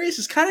 well, Darius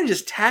is kind of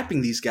just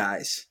tapping these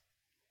guys.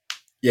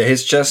 Yeah,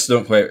 his chops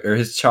don't quite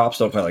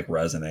like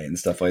resonate and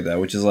stuff like that,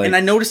 which is like. And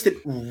I noticed it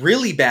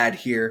really bad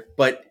here,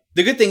 but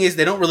the good thing is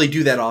they don't really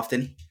do that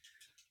often.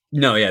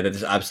 No, yeah,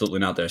 that's absolutely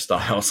not their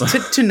style. So.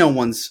 To no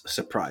one's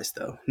surprise,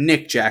 though,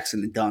 Nick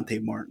Jackson and Dante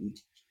Martin,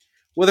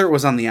 whether it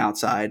was on the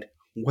outside,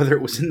 whether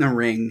it was in the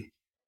ring,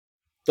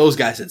 those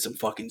guys had some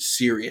fucking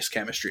serious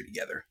chemistry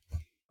together.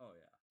 Oh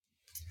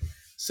yeah.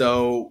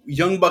 So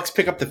Young Bucks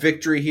pick up the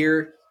victory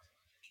here.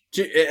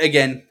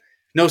 Again,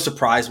 no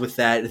surprise with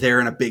that. They're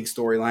in a big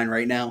storyline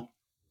right now.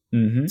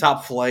 Mm-hmm.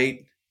 Top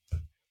Flight.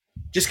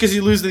 Just because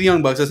you lose to the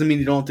Young Bucks doesn't mean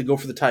you don't have to go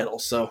for the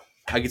titles. So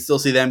I can still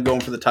see them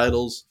going for the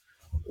titles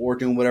or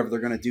doing whatever they're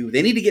going to do.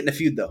 They need to get in a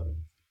feud, though.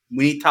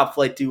 We need Top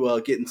Flight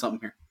to get in something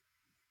here.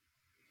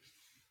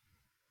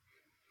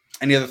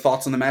 Any other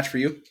thoughts on the match for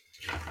you?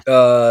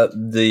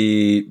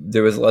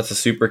 There was lots of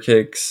super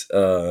kicks.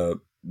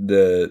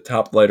 The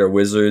Top Flight are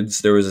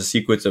wizards. There was a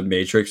sequence of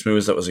Matrix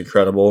moves that was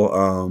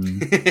incredible.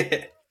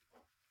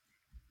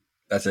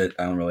 That's it.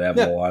 I don't really have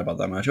a lot about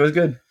that match. It was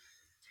good.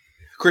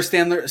 Chris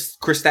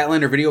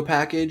Statlander video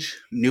package,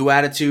 new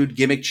attitude,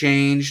 gimmick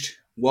changed.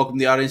 Welcome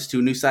the audience to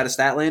a new side of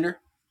Statlander.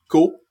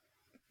 Cool.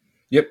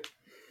 Yep.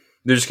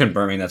 They're just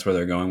confirming that's where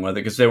they're going with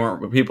it because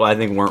people I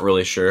think weren't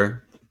really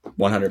sure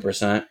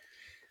 100%.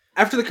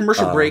 After the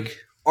commercial break,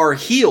 our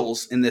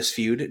heels in this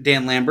feud,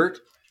 Dan Lambert,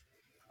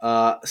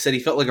 said he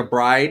felt like a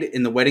bride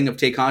in the wedding of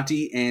Tay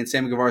Conti and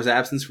Sammy Guevara's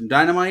absence from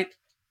Dynamite.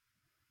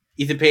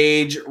 Ethan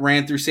Page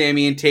ran through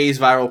Sammy and Tay's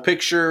viral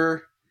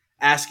picture,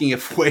 asking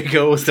if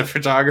Fuego was the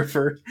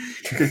photographer.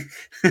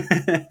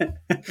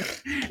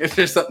 If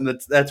there's something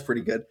that's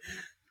pretty good.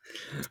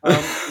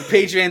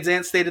 Paige Van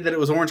Zandt stated that it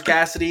was Orange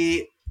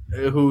Cassidy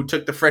who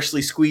took the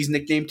freshly squeezed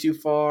nickname too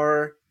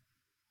far.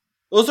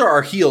 Those are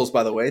our heels,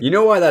 by the way. You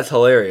know why that's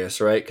hilarious,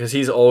 right? Because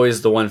he's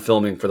always the one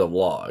filming for the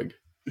vlog.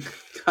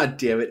 God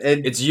damn it.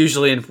 And it's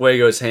usually in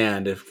Fuego's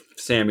hand if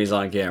Sammy's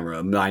on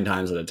camera 9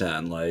 times out of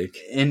 10. Like,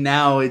 and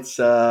now it's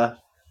so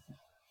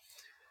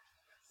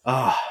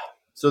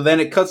then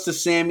it cuts to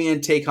Sammy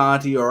and Tay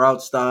Conti are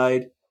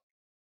outside.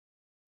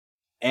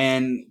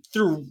 And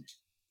through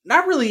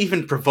not really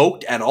even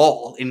provoked at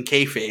all in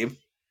kayfabe,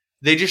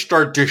 they just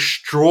start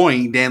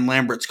destroying Dan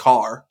Lambert's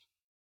car.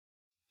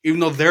 Even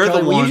though they're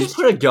the ones. You just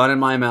put a gun in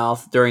my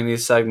mouth during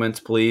these segments,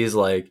 please.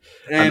 Like,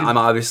 I'm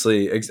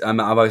obviously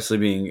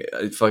being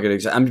fucking.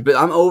 But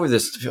I'm over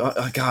this.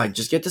 Oh, God,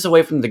 just get this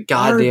away from the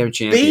goddamn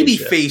championship. Baby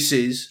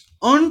faces,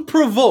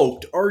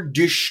 unprovoked, are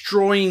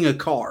destroying a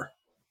car.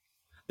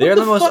 They're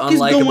the most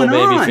unlikable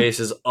baby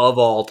faces of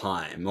all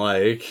time.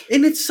 Like,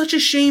 and it's such a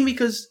shame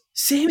because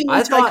Sammy.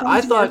 I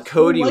thought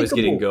Cody was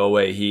getting go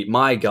away heat.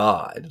 My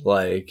God,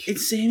 like, and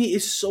Sammy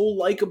is so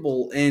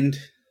likable, and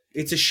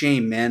it's a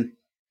shame, man.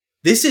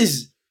 This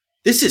is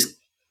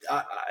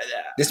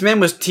This man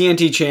was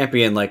TNT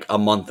champion like a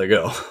month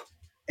ago.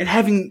 and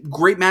having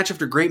great match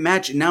after great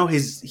match, and now he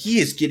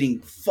is getting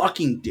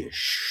fucking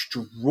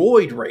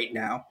destroyed right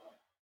now.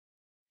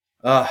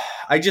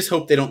 I just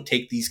hope they don't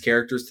take these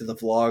characters to the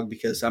vlog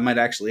because I might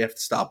actually have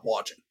to stop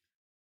watching.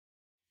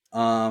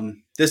 I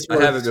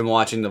haven't been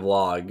watching the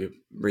vlog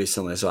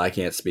recently, so I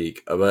can't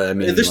speak. But I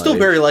mean, they're still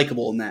very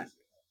likable in that.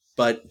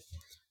 But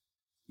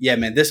yeah,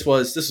 man, this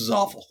was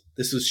awful.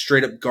 This was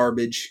straight up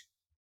garbage.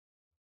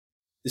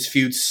 This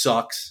feud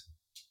sucks.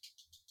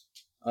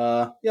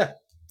 Yeah.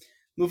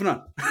 Moving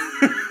on.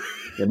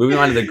 Yeah, moving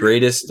on to the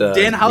greatest,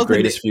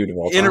 Danhausen feud of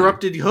all time.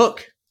 Interrupted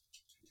Hook,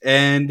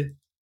 and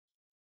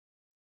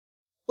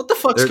what the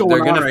fuck's going on?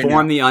 They're gonna right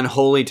form now? the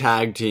unholy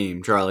tag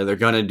team, Charlie. They're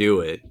gonna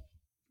do it.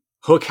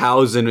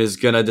 Hookhausen is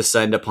gonna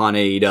descend upon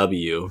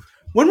AEW.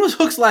 When was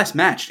Hook's last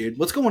match, dude?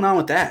 What's going on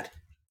with that?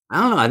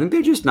 I don't know. I think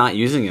they're just not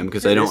using him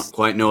because they don't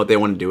quite know what they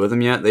want to do with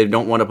him yet. They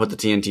don't want to put the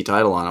TNT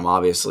title on him.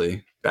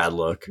 Obviously, bad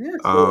look. Yeah,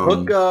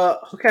 so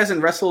Hook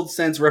hasn't wrestled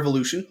since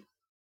Revolution,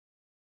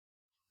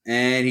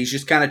 and he's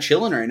just kind of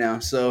chilling right now.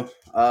 So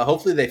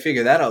hopefully they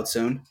figure that out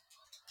soon.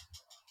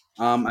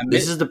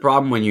 This is the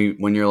problem when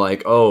you're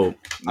like, oh,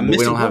 we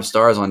don't have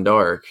stars on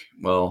Dark.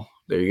 Well,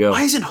 there you go.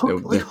 Why isn't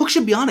Hook? Hook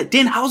should be on it.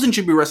 Danhausen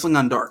should be wrestling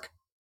on Dark.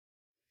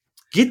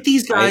 Get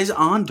these guys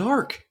on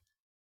Dark.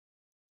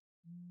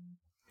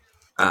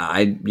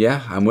 I'm with you.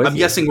 I'm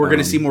guessing we're going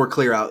to see more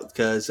clear out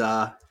because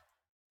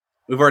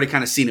we've already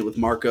kind of seen it with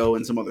Marco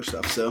and some other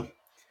stuff. So,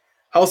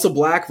 House of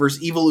Black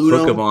versus Evil Uno,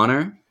 Book of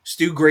Honor,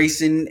 Stu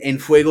Grayson,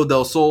 and Fuego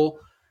del Sol.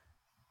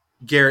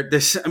 Garrett,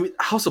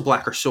 House of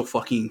Black are so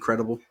fucking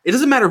incredible. It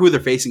doesn't matter who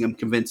they're facing. I'm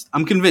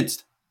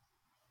convinced.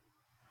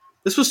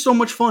 This was so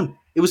much fun.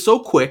 It was so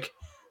quick,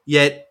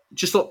 yet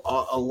just a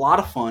lot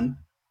of fun.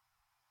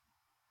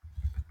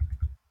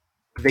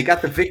 They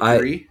got the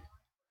victory.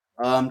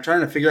 I'm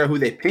trying to figure out who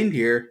they pinned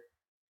here.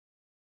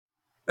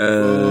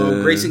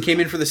 Grayson came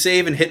in for the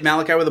save and hit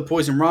Malachi with a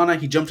poison Rana.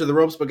 He jumped to the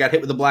ropes but got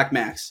hit with the Black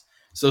Max.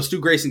 So Stu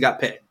Grayson got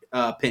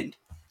pinned.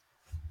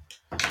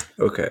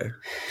 Okay.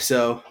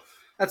 So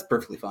that's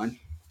perfectly fine.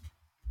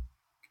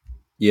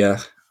 Yeah.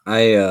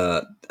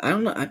 I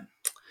don't know.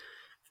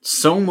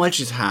 So much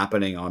is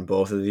happening on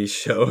both of these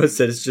shows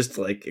that it's just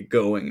like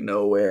going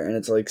nowhere, and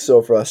it's like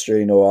so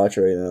frustrating to watch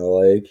right now.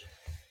 Like,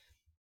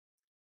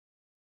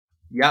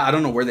 yeah, I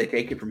don't know where they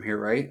take it from here,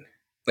 right?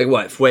 Like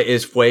what?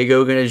 Is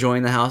Fuego going to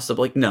join the House of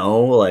like?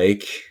 No,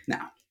 like no,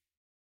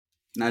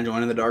 not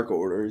joining the Dark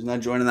Order. He's not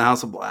joining the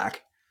House of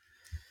Black.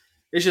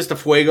 It's just a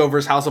Fuego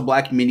versus House of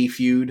Black mini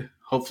feud.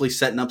 Hopefully,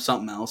 setting up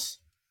something else.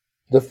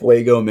 The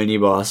Fuego mini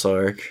boss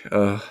arc.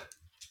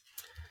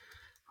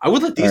 I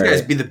would let these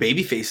guys be the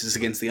baby faces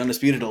against the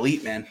Undisputed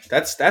Elite, man.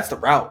 That's the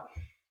route.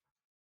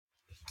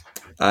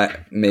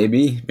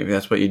 Maybe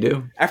that's what you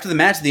do. After the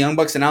match, the Young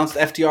Bucks announced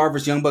FTR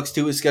versus Young Bucks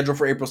 2 is scheduled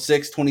for April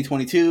 6,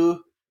 2022,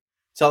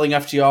 telling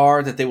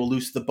FTR that they will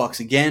lose to the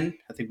Bucks again.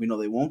 I think we know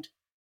they won't.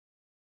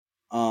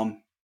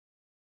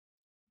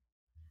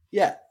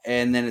 Yeah,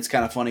 and then it's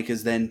kind of funny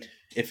because then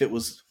if it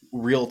was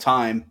real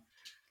time,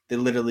 they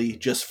literally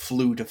just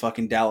flew to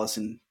fucking Dallas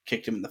and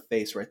kicked him in the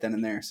face right then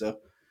and there. So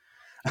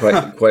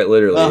quite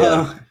literally,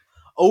 yeah.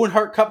 Owen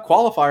Hart Cup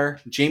qualifier,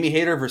 Jamie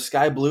Hayter versus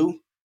Sky Blue.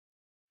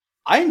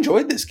 I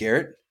enjoyed this,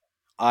 Garrett.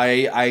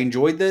 I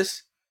enjoyed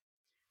this.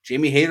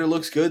 Jamie Hayter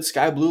looks good.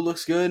 Sky Blue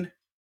looks good.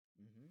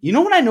 You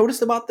know what I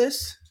noticed about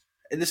this?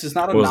 And this is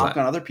not a knock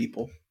on other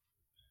people.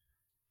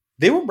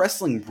 They were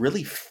wrestling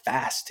really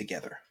fast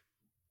together.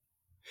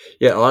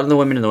 Yeah, a lot of the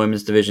women in the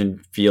women's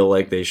division feel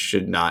like they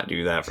should not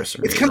do that for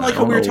some reason. It's kind of like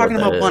what we were talking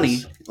about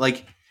Bunny.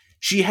 Like,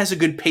 she has a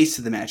good pace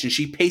to the match, and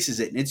she paces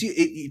it. And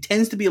it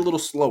tends to be a little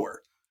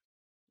slower.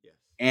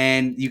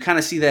 And you kind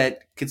of see that,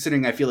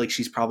 considering I feel like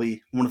she's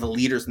probably one of the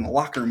leaders in the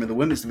locker room of the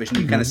women's division,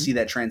 you kind of see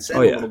that transcend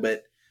a little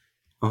bit.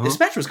 This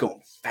match was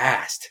going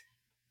fast.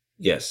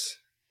 Yes.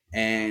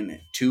 And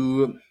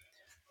two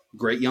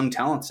great young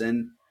talents.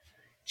 And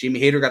Jamie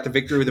Hayter got the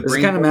victory with a brain.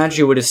 It's the kind of match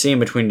you would have seen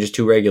between just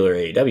two regular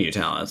AEW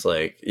talents.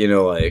 Like,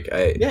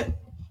 yeah.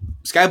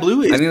 Sky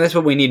Blue is... I think that's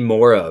what we need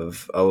more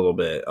of a little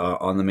bit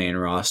on the main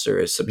roster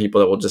is some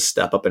people that will just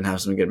step up and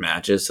have some good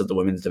matches so the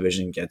women's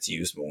division gets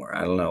used more.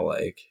 I don't know,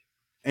 like...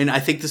 And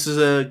I think this is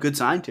a good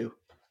sign, too.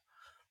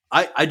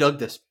 I dug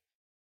this.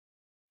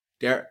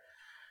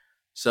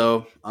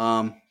 So,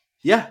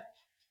 yeah.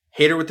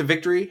 Hayter with the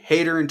victory.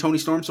 Hayter and Tony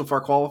Storm so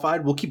far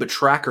qualified. We'll keep a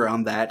tracker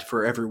on that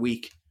for every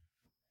week.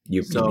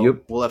 Yep.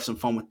 We'll have some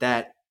fun with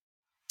that.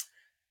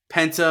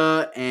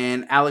 Penta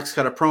and Alex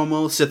cut a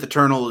promo. Sith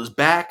Eternal is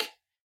back.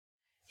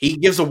 He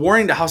gives a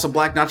warning to House of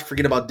Black not to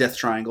forget about Death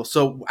Triangle.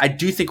 So I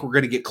do think we're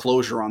going to get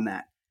closure on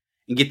that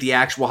and get the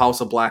actual House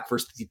of Black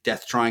versus the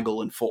Death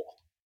Triangle in full.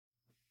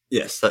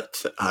 Yes,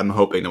 I'm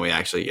hoping that we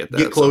actually get that.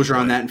 Get closure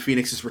on that in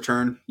Phoenix's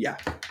return. Yeah.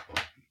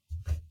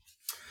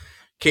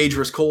 Cage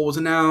versus Cole was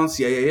announced.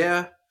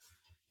 Yeah.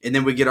 And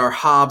then we get our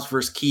Hobbs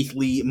versus Keith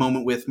Lee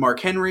moment with Mark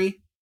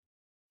Henry.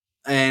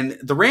 And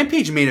the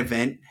Rampage main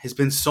event has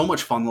been so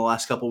much fun the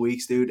last couple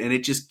weeks, dude. And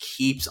it just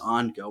keeps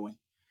on going.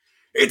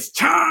 It's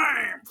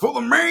time for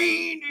the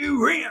main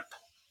event.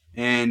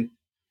 And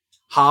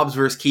Hobbs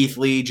versus Keith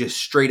Lee, just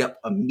straight up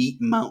a meat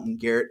mountain,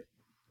 Garrett.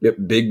 Yep,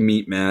 big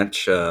meat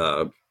match.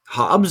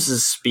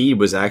 Hobbs' speed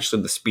was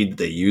actually the speed that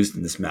they used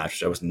in this match,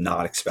 which I was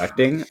not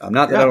expecting.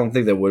 Not that I don't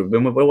think that would have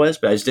been what it was,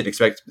 but I just didn't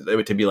expect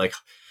it to be like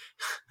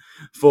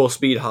full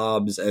speed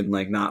Hobbs and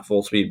like not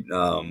full speed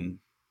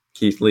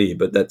Keith Lee.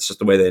 But that's just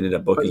the way they ended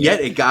up booking. But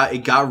yet it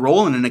got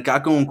rolling and it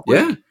got going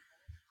quick. Yeah.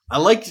 I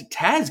liked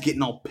Taz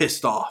getting all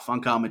pissed off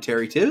on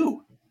commentary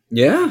too.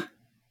 Yeah.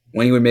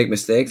 When he would make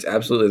mistakes,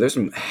 absolutely. There's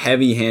some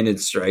heavy-handed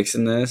strikes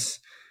in this.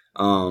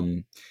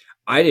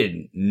 I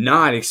did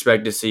not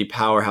expect to see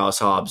Powerhouse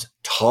Hobbs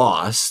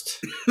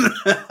tossed.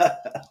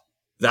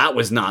 That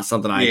was not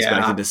something I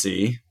expected to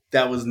see.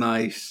 That was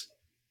nice.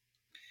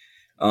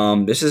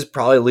 This is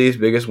probably Lee's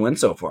biggest win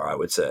so far, I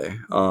would say.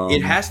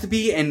 It has to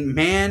be, and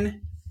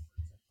man,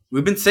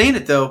 we've been saying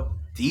it though.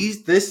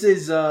 This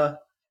is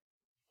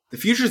the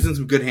future's in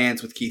some good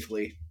hands with Keith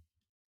Lee.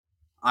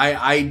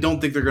 I don't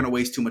think they're going to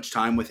waste too much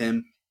time with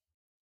him.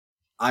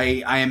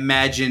 I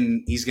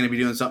imagine he's going to be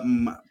doing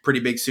something pretty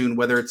big soon,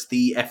 whether it's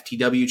the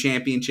FTW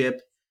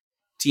Championship,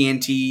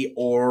 TNT,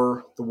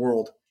 or the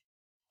World.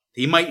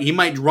 He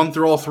might run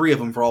through all three of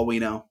them for all we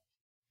know.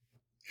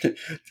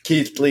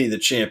 Keith Lee, the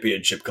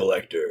championship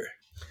collector.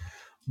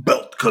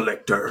 Belt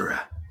collector.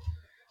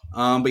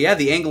 But yeah,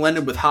 the angle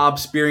ended with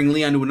Hobbs spearing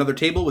Lee onto another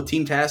table with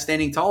Team Taz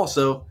standing tall,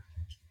 so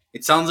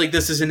it sounds like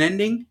this is an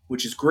ending,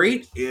 which is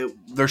great.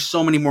 There's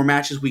so many more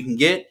matches we can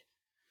get.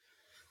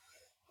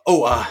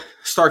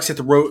 Starks hit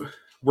the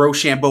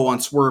Rochambeau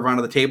on Swerve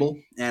onto the table,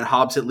 and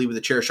Hobbs hit Lee with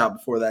a chair shot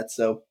before that,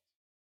 so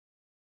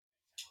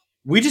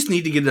we just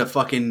need to get a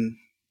fucking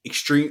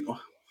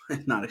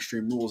not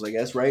Extreme Rules, I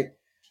guess, right?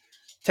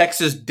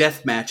 Texas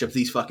death match of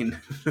these fucking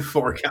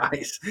four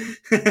guys.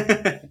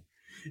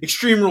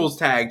 Extreme Rules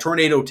tag,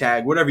 Tornado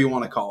tag, whatever you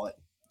want to call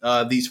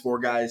it. These four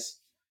guys.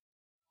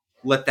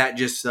 Let that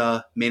just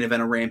main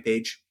event a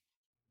Rampage.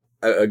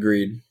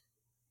 Agreed.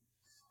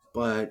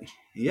 But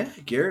yeah,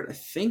 Garrett, I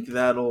think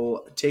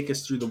that'll take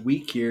us through the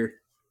week here.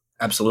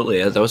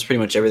 Absolutely. That was pretty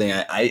much everything.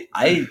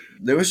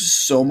 There was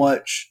just so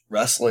much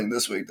wrestling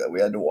this week that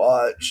we had to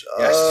watch.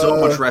 Yeah, so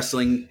much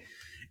wrestling.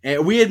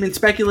 And we had been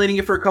speculating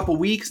it for a couple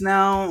weeks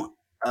now.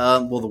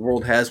 The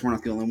world has. We're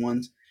not the only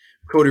ones.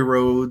 Cody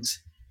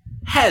Rhodes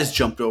has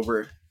jumped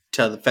over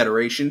to the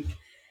Federation,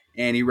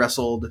 and he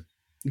wrestled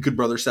good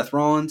brother Seth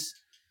Rollins.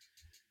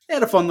 They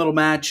had a fun little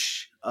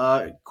match.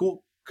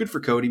 Cool. Good for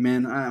Cody,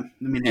 man.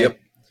 Yep.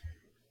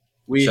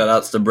 Shout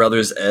outs to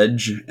Brothers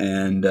Edge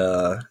and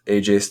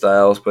AJ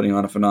Styles putting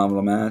on a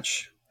phenomenal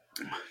match.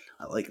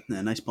 I like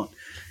that. Nice pun.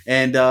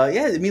 And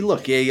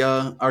look,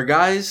 our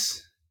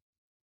guys,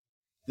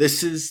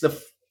 this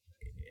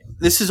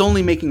is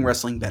only making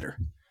wrestling better.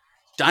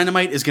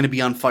 Dynamite is going to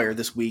be on fire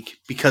this week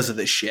because of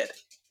this shit.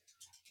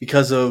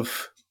 Because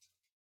of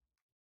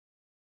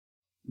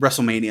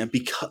WrestleMania,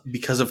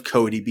 because of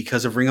Cody,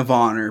 because of Ring of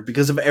Honor,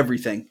 because of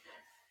everything.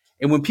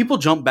 And when people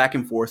jump back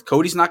and forth,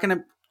 Cody's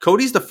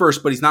the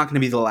first, but he's not going to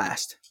be the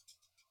last.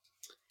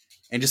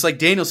 And just like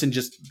Danielson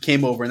just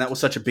came over, and that was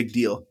such a big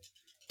deal,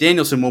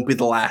 Danielson won't be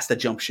the last that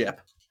jump ship.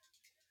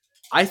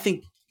 I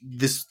think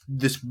this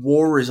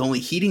war is only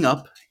heating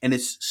up, and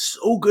it's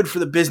so good for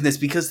the business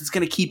because it's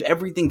going to keep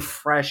everything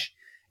fresh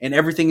and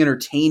everything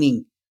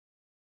entertaining.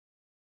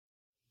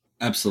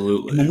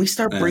 Absolutely. And when we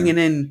start bringing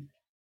in,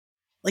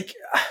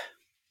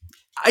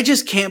 I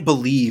just can't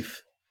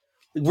believe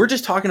we're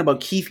just talking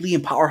about Keith Lee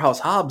and Powerhouse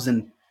Hobbs,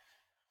 and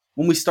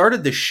when we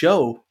started this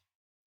show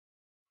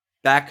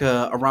back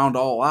around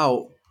All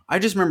Out, I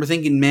just remember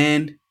thinking,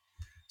 man,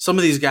 some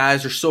of these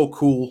guys are so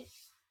cool.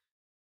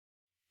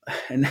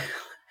 And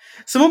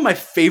some of my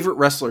favorite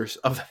wrestlers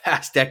of the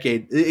past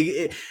decade,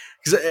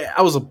 because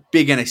I was a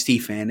big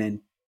NXT fan,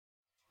 and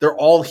they're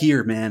all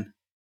here, man.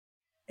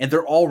 And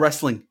they're all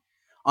wrestling.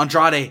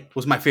 Andrade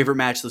was my favorite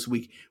match this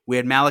week. We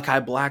had Malachi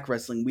Black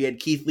wrestling. We had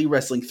Keith Lee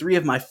wrestling. Three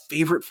of my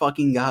favorite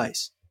fucking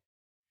guys.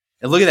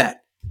 And look at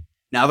that.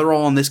 Now they're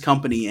all in this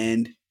company,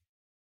 and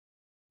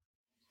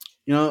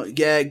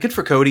yeah, good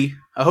for Cody.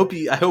 I hope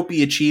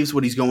he achieves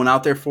what he's going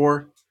out there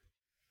for.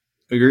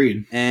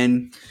 Agreed.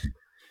 And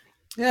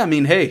yeah, I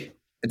mean, hey,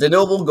 it's a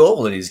noble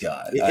goal that he's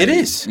got. It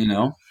is.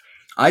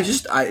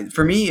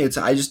 For me,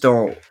 I just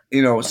don't.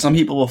 Some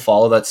people will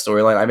follow that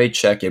storyline. I may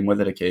check in with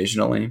it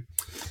occasionally.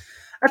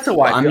 That's a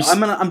why.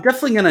 I'm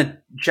definitely gonna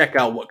check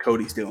out what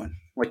Cody's doing.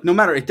 Like, no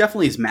matter, it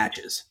definitely is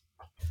matches.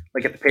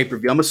 Like at the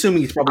pay-per-view, I'm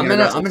assuming he's probably.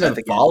 I'm gonna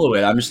follow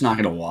it. I'm just not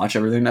gonna watch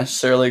everything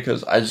necessarily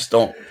because I just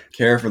don't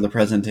care for the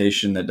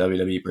presentation that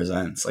WWE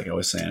presents. Like I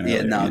was saying earlier.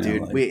 Yeah, no,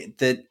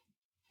 dude.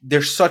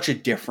 There's such a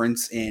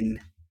difference in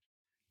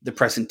the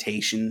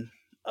presentation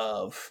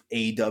of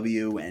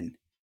AEW, and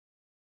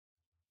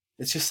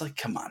it's just like,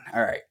 come on,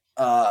 all right.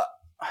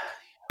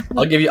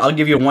 I'll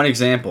give you one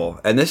example,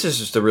 and this is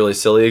just a really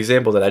silly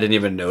example that I didn't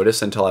even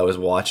notice until I was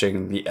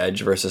watching the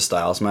Edge versus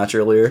Styles match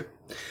earlier.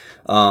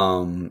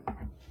 I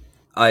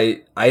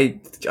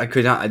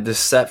could not. The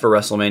set for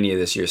WrestleMania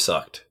this year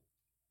sucked.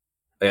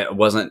 It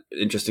wasn't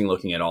interesting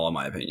looking at all, in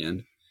my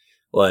opinion.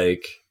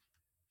 Like,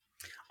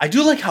 I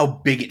do like how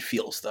big it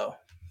feels, though.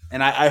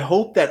 And I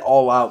hope that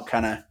All Out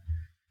kind of...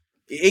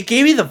 It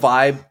gave me the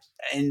vibe,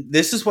 and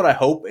this is what I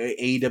hope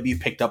AEW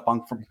picked up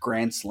on from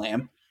Grand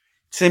Slam.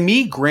 To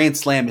me, Grand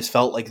Slam has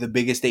felt like the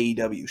biggest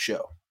AEW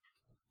show.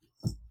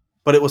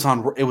 But it was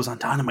on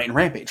Dynamite and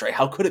Rampage, right?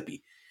 How could it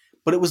be?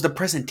 But it was the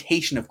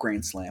presentation of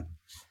Grand Slam.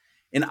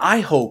 And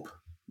I hope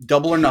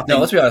Double or Nothing... No,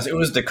 let's be honest. It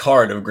was the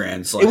card of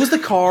Grand Slam. It was the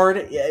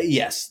card.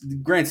 Yes,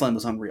 Grand Slam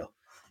was unreal.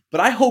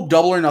 But I hope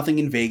Double or Nothing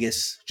in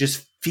Vegas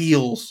just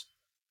feels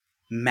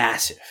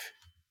massive.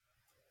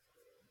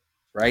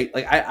 Right?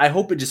 Like, I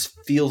hope it just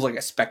feels like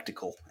a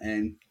spectacle.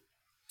 And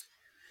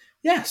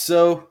yeah,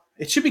 so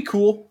it should be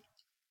cool.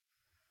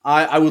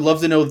 I would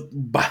love to know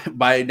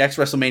by next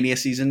WrestleMania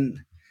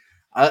season.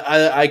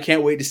 I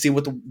can't wait to see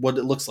what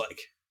it looks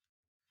like.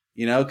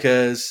 You know,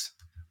 because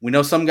we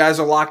know some guys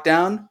are locked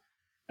down,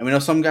 and we know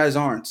some guys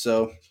aren't.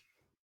 So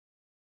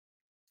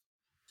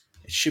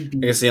it should be.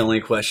 I guess the only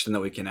question that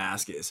we can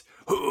ask is,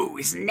 who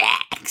is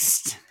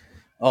next?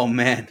 Oh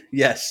man,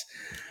 yes.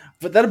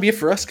 But that'll be it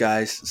for us,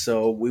 guys.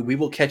 So we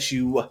will catch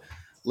you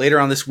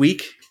later on this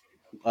week.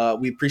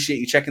 We appreciate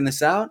you checking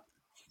this out.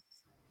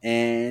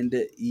 And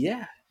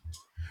yeah,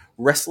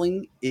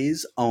 wrestling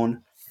is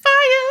on fire.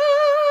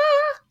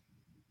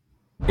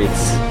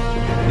 It's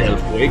El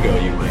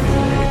Fuego, you might say.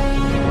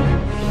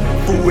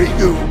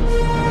 Fuego.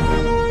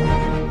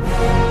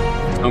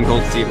 Stone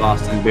Cold Steve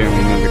Austin, bearing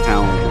younger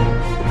talent.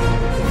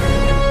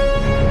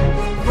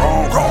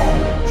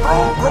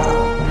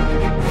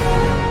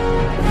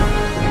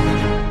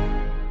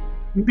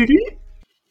 Strong.